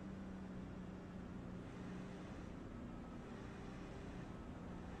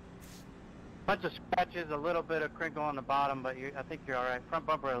 Bunch of scratches, a little bit of crinkle on the bottom, but I think you're all right. Front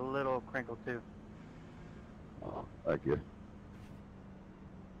bumper, a little crinkle too. Oh, thank you.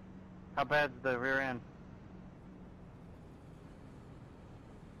 How bad's the rear end?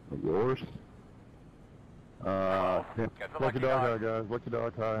 Yours? Got the Lucky lucky dog dog. high, guys. Lucky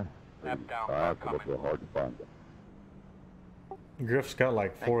dog high. Lap down, I have to coming. look real hard to find it. Griff's got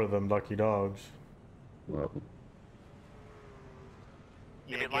like 4 of them lucky dogs. Welcome.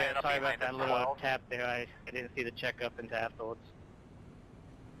 You Yeah, can line it up sorry behind about that the little 12. tap there. I didn't see the checkup into afterwards.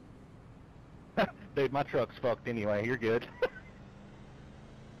 Dude, my truck's fucked anyway. You're good.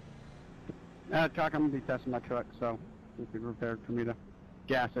 Chuck, I'm going to be testing my truck, so it'll be prepared for me to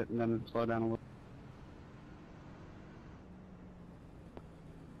gas it and then slow down a little.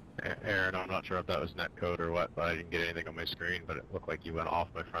 Aaron, I'm not sure if that was net code or what, but I didn't get anything on my screen, but it looked like you went off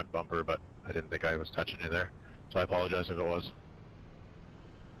my front bumper, but I didn't think I was touching you there. So I apologize if it was.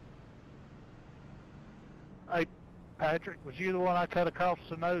 Hey, Patrick, was you the one I cut across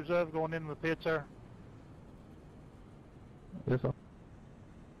the nose of going into the pits there? Yes, sir.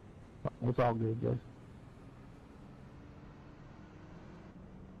 It's all good, guys.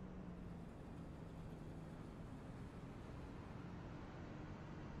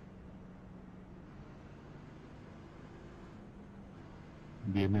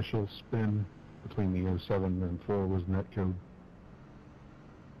 The initial spin between the 07 and 4 was net code.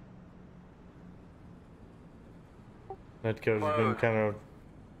 Netcode's been kind of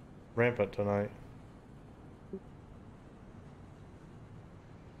rampant tonight.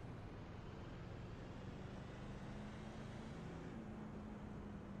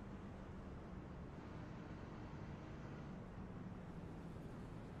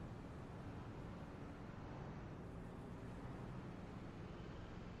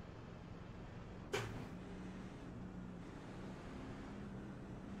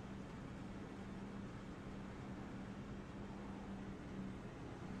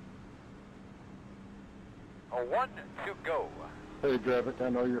 A 1 to go. Hey, Dravik, I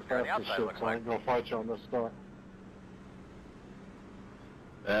know you're You're on fast the as outside, shit, looks so I ain't like. gonna fight you on this start.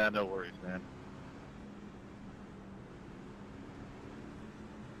 No worries, man.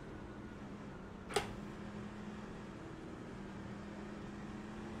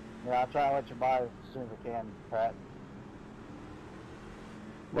 Yeah, I'll try to let you by as soon as I can, Pat.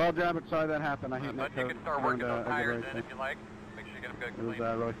 Well, Dravik, sorry that happened. I hate But net you code. can start And, working those a good tires race. in if you like. Make sure you get them good It was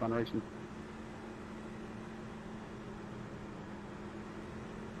clean. really fun racing.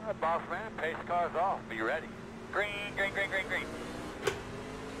 All right, boss man, pace car's off. Be ready. Green, green, green, green, green.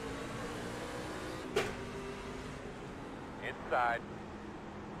 inside.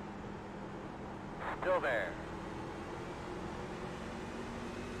 Still there.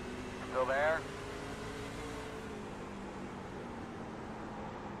 Still there.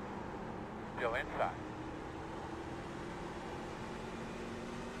 Still inside.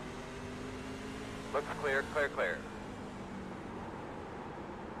 Looks clear, clear, clear.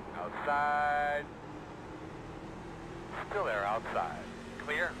 Outside. Still there, outside.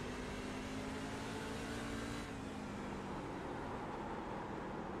 Clear.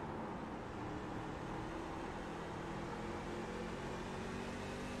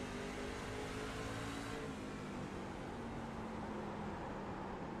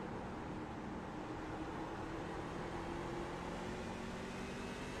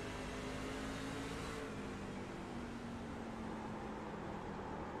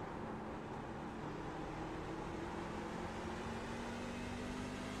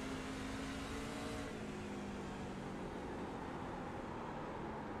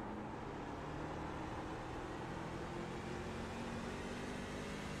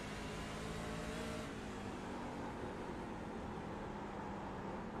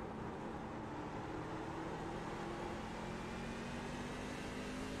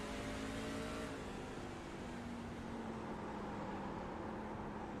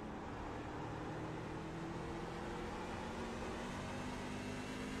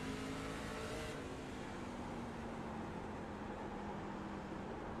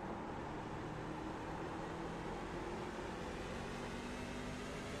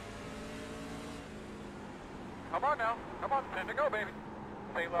 Come on now. Come on, time to go, baby.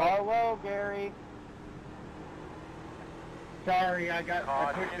 Stay low. Hello, Gary. Sorry, I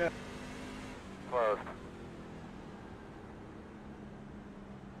took the... Closed.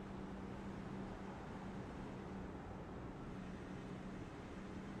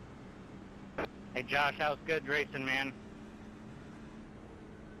 Hey, Josh, how's good racing, man?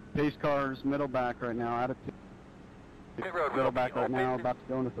 Pace cars, middle back right now, out of Pit road middle will back be right open. now, about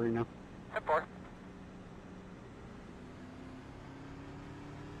to go into 3 now. 10-4.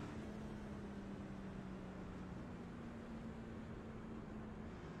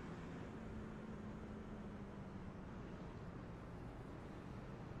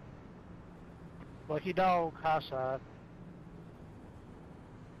 Lucky dog, high side.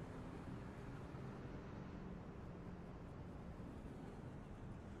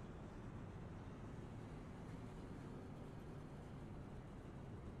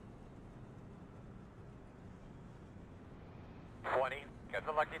 Got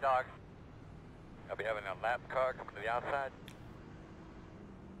the lucky dog. I'll be having a lap car coming to the outside.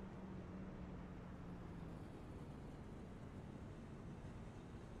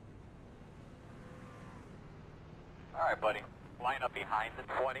 All right, buddy. Line up behind the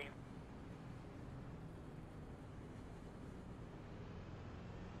 20.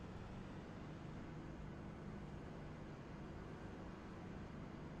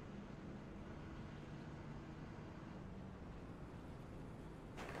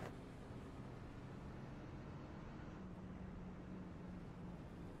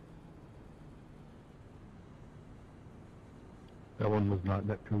 That one was not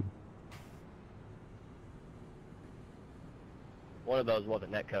net code. One of those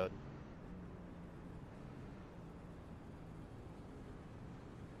wasn't netcode.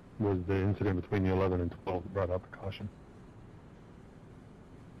 Was the incident between the 11 and 12 that brought out the caution.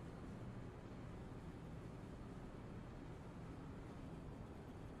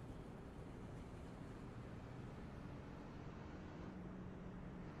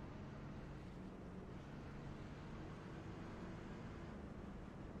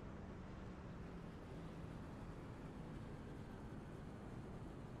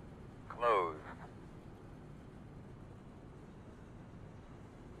 Closed.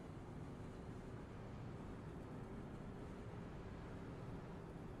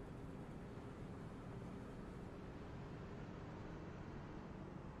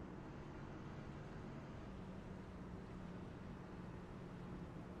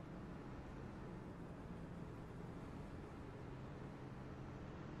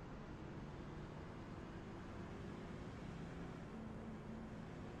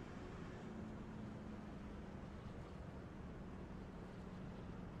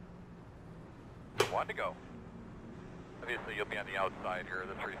 One to go. Obviously, you'll be on the outside here of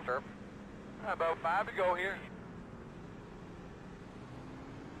the 3-stirrup. About 5 to go here.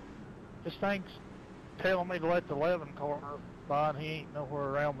 This thing's telling me to let the 11 car by, and he ain't nowhere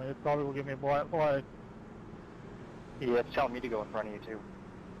around me. It probably will give me a black flag. Yeah, it's telling me to go in front of you too.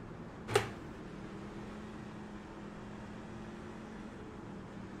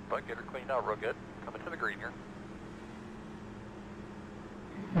 But get her cleaned out real good. Coming to the green here.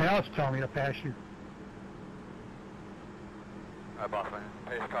 Now it's telling me to pass you. Alright, boss man.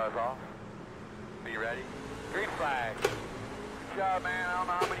 Pace cars off. Be ready. Green flag. Good job, man. I don't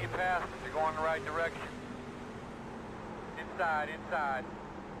know how many you passed, but you're going in the right direction. Inside, inside.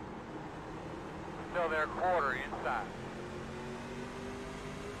 Still there, quarter inside.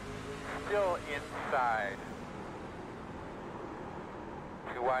 Still inside.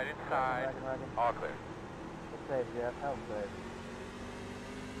 Too wide inside. All clear. Safe, Jeff. Help safe.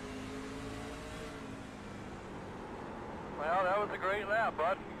 Well, that was a great lap,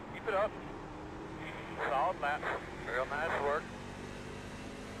 bud. Keep it up. Solid lap. Real nice work.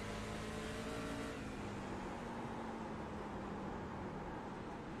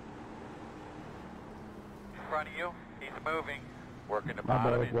 In front of you, he's moving. Working the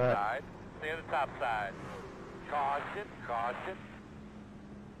bottom inside. Stay on the top side. Caution, caution.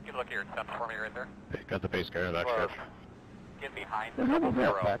 You look here, something for me right there. Hey, got the pace car back Close. here. Get behind the double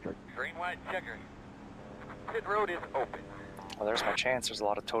zero. Green, white, checker. Pit road is open. Well, there's my chance. There's a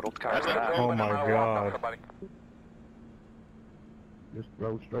lot of totaled cars That's now. Oh open. my I'm gonna walk God. up somebody. Just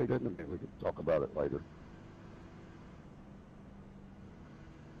roll straight into me. We can talk about it later.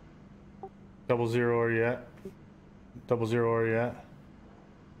 00 are you at? 00 are you at?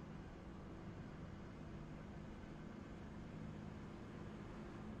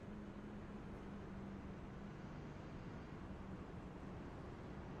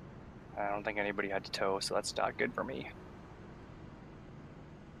 I don't think anybody had to tow, so that's not good for me.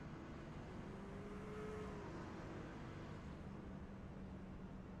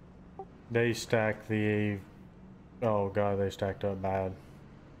 They stacked the... Oh god, they stacked up bad.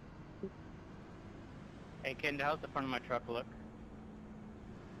 Hey, Gander, how's the front of my truck look?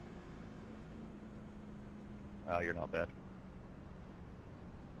 Oh, you're not bad.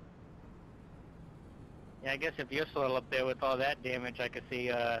 Yeah, I guess if you're still up there with all that damage, I could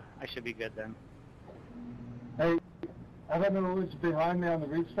see, I should be good then. Hey, I don't know who's behind me on the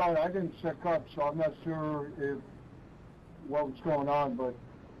restart. I didn't check up, so I'm not sure if what was going on, but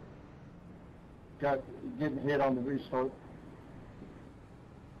getting hit on the restart.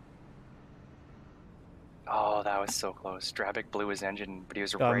 Oh, that was so close. Drabic blew his engine, but he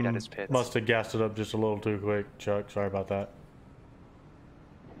was right at his pits. Must have gassed it up just a little too quick, Chuck. Sorry about that.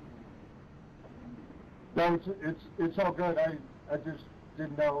 No, it's all good. I just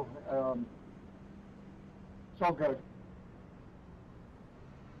didn't know. It's all good.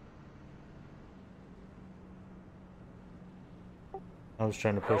 I was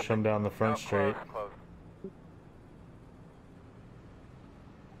trying to push him down the front straight. Close.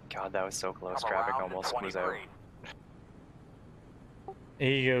 God, that was so close. I'm Drabic around almost was 23. out.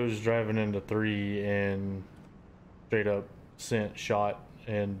 He goes driving into 3 and straight up sent shot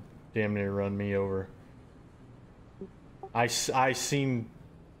and damn near run me over. I seen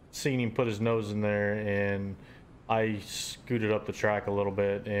him put his nose in there, and I scooted up the track a little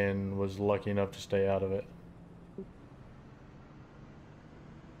bit and was lucky enough to stay out of it.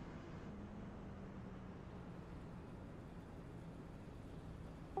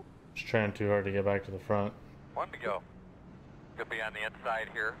 Just trying too hard to get back to the front. One to go. Could be on the inside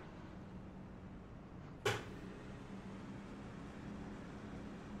here.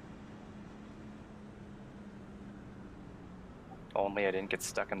 Only I didn't get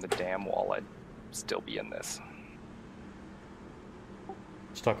stuck in the damn wall, I'd still be in this.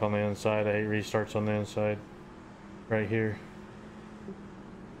 Stuck on the inside. I hate restarts on the inside. Right here.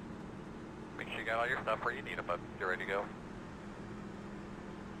 Make sure you got all your stuff where you need them, but you're ready to go.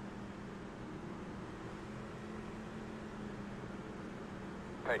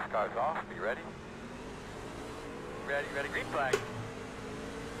 Pace cars off. Be ready. Ready, ready. Green flag.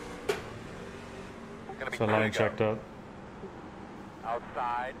 Gonna be So clear to line go. checked up.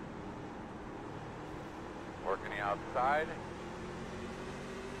 Outside. Working the outside.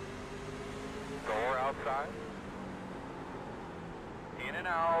 Door outside. In and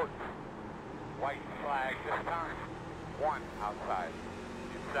out. White flag this time. One outside.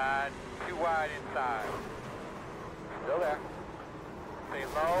 Inside. Too wide inside. Still there. Stay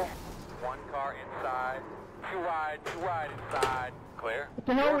low. One car inside. Too wide inside. Clear. What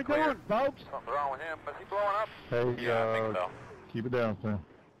the hell are we Clear. doing, folks? Something's wrong with him. Is he blowing up? Hey, Yeah, I think so. keep it down, Sam.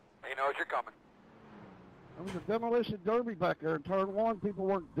 He knows you're coming. There was a demolition derby back there in turn 1. People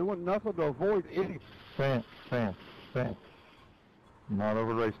weren't doing nothing to avoid any. Sam. Not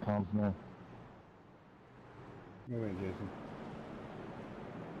over race times, man. Go ahead, Jason.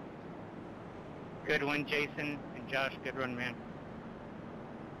 Good one, Jason and Josh. Good run, man.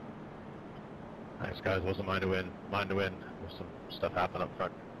 Thanks, guys. Wasn't mine to win. Mine to win. There's some stuff happening up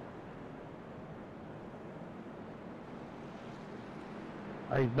front.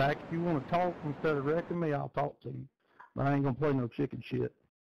 Hey, Zach, if you want to talk instead of wrecking me, I'll talk to you. But I ain't gonna play no chicken shit.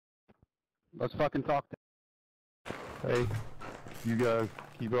 Let's fucking talk. Hey, you guys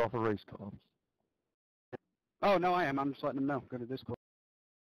keep off of race comms. Oh, no, I am. I'm just letting them know. Go to Discord.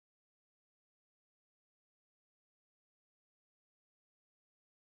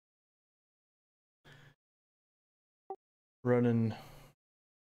 Running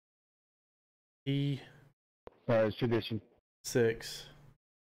E6. It's tradition.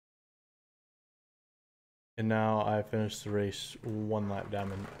 And now I finished the race one lap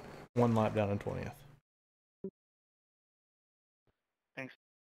down in 20th. Thanks.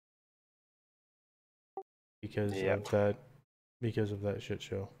 Because of that shit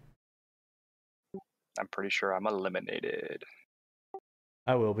show. I'm pretty sure I'm eliminated.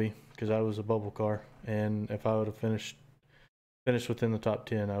 I will be, because I was a bubble car, and if I would have finished within the top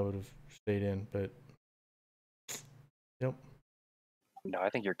 10, I would have stayed in, but yep. No, I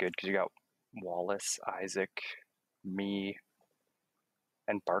think you're good because you got Wallace, Isaac, me,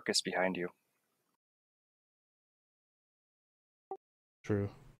 and Barkus behind you. True.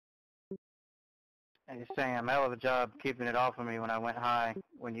 Hey Sam, hell of a job keeping it off of me when I went high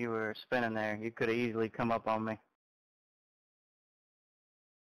when you were spinning there. You could have easily come up on me.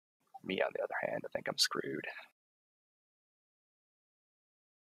 Me, on the other hand, I think I'm screwed.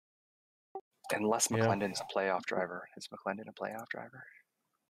 Unless McClendon's a playoff driver. Is McClendon a playoff driver?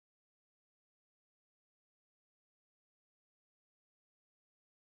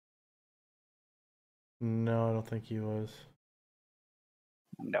 No, I don't think he was.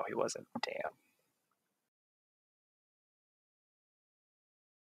 No, he wasn't. Damn.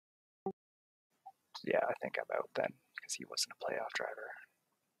 Yeah, I think I'm out then, because he wasn't a playoff driver.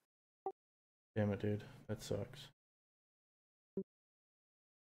 Damn it, dude. That sucks.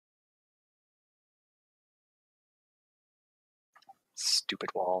 Stupid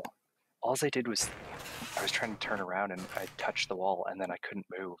wall. All I did was, I was trying to turn around and I touched the wall and then I couldn't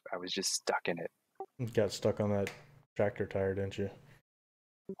move. I was just stuck in it. You got stuck on that tractor tire, didn't you?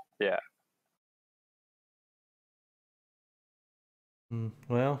 Yeah.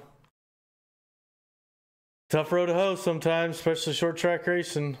 Well, tough road to hoe sometimes, especially short track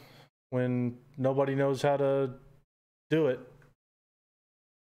racing, when nobody knows how to do it.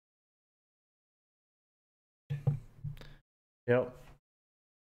 Yep.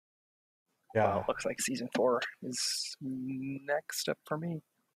 Yeah. Well, it looks like season 4 is next up for me.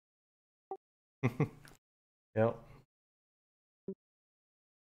 Yep.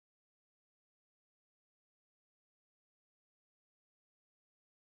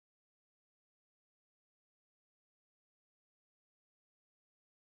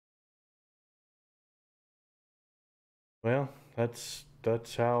 Well, that's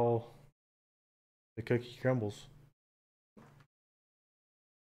how the cookie crumbles.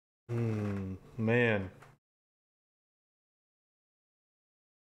 Man.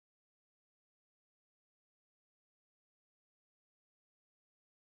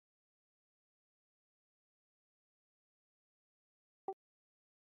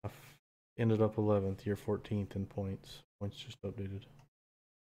 I ended up 11th. You're 14th in points. Points just updated.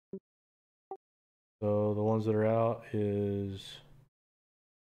 So the ones that are out is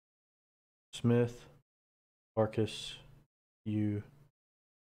Smith, Marcus, you,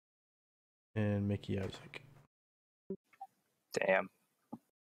 and Mickey Isaac. Damn.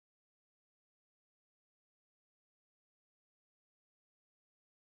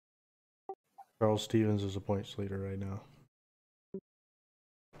 Charles Stevens is a points leader right now.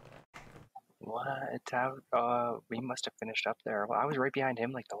 What? How? We must have finished up there. Well, I was right behind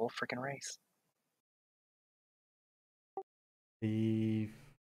him like the whole freaking race. He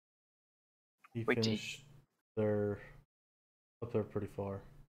finished there up there pretty far.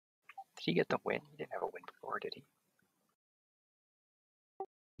 Did he get the win? He didn't have a win before, did he?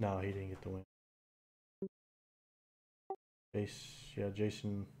 No, he didn't get the win.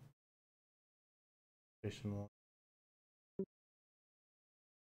 Jason won.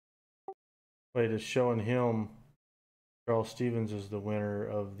 Wait, it's showing him Charles Stevens is the winner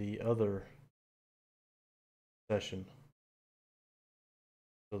of the other session.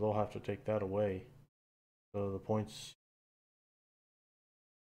 So they'll have to take that away. So the points.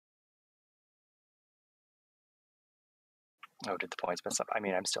 Oh, did the points mess up? I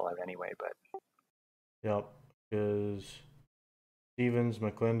mean, I'm still out anyway, but. Yep, because Stevens,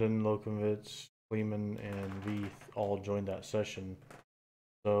 McClendon, Lokovitz, Kleeman, and Veith all joined that session.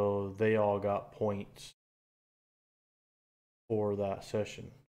 So they all got points for that session.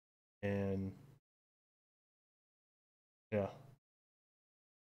 And yeah.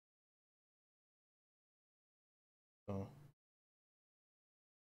 So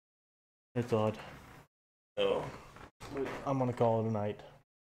It's odd. Oh, but I'm gonna call it a night.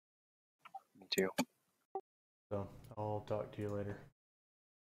 Me too. So I'll talk to you later.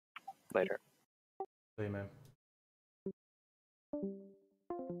 Later. See you, man.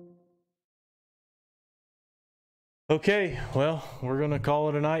 Okay, well, we're gonna call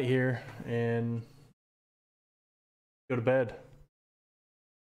it a night here and go to bed.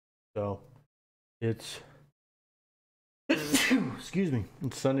 So it's excuse me.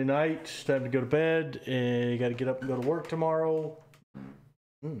 It's Sunday night. It's time to go to bed, and you got to get up and go to work tomorrow.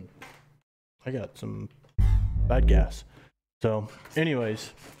 I got some bad gas. So,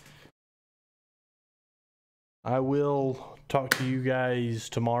 anyways, I will talk to you guys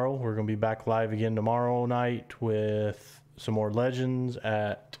tomorrow. We're gonna be back live again tomorrow night with some more legends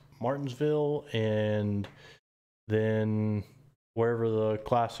at Martinsville, and then wherever the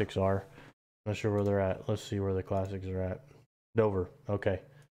classics are. Not sure where they're at. Let's see where the classics are at. Dover. Okay.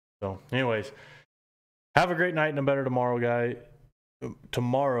 So, anyways, have a great night and a better tomorrow,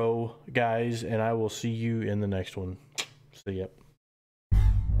 guys. And I will see you in the next one. See ya.